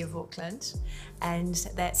University of Auckland, and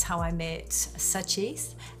that's how I met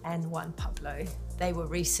Sachis and Juan Pablo. They were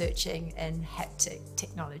researching in haptic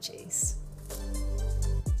technologies.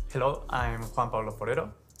 Hello, I'm Juan Pablo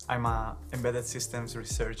Forero. I'm an embedded systems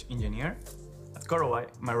research engineer. At Korowai,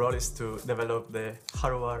 my role is to develop the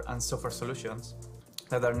hardware and software solutions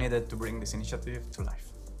that are needed to bring this initiative to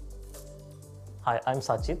life. Hi, I'm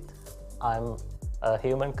Sachit. I'm a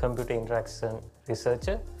human-computer interaction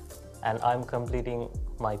researcher, and I'm completing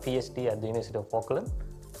my PhD at the University of Auckland.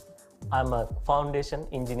 I'm a foundation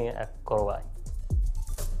engineer at Korowai.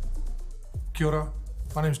 Kia ora,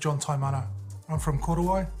 my name is John Taimana. I'm from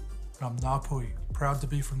Korowai, and I'm Ngāpui, proud to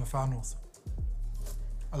be from the far north.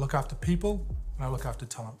 I look after people, and I look after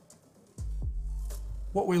talent.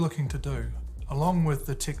 What we're looking to do, along with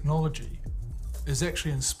the technology, is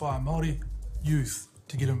actually inspire Māori youth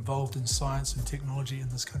to get involved in science and technology in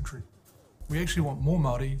this country. We actually want more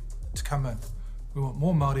Māori to come in. We want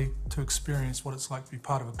more Māori to experience what it's like to be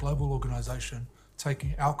part of a global organisation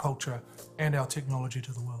taking our culture and our technology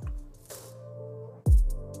to the world.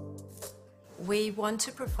 We want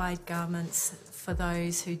to provide garments for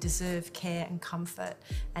those who deserve care and comfort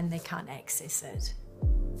and they can't access it.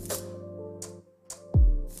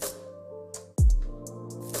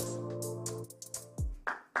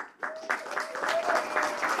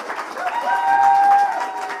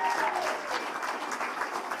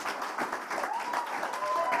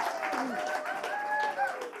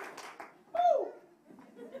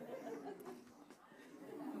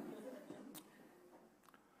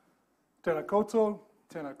 Tēnā koutou,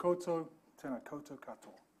 tēnā koutou, tēnā koutou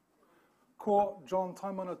katoa. Ko John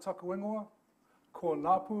Taimana Takuingoa, ko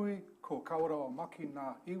Ngāpui, ko Kawarawa Maki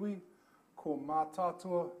Ngā Iwi, ko Mā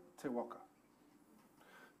Tātua Te Waka.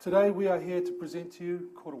 Today we are here to present to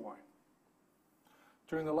you Korowai.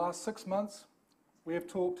 During the last 6 months, we have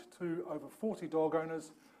talked to over 40 dog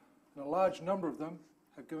owners, and a large number of them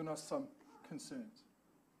have given us some concerns.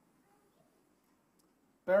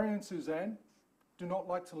 Barry and Suzanne do not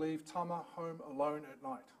like to leave Tama home alone at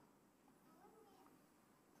night.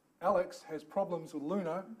 Alex has problems with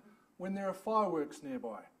Luna when there are fireworks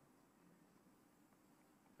nearby.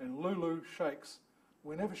 And Lulu shakes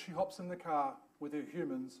whenever she hops in the car with her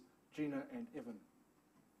humans, Gina and Evan.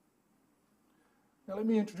 Now let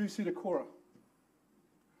me introduce you to Cora.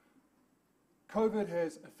 COVID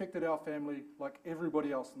has affected our family like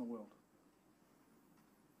everybody else in the world.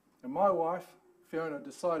 And my wife, Fiona,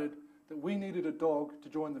 decided that we needed a dog to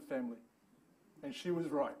join the family. And she was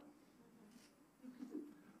right.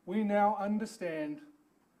 We now understand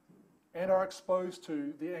and are exposed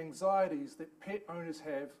to the anxieties that pet owners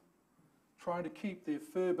have trying to keep their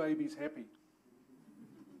fur babies happy.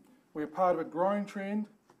 We're part of a growing trend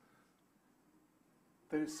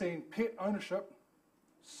that has seen pet ownership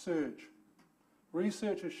surge.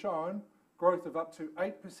 Research has shown growth of up to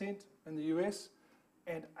 8% in the US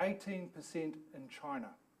and 18% in China.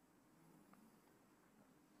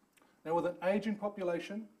 Now, with an ageing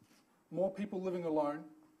population, more people living alone,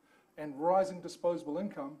 and rising disposable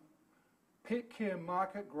income, pet care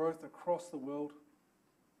market growth across the world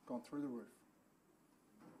gone through the roof.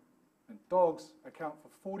 And dogs account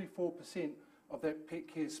for 44% of that pet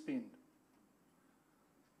care spend.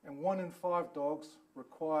 And 1 in 5 dogs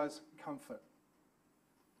requires comfort.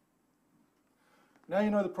 Now you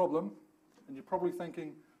know the problem, and you're probably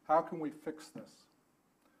thinking, how can we fix this?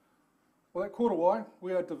 Well, at Korowai,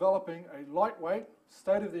 we are developing a lightweight,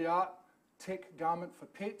 state-of-the-art tech garment for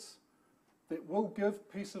pets that will give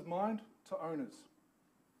peace of mind to owners.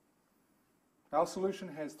 Our solution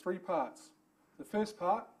has 3 parts. The first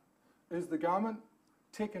part is the garment,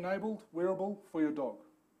 tech-enabled, wearable for your dog.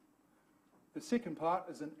 The second part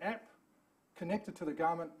is an app connected to the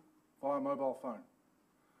garment via mobile phone.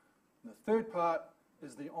 And the third part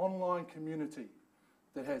is the online community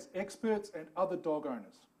that has experts and other dog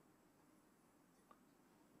owners.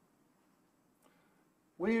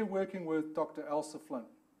 We are working with Dr. Elsa Flint.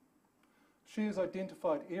 She has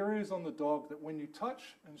identified areas on the dog that when you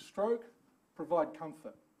touch and stroke, provide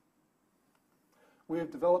comfort. We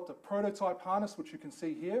have developed a prototype harness, which you can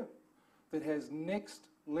see here, that has next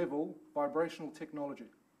level vibrational technology.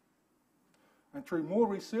 And through more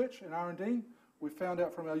research and R&D, we found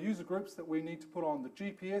out from our user groups that we need to put on the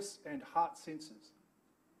GPS and heart sensors.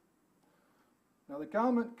 Now the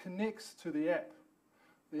garment connects to the app.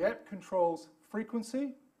 The app controls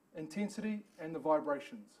frequency, intensity, and the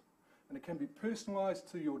vibrations. And it can be personalized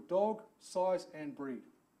to your dog, size, and breed.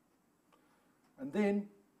 And then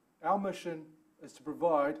our mission is to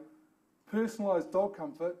provide personalized dog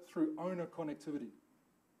comfort through owner connectivity.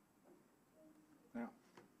 Now,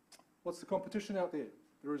 what's the competition out there?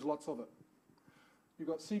 There is lots of it. You've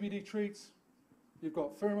got CBD treats, you've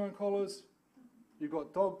got pheromone collars, you've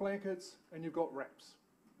got dog blankets, and you've got wraps.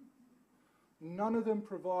 None of them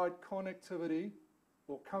provide connectivity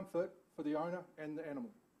or comfort for the owner and the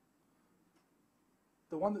animal.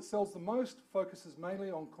 The one that sells the most focuses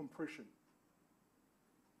mainly on compression.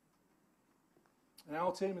 And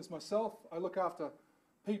our team is myself. I look after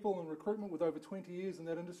people and recruitment with over 20 years in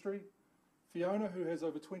that industry. Fiona, who has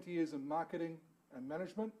over 20 years in marketing and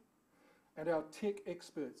management. And our tech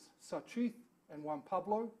experts, Sachith and Juan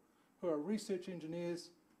Pablo, who are research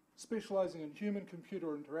engineers specializing in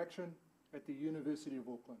human-computer interaction at the University of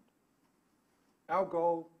Auckland. Our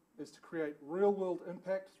goal is to create real-world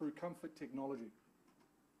impact through comfort technology.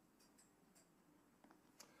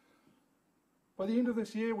 By the end of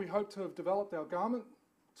this year, we hope to have developed our garment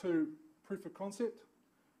to proof of concept,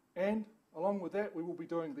 and along with that, we will be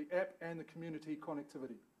doing the app and the community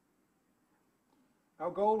connectivity. Our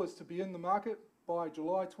goal is to be in the market by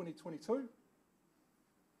July 2022,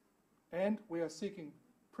 and we are seeking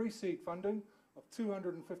pre-seed funding of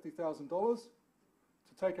 $250,000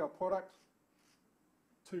 to take our product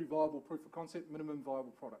to viable proof of concept, minimum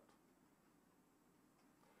viable product.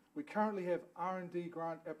 We currently have R&D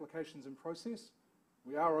grant applications in process.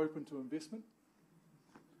 We are open to investment.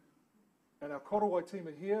 And our Korowai team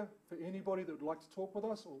are here for anybody that would like to talk with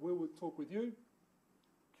us or we will talk with you.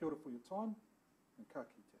 Kia ora for your time, and ka kite.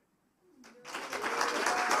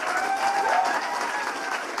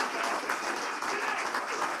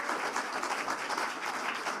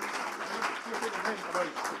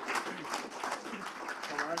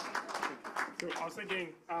 I was thinking,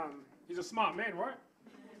 he's a smart man, right?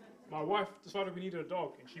 My wife decided we needed a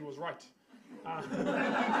dog, and she was right.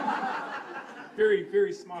 Very,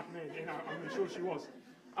 very smart man, and I'm sure she was.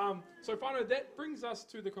 So finally, that brings us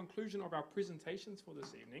to the conclusion of our presentations for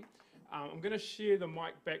this evening. I'm going to share the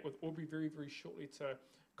mic back with Aubrey very, very shortly to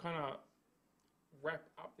kind of wrap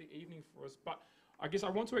up the evening for us. But I guess I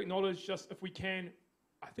want to acknowledge, just if we can,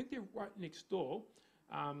 I think they're right next door,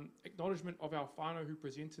 acknowledgement of our whānau who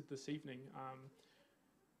presented this evening.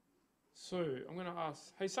 So I'm going to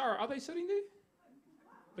ask, hey Sarah, are they sitting there?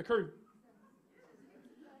 The crew.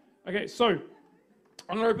 Okay, so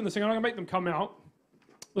I'm going to open this thing. I'm going to make them come out.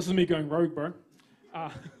 This is me going rogue, bro.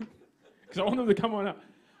 Because I want them to come on out.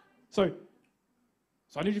 So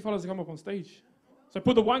I need you fellas to come up on stage. So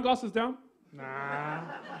put the wine glasses down. Nah,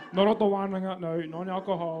 not the wine, no,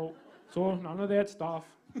 non-alcohol. So none of that stuff.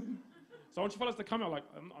 So I want you fellas to come out like,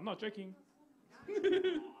 I'm not joking.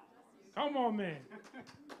 Come on, man.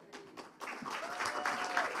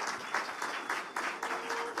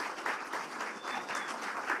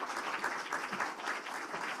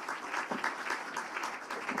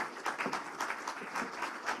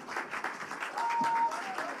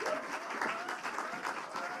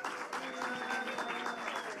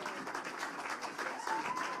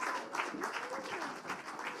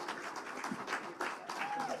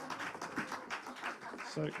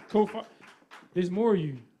 So cool. There's more of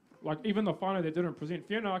you. Like even the whānau that didn't present.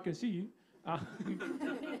 Fiona, I can see you.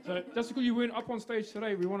 So just because you weren't up on stage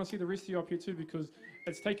today, we want to see the rest of you up here too, because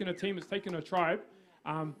it's taken a team, it's taken a tribe.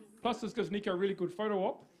 Plus this gives Nico a really good photo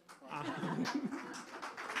op.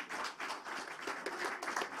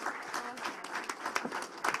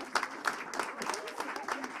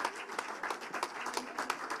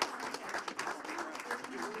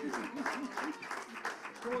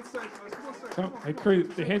 Hey crew,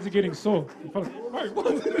 the hands are getting sore.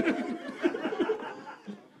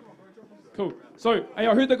 Cool. So, hey,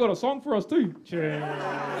 I heard they got a song for us too.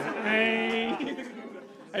 Hey,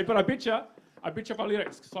 but I bet you if I let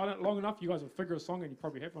it silent long enough, you guys will figure a song and you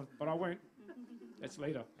probably have one, but I won't. That's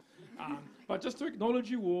later. But just to acknowledge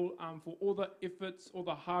you all for all the efforts, all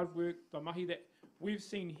the hard work, the mahi that we've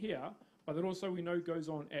seen here, but that also we know goes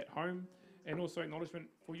on at home, and also acknowledgement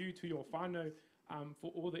for you to your whānau,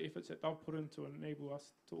 for all the efforts that they've put in to enable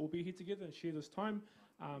us to all be here together and share this time.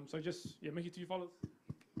 So just, yeah, mihi to you fellas.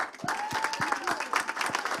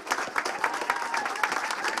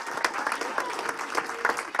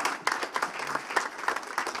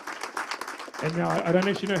 And now I don't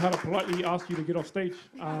actually know how to politely ask you to get off stage.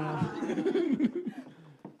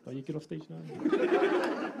 So you get off stage now.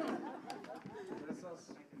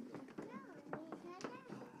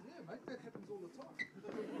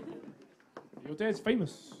 Your dad's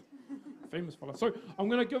famous fella. So I'm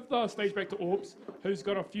going to give the stage back to Orbs, who's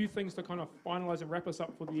got a few things to kind of finalise and wrap us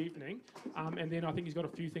up for the evening. And then I think he's got a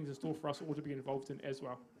few things in store for us all to be involved in as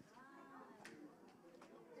well.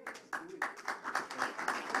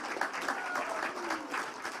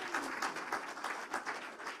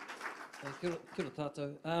 Kia ora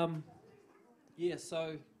tātou. Yeah,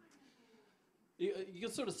 so you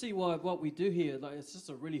can sort of see why what we do here. Like, it's just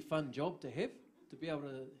a really fun job to have, to be able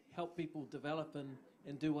to help people develop and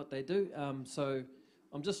do what they do. So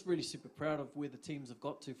I'm just really super proud of where the teams have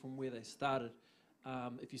got to from where they started.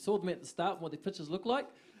 If you saw them at the start and what their pitches look like,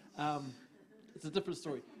 it's a different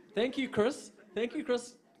story. Thank you, Chris. Thank you,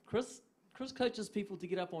 Chris. Chris coaches people to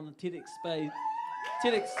get up on a TEDx stage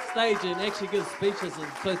and actually give speeches.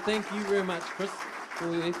 And so thank you very much, Chris,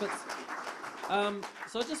 for your efforts.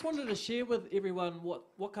 So I just wanted to share with everyone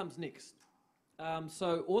what comes next.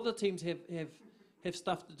 So all the teams have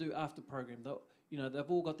stuff to do after program. They've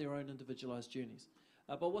all got their own individualised journeys.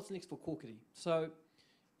 But what's next for Kokiri? So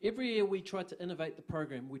every year we try to innovate the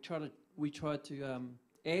program. We try to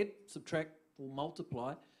add, subtract, or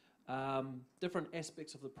multiply different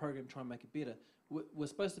aspects of the program, try and make it better. we're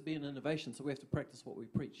supposed to be in innovation, so we have to practice what we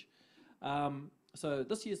preach. So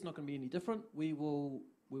this year's not going to be any different. We will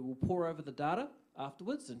pore over the data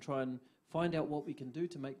afterwards and try and find out what we can do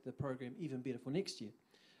to make the program even better for next year.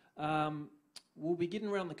 We'll be getting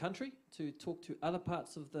around the country to talk to other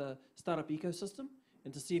parts of the startup ecosystem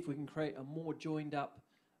and to see if we can create a more joined up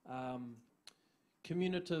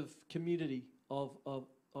community of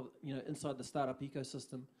inside the startup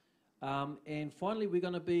ecosystem. And finally, we're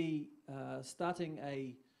going to be starting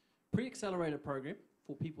a pre-accelerator program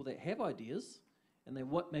for people that have ideas and they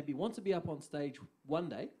maybe want to be up on stage one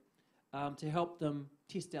day to help them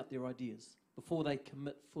test out their ideas before they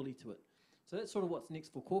commit fully to it. So that's sort of what's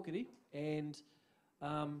next for Kōkiri, and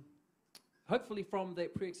hopefully from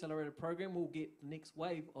that pre-accelerator program we'll get the next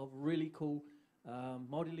wave of really cool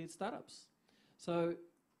Māori-led startups. So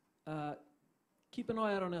keep an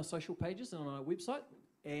eye out on our social pages and on our website,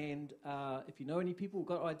 and if you know any people who've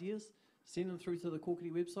got ideas, send them through to the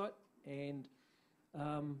Kōkiri website, and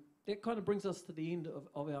that kind of brings us to the end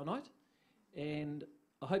of our night. And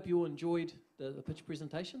I hope you all enjoyed the pitch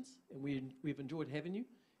presentations, and we've enjoyed having you.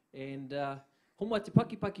 And homai te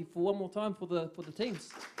paki for one more time for the teams.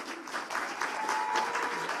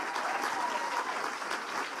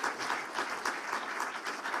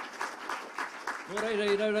 Nō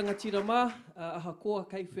reira rangatira mā, aha koa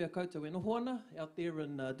kei whea koutou e noho ana out there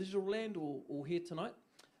in digital land or here tonight.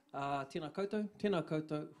 Tēnā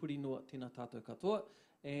koutou, huri noa tēnā tātou katoa.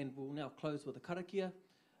 And we'll now close with a karakia.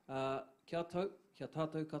 Kia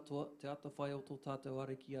tātou katoa, te ata whai o tō tātou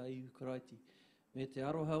arekia i ukaraiti. Me te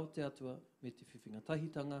aroha o te atua, me te whiwhinga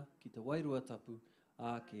tahitanga, ki te wairua tapu,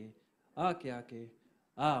 ake,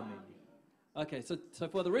 amen. Okay, so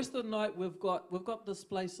for the rest of the night, we've got this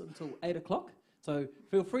place until 8 o'clock. So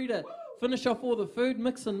feel free to finish off all the food,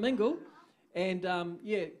 mix and mingle, and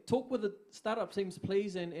talk with the startup teams,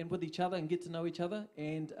 please, and with each other, and get to know each other.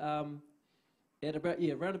 And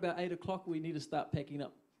around about 8 o'clock, we need to start packing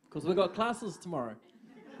up because we've got classes tomorrow.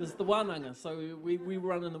 This is the wānanga, so we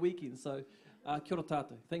run in the weekend. So kia ora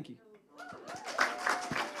tātou. Thank you.